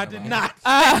I'm No, I talking did about.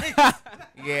 not.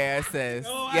 Yeah, sis.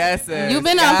 No, I Yes, didn't. sis. You've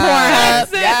been on yes,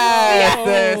 Pornhub. Yes,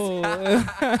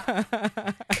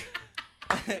 sis.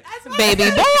 Baby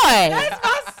boy.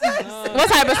 What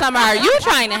type of summer are you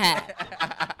trying to have?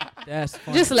 that's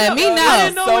funny. Just let me I know.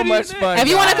 didn't know So what he much meant. fun. If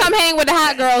you want to guys. come hang with the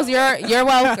hot girls, you're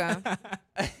welcome.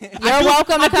 You're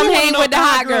welcome I to come do wanna hang know with the what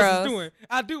hot is girls. doing.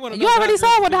 I do want to. You already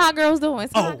saw what the hot girls doing.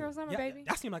 It's Oh, hot girl summer, yeah, baby.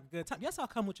 That seemed like a good time. Yes, I'll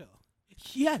come with y'all.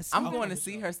 Yes, I'm I'll going come to with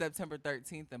see y'all. her September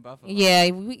 13th in Buffalo. Yeah,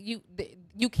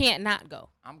 you can't not go.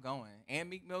 I'm going. And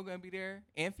Meek Mill gonna be there.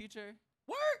 And Future.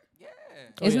 Word. Yeah.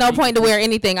 There's yeah, no you point to can- wear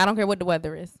anything. I don't care what the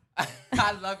weather is.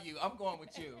 I love you. I'm going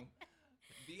with you.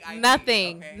 VIP,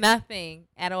 Nothing, okay? nothing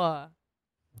at all.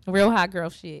 Real hot girl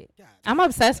shit. God. I'm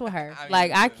obsessed with her. I mean,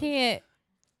 Like me I too. can't.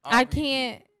 On I repeat.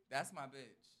 can't. That's my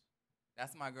bitch.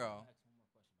 That's my girl.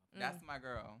 That's my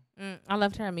girl. I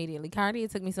loved her immediately. Cardi,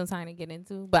 it took me some time to get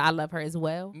into, but I love her as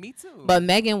well. Me too. But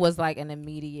Megan was like an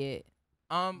immediate.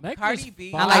 Meg Cardi is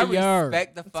B, fire. I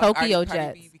respect the fuck Tokyo out of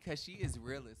Cardi B Jets. because she is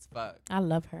real as fuck. I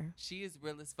love her. She is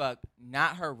real as fuck.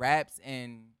 Not her raps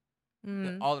and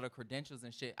Mm. all of the credentials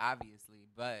and shit, obviously,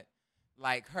 but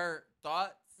like her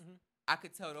thoughts, Mhm. I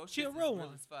could tell those. She a shits is real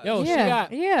one. as fuck. Yo, she yeah,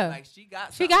 got- yeah. Like she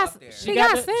got. She something got up there. she She got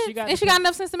got the- sense, she got and she the- got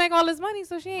enough sense to make all this money.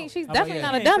 So she's Oh, definitely yeah.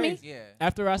 not a Yeah, dummy. crazy. Yeah.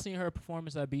 After I seen her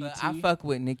performance at BET, But I fuck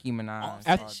with Nicki Minaj.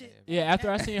 After- all shit. day. yeah, after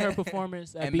I seen her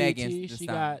performance at And Megan's BET, the she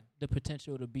sound. got the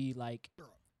potential to be like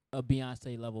a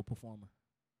Beyonce level performer.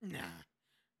 Nah,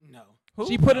 no. Who?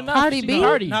 She put No. enough. Cardi she B?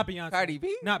 Cardi. Not Beyonce. Cardi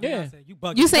B? Not Yeah. Beyonce. You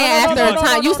bugging. You saying No, after no, no, time?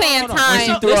 no, You no, saying no, no. When time? she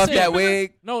threw off Listen. that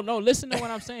wig. No, listen to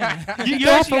what I'm saying. You Throw actually off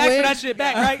a asked for wig. that shit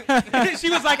back, right? She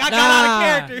was like, I got out Nah. of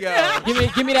character. Yo.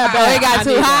 give me that Oh, back. it got I too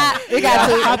need hot. that. It got Yeah,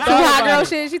 too I too thought hot about girl it.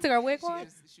 shit. She took her wig She off.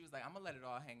 was like, I'm gonna let it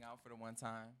all hang out for the one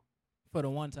time. For the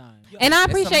one time. And I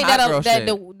It's some appreciate hot that girl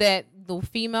that shit. the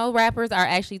female rappers are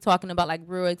actually talking about like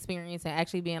real experience and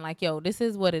actually being like, yo, this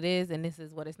is what it is and this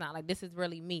is what it's not. Like this is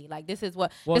really me. Like this is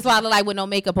what Well, this is why I look like with no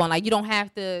makeup on. Like you don't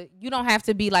have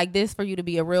to be like this for you to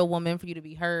be a real woman, for you to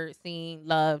be heard, seen,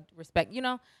 loved, respect. You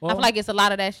know, I Well, feel like it's a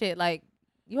lot of that shit. Like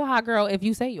you a hot girl if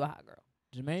you say you a hot girl.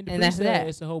 Jermaine and Dupri that's said that.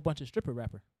 it's a whole bunch of stripper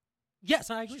rapper.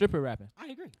 Yes, I agree. Stripper rapping. I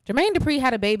agree. Jermaine Dupri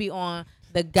had a baby on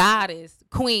the goddess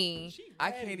queen. She I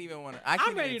ready. can't even want to.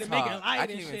 I'm ready to make it light I and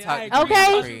can't even shit. talk. I to agree. Okay. I Jermaine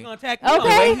thought she was Dupri. gonna attack Okay. me. The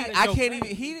way Had he- to I go can't crazy.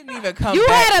 even. He didn't even come. You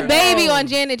back had a from baby that. on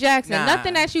Janet Jackson. Nah.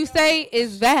 Nothing that you say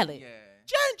is valid. Yeah.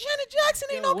 Janet Jackson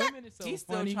ain't no guy. He's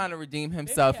still trying to redeem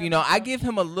himself. You know, I give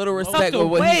him a little Stuff respect the for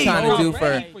what way he's trying to do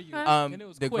already for you. Huh? And it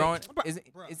was the quick. growing.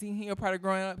 Bruh, bruh. Is he a part of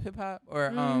growing up hip hop or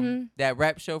Mhm. that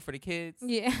rap show for the kids?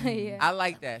 Yeah, yeah. I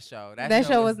like that show. That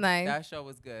show was nice. That show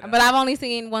was good. But I've only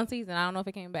seen one season. I don't know if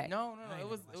it came back. no.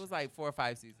 It was like 4 or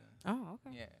 5 seasons. Oh,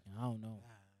 okay. Yeah. I don't know.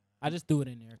 I just threw it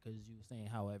in there because you were saying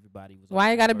how everybody was. Why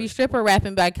on it got to be first. stripper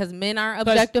rapping back? Because men aren't 'Cause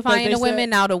objectifying they the women. said-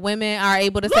 Now the women are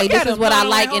able to Look say, this at is him. what No, I no,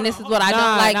 like hold and this on, is what I hold don't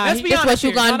on. like. Nah, Let's be This honest what you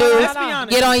here. gonna No, do. Let's be honest.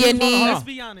 Get on your Hold knees. Let's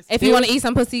be honest. If He you want was- to eat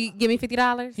some pussy, give me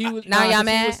 $50. He was, Now y'all 'cause He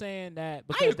mad? was saying that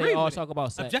because agree they all with it. talk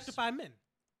about sex Objectify men.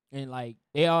 and like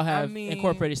they all have mean-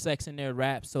 incorporated sex in their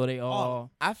rap, so they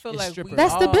all. I feel It's like we stripper.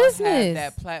 That's the all business.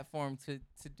 have that platform to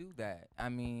do that. I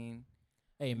mean,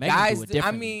 Hey, Megan Guys do it do- I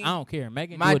differently. mean, I don't care.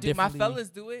 Megan my do it my differently. fellas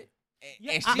do it.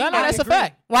 Yeah, and I- she No, I that's a agree.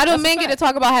 fact. Why do That's a men get to fact.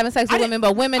 talk about having sex I with didn't- women,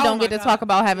 but women oh don't my get to God. talk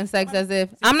about having sex as if?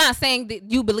 I'm not saying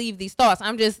that you believe these thoughts.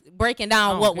 I'm just breaking I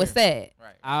down don't what was care. said.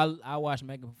 Right. I'll watch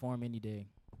Megan perform any day.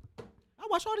 I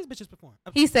watch all these bitches perform.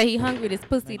 He said he hungry. This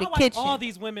pussy, I the watch kitchen. all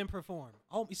these women perform.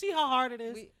 Oh, you see how hard it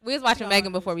is? We was watching Yeah,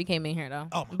 Megan it is. before we came in here, though.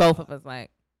 Oh my Both God. of us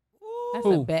like Ooh. that's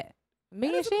Who? a bet. Me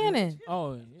and That is a- Shannon.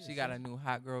 Oh, She got a new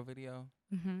hot girl video.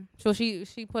 So she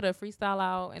put a freestyle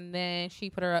out and then she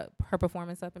put her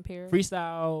performance up in Paris.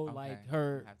 freestyle Okay. like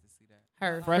her I have to see that.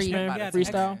 Her freshman free- Yeah,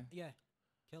 freestyle? it's- Yeah.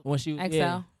 Kill. when she XL.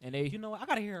 yeah, and they You know what? I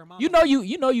gotta hear her mom.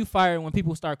 you know you fired when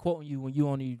people start quoting you when you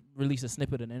only release a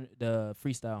snippet of the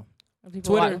freestyle.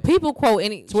 Twitter- People quote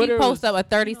any. Twitter she posts was- up a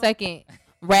 30-second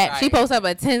rap. She Right. posts up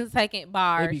a 10-second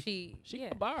bar. Baby, She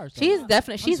got bars. though. she's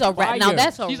definitely she's a rap. Now fire.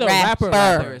 that's a She's a rapper.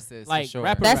 rapper. Lyricist, for Like, sure.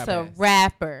 rapper, That's a Yes.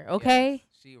 rapper. Okay. Yes,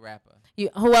 she a rapper.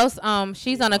 Who else? She's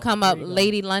There you gonna go. come up. There you go.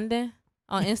 Lady London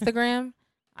on Instagram.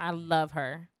 I love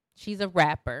her. She's a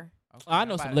rapper. Okay, I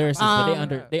know I'm some about to- lyricists, I'm but Um, about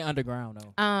to they underground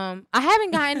though. I haven't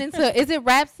gotten into. Is it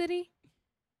Rhapsody?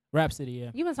 Rhapsody,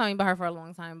 yeah. You've been telling me about her for a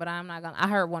long time, but I'm not gonna. I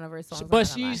heard one of her songs. But I'm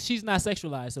not gonna lie. she's not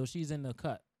sexualized, so she's in the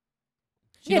cut.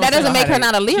 She Yeah, don't that doesn't sound make how her they-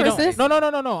 not a she don't-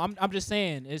 lyricist. No. I'm just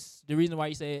saying it's the reason why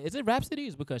you say is it Rhapsody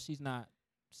is because she's not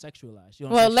sexualized. She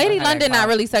don't Well, sexualize. Lady how that London not pop.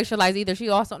 really sexualized either. She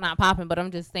also not popping, but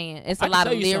I'm just saying it's I a can lot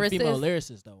tell of you some female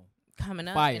lyricists lyricists though. coming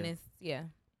up, Fire. and it's yeah.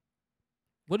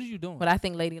 What are you doing? But I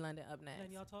think Lady London up next.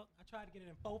 And y'all talk. I tried to get it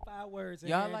in 4-5 words. in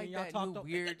Y'all there, and like y'all that talked new over-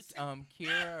 weird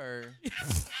Kira or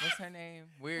what's her name?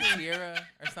 Weird Kira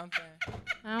or something?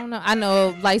 I don't know. I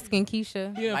know light skin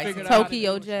Keisha, you done License figured out.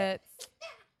 Tokyo Jets.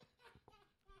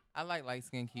 I like light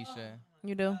skinned Keisha.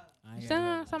 You do I ain't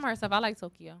got some of her stuff. I like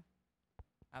Tokyo.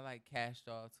 I like Cash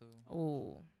Doll too.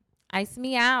 Ooh, ice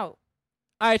me out.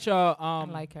 All right, y'all. I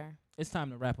like her. It's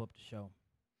time to wrap up the show.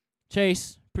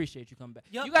 Chase, appreciate you coming back.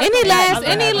 Yup. You gotta Any come back. last, I love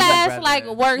any having you. last brother. like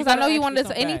You words? I gotta know you actually wanted to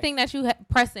come say back. anything that you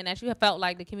pressing that you have felt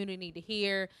like the community need to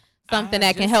hear, something I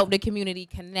that can just- help the community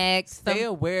connect. Stay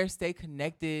aware, stay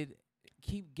connected,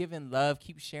 keep giving love,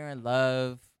 keep sharing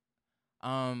love.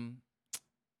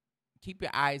 Keep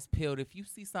your eyes peeled. If you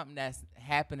see something that's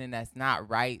happening that's not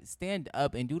right, stand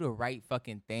up and do the right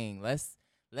fucking thing. Let's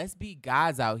be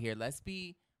gods out here. Let's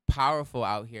be powerful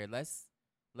out here. Let's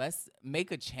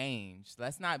make a change.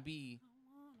 Let's not be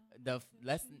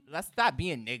let's stop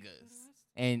being niggas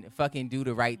and fucking do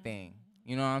the right thing.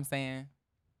 You know what I'm saying?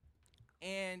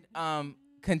 And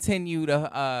continue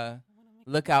to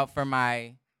look out for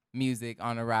my music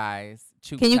on the rise.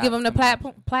 Can you give them the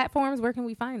platforms? Where can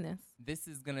we find this? This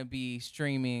is gonna be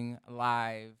streaming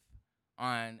live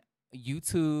on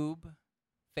YouTube,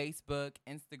 Facebook,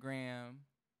 Instagram,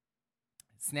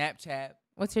 Snapchat,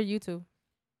 What's your YouTube,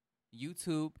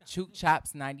 YouTube, Chook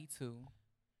Chops 92,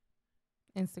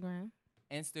 Instagram?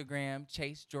 Instagram,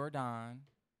 Chase Jordan,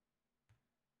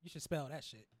 You should spell that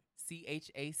shit.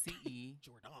 CHACE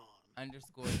Jordan.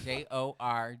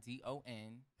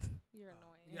 _JORDON. You're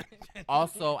annoying.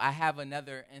 Also, I have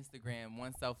another Instagram,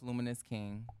 One Self Luminous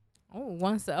King. Oh,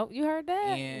 one self. You heard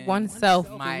that? And One self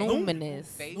my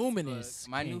luminous. Facebook, Luminous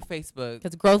my new Facebook.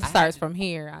 Because growth I had starts to- from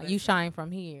here. You listen. shine from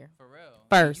here. For real.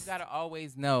 First. You gotta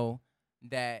always know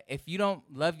that if you don't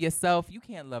love yourself, you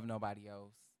can't love nobody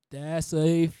else. That's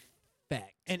a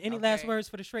fact. And any last Okay. words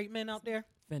for the straight men out there?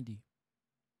 Fendi.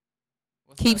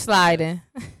 What's Keep up, sliding.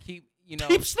 Keep, you know.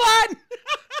 Keep sliding.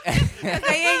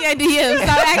 They in your DMs.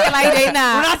 Stop acting like they When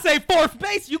not. I say fourth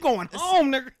base, you going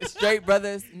home, nigga. Straight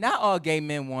brothers, not all gay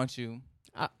men want you.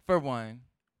 For one.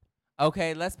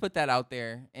 Okay, let's put that out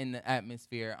there in the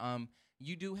atmosphere.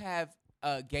 You do have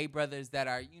gay brothers that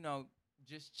are, you know,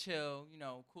 just chill, you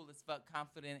know, cool as fuck,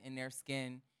 confident in their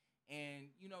skin, and,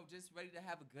 you know, just ready to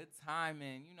have a good time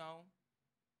and, you know,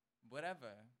 whatever.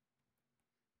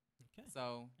 Okay.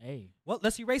 So Hey. Well,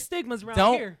 let's erase stigmas around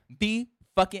don't here. be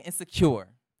fucking insecure.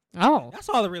 Oh, That's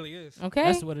all it really is. okay.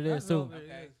 That's what it is That's all too. it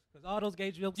Okay. is. 'Cause all those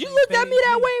gay jokes. You ain't looked at me phased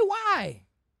that way. Why?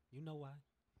 You know why?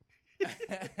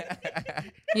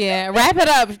 Yeah, wrap it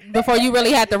up before you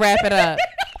really have to wrap it up.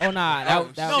 Oh nah. Oh,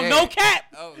 That No, shit. no cap.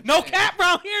 Oh, No shit. cap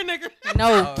around here, nigga.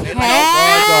 No Oh, they like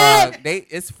cap. dog.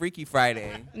 It's Freaky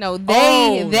Friday. No, Oh,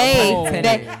 they.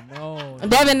 no.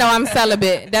 Devin know I'm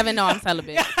celibate. Devin know I'm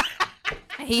celibate.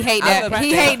 He hate that.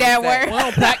 He hate that We word.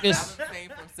 don't practice. I'm abstaining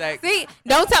from sex. See,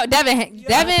 don't tell Devin.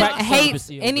 Devin practice hates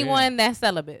celibacy over anyone that's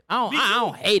celibate. I don't. Me I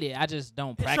don't too. hate it. I just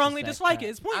don't I practice. strongly that dislike crap.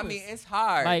 it. It's pointless. I mean, it's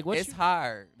hard. Like, what it's you-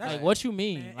 hard. That's- Like, what you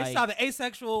mean? Man, Like, it's either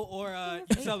asexual or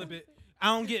celibate. I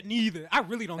don't get neither. I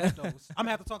really don't get those. I'm gonna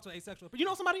have to talk to an asexual. But you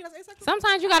know somebody that's asexual?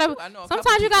 Sometimes you gotta. I know a couple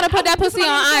Sometimes you people. gotta put that Get pussy somebody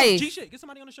on the show. ice. G shit, get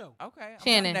somebody on the show. Okay, I'm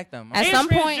Shannon, connect them. at And some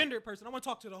point- transgendered person. I want to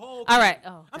talk to the whole. All right.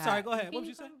 Oh, I'm God. sorry. Go ahead. What would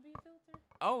you say?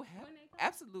 Oh,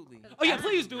 absolutely. Oh yeah,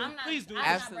 please do. I'm not- Please do. I'm not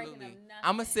Absolutely. breaking up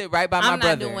I'm gonna nothing. sit right by my I'm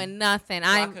brother. not doing nothing. So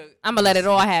I I'm could- gonna let it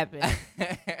all happen.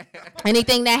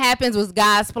 Anything that happens was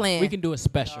God's plan. We can do a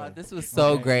special. This was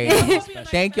so Okay. great. Yeah.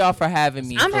 Thank y'all for having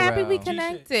me. I'm for happy we real.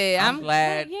 connected. I'm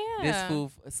glad yeah. this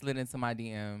fool slid into my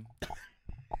DM.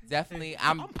 Definitely,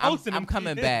 I'm posting them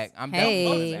coming DMs. back. I'm Hey.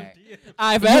 definitely coming back.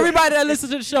 All right, for everybody that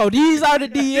listens to the show, these are the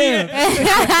DMs.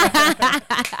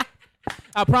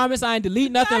 I promise I ain't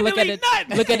delete nothing. I Look at delete the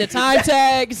nothing. look at the time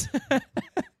tags.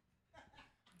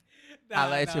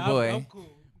 Holla at your boy. I'm cool.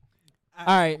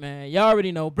 All right, man. Y'all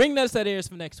already know. Bring us that ears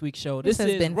for next week's show. This This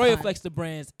has is been Royal fun. Flex the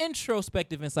Brand's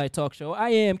introspective insight talk show. I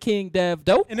am King Dev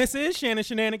Dope. And this is Shannon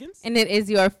Shenanigans. And it is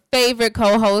your favorite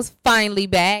co-host finally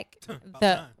back, About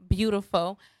the time.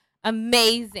 beautiful,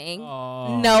 amazing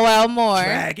Oh. Noel Moore.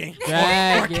 Dragging.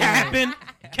 Dragging.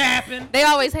 Or capping. They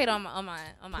always hate on my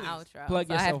Please. outro. Plug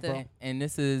so I have yourself, to. bro. And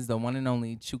this is the one and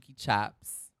only Chuki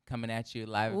Chops coming at you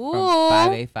live Ooh. from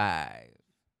 585.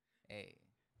 Hey,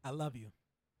 I love you.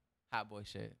 hot boy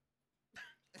shit.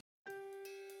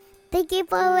 Thank you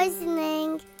for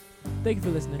listening. Thank you for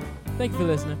listening. Thank you for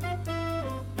listening.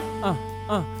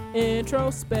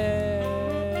 Introspect.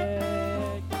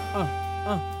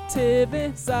 Tiv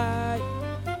inside.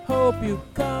 Hope you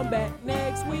come back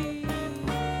next week.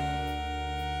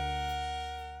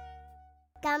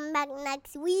 Come back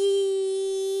next week.